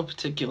is so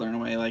particular in a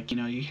way. Like,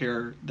 you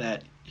hear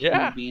that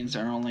human beings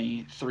are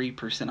only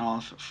 3%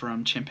 off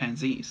from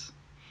chimpanzees.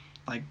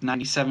 Like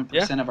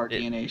 97% of our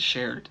DNA is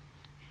shared.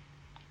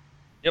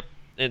 Yep.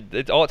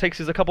 All it takes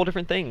is a couple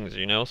different things,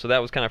 So that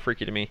was kind of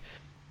freaky to me.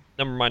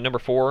 My number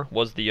 4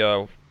 was the,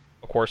 of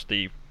course,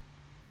 the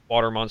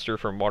water monster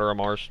from Water on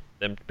Mars.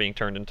 Them being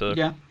turned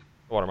into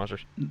water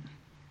monsters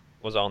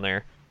was on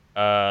there.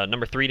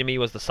 Number 3 to me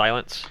was the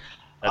silence.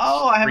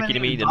 That's freaky to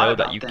me to know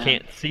that you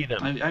can't see them.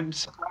 I'm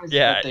surprised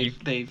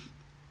that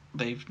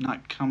they've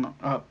not come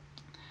up.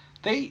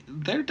 The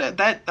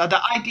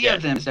idea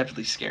of them is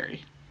definitely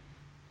scary.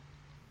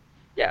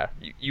 Yeah,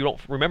 you don't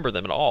remember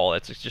them at all.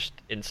 It's just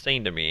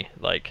insane to me.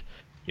 Like,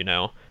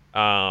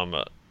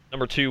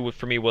 number 2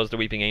 for me was the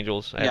Weeping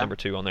Angels. I had number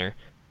 2 on there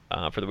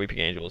for the Weeping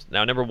Angels.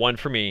 Now, number 1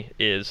 for me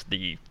is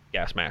the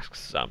gas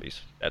masks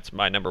zombies. That's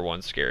my number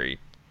 1 scary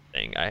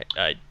thing.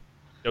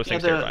 Those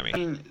things terrify me. I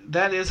mean,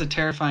 that is a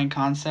terrifying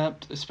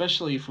concept,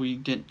 especially if we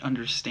didn't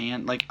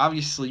understand. Like,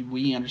 obviously,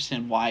 we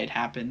understand why it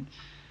happened,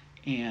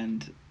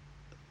 and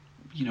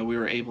we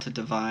were able to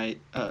divide.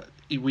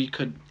 We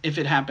could, if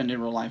it happened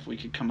in real life, we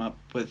could come up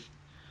with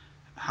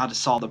how to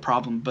solve the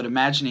problem. But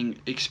imagining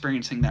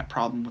experiencing that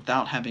problem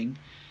without having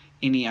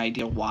any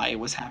idea why it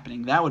was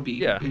happening, that would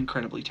be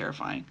incredibly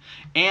terrifying.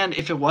 And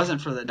if it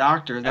wasn't for the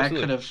doctor, that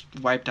could have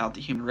wiped out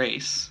the human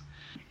race.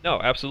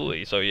 No,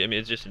 absolutely. So, I mean,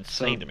 it's just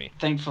insane to me.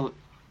 Thankfully,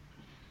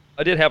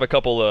 I did have a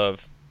couple of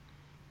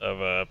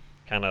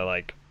kind of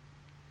like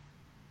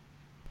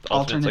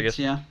alternates, I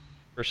guess,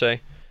 per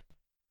se.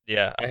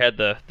 Yeah, I had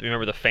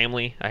remember the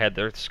family? I had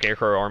their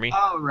Scarecrow army.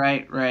 Oh,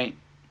 right.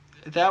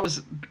 That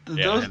was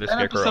that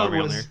episode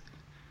was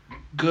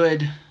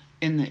good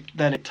in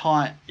that it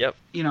taught. Yep.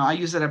 I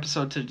use that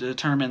episode to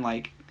determine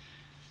like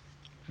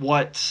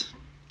what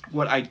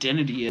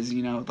identity is.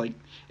 Like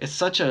it's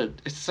such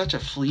a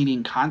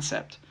fleeting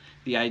concept.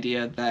 The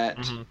idea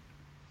that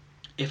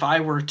if I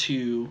were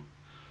to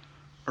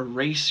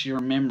erase your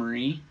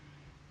memory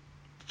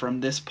from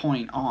this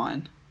point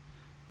on,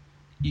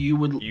 you're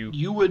going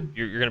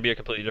to be a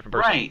completely different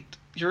person. Right.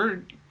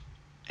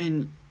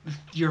 And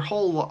your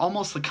whole,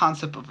 almost the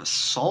concept of a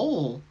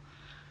soul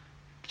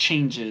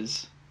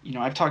changes.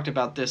 I've talked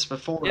about this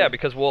before. Yeah,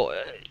 because,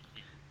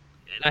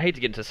 and I hate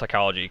to get into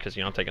psychology because,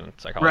 I'm taking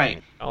psychology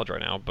in college right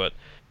now, but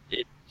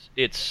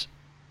it's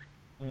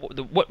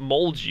what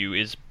molds you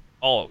is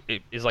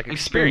like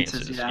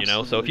experiences,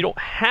 So if you don't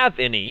have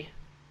any,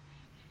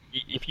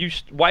 if you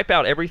wipe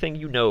out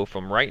everything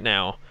from right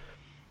now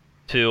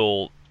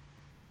till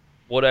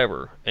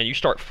whatever, and you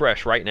start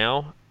fresh right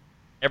now,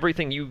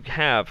 everything you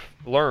have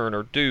learn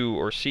or do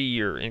or see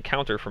or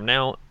encounter from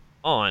now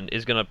on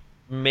is going to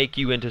make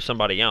you into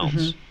somebody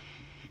else.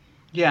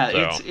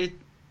 Yeah, so,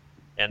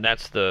 and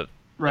that's the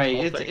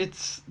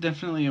it's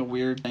definitely a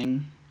weird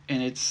thing,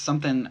 and it's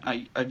something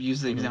I've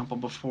used the example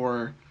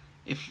before.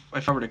 If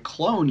I were to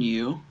clone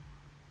you,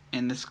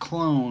 and this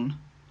clone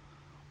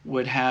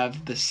would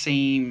have the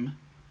same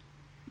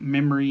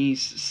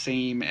memories,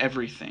 same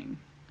everything,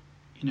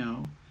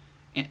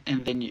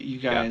 and then you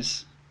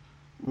guys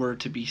were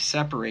to be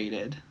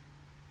separated,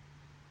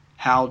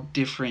 how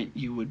different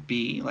you would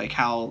be. Like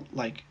how,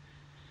 like,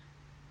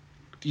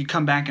 you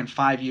come back in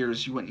 5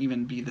 years, you wouldn't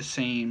even be the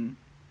same,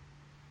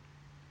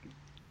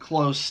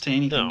 close to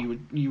anything. No.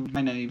 You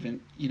might not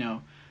even,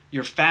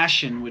 your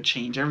fashion would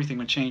change, everything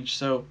would change.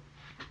 So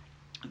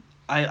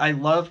I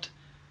loved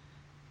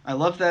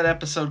that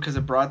episode because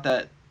it brought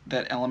that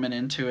element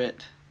into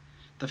it.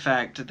 the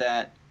fact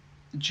that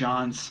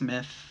John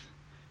Smith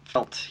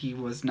felt he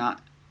was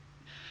not,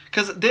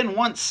 because then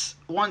once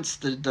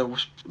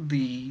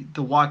the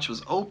watch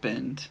was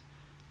opened,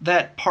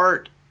 that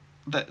part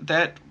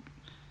that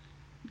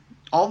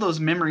all those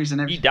memories and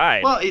everything. He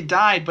died. Well, it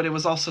died, but it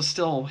was also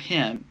still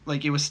him.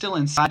 Like, it was still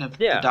inside of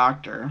the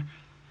doctor.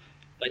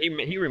 Like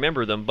he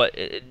remembered them, but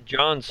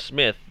John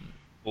Smith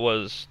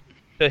was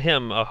to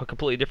him a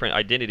completely different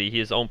identity,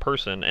 his own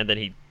person, and then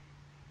he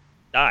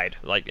died,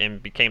 like,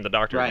 and became the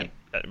Doctor. Right.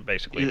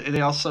 Basically. They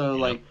also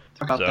like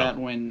talk about So- that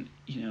when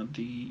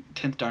the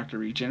 10th Doctor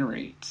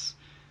regenerates.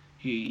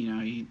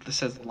 He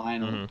says the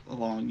line Mm-hmm.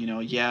 along,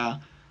 yeah,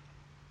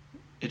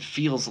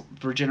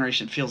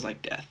 regeneration feels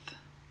like death,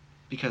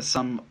 because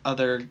some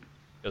other,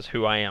 Because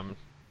who I am,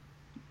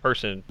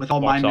 person with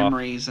all my walks off.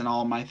 memories and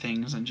all my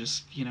things, and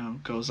just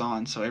goes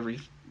on. So every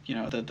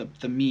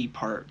the me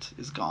part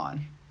is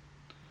gone.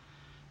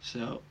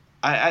 So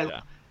I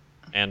Yeah.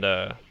 And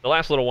the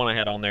last little one I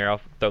had on there,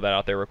 I'll throw that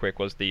out there real quick,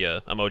 was the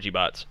emoji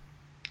bots.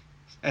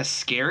 as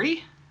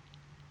scary.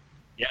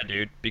 Yeah,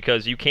 dude,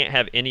 because you can't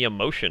have any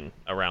emotion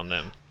around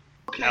them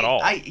Okay, at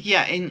all.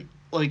 and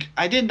like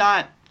I did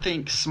not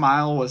think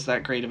Smile was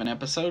that great of an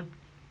episode.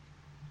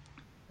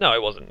 No,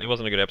 it wasn't. It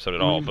wasn't a good episode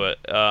at all. Mhm.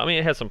 But I mean,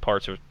 it had some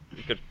parts that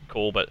were good,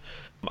 cool. But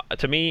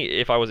to me,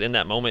 if I was in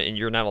that moment and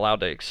you're not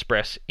allowed to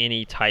express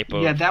any type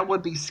of Yeah, that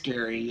would be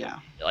scary. Yeah.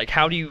 like,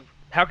 how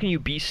can you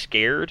be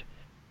scared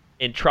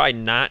and try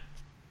not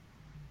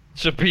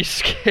to be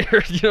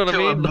scared? You know what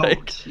To I mean?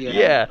 emote, yeah,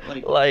 yeah.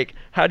 like- Like,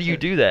 how do you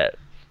do that?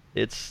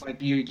 It's Like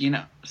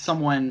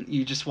someone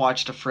you just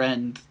watched a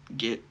friend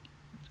get,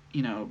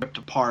 ripped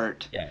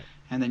apart, yeah.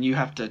 and then you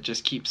have to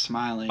just keep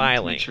smiling to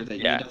Smiling, make sure that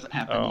yeah. it doesn't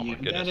happen Oh, to you.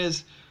 my goodness. That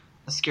is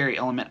a scary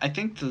element. I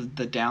think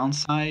the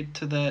downside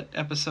to that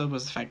episode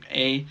was the fact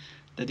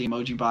that the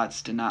emoji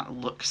bots did not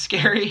look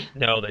scary.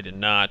 No, they did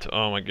not.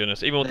 Oh my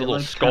goodness! Even with They the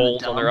little looked kinda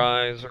skulls on their dumb.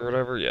 eyes or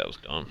whatever. Yeah, it was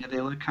dumb. Yeah, they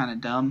look kind of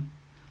dumb.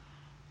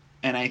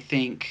 And I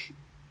think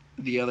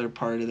the other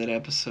part of that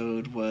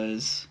episode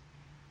was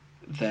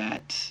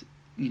that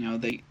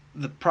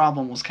the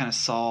problem was kind of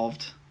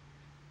solved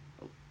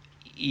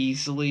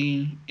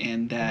easily,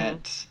 and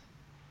that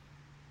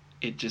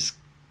it just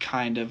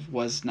kind of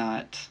was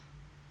not.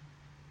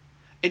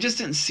 It just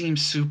didn't seem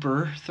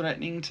super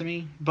threatening to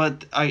me.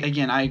 But I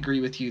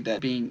agree with you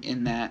that being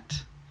in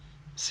that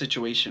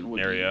situation would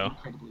Scenario. be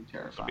incredibly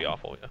terrifying. It'd be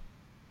awful. Yeah.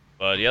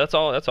 But yeah, that's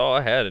all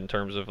I had in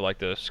terms of like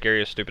the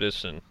scariest,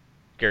 stupidest, and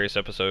scariest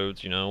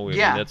episodes. I mean,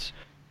 Yeah.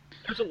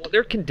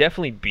 there can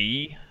definitely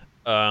be,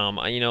 a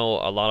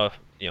lot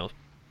of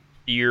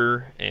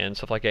fear and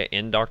stuff like that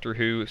in Doctor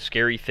Who,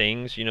 scary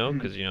things,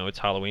 because it's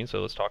Halloween,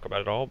 so let's talk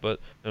about it all. But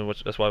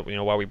that's why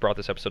why we brought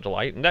this episode to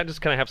light, and that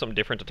just kind of have something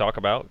different to talk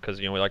about,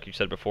 because like you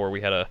said before,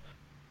 we had a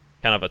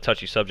kind of a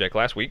touchy subject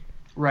last week.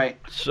 Right.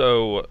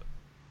 So,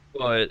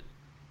 but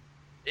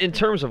in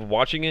terms of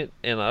watching it,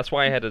 and that's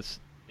why I had to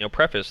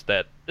preface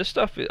that this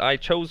stuff I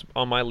chose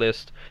on my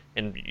list,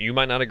 and you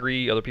might not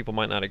agree, other people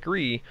might not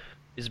agree,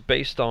 is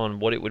based on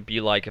what it would be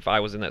like if I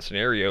was in that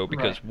scenario,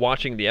 because Right.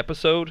 watching the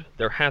episode,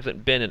 there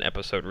hasn't been an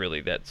episode really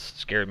that's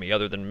scared me,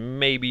 other than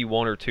maybe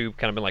one or two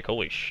kind of been like,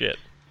 holy shit.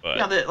 But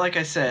Yeah, like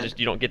I said, just,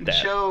 you don't get the that.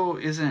 show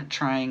it's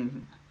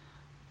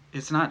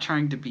not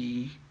trying to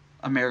be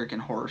American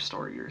Horror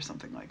Story or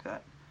something like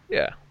that.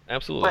 Yeah,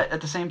 absolutely. But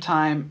at the same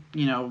time,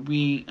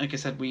 like I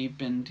said, we've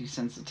been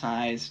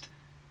desensitized.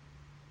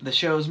 The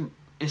show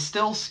is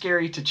still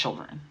scary to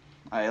children.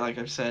 Like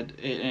I've said,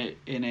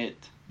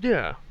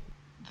 Yeah,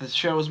 the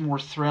show is more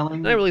thrilling.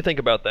 I didn't really think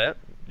about that.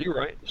 You're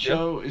right. The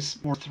show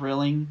is more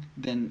thrilling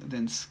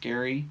than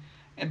scary,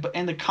 and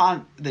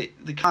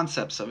the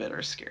concepts of it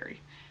are scary,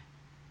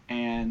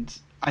 and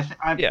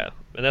Yeah,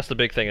 and that's the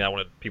big thing that I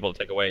wanted people to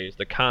take away, is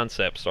the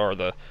concepts are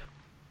the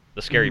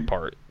scary Mhm.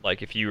 part.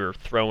 Like, if you were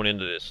thrown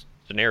into this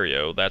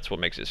scenario, that's what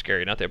makes it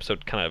scary. Not the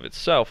episode kind of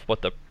itself,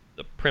 but the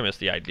premise,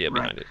 the idea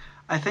behind it.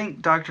 I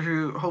think Doctor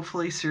Who,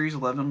 hopefully Series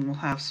 11 will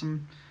have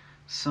some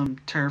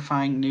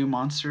terrifying new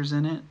monsters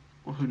in it.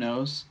 Well, who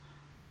knows?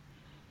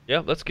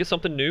 Yeah, let's get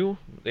something new.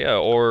 Yeah,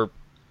 or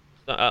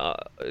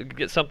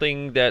get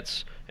something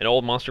that's an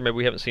old monster maybe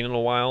we haven't seen in a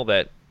while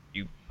that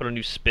you put a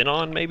new spin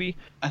on, maybe.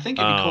 I think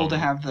it'd be cool to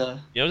Um, have the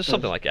just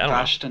something like that. I don't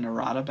know. Vashta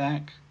Narada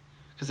back,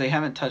 because they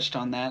haven't touched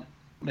on that.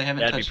 They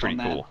haven't That'd be touched on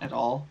pretty that cool. at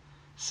all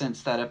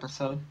since that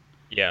episode.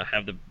 Yeah,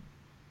 have the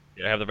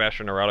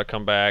Vashta Narada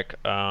come back.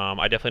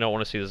 I definitely don't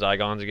want to see the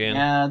Zygons again.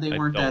 Yeah, they I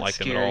weren't don't that like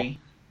them at all. scary.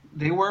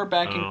 They were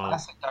back in Um,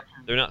 classic Doctor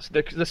Who. They're not.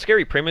 The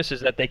scary premise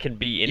is that they can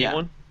be Yeah.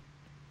 anyone.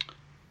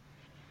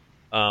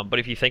 But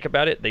if you think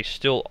about it, they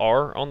still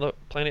are on the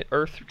planet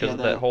Earth because Yeah, of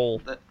that whole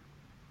the-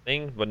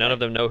 thing. But none of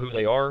them know who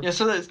they are. Yeah,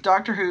 so that's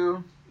Doctor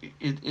Who.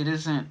 It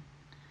isn't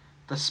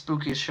the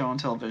spookiest show on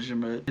television,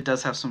 but it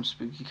does have some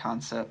spooky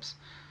concepts.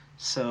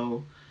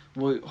 So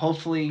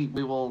hopefully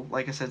we will,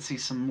 like I said, see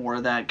some more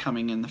of that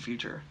coming in the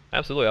future.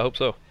 Absolutely, I hope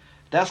so.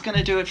 That's going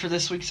to do it for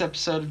this week's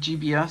episode of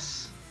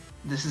GBS.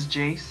 This is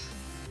Jace,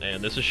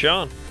 And this is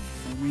Sean.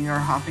 and we are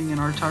hopping in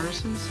our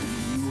TARDISes,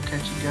 and we will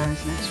catch you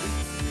guys next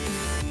week.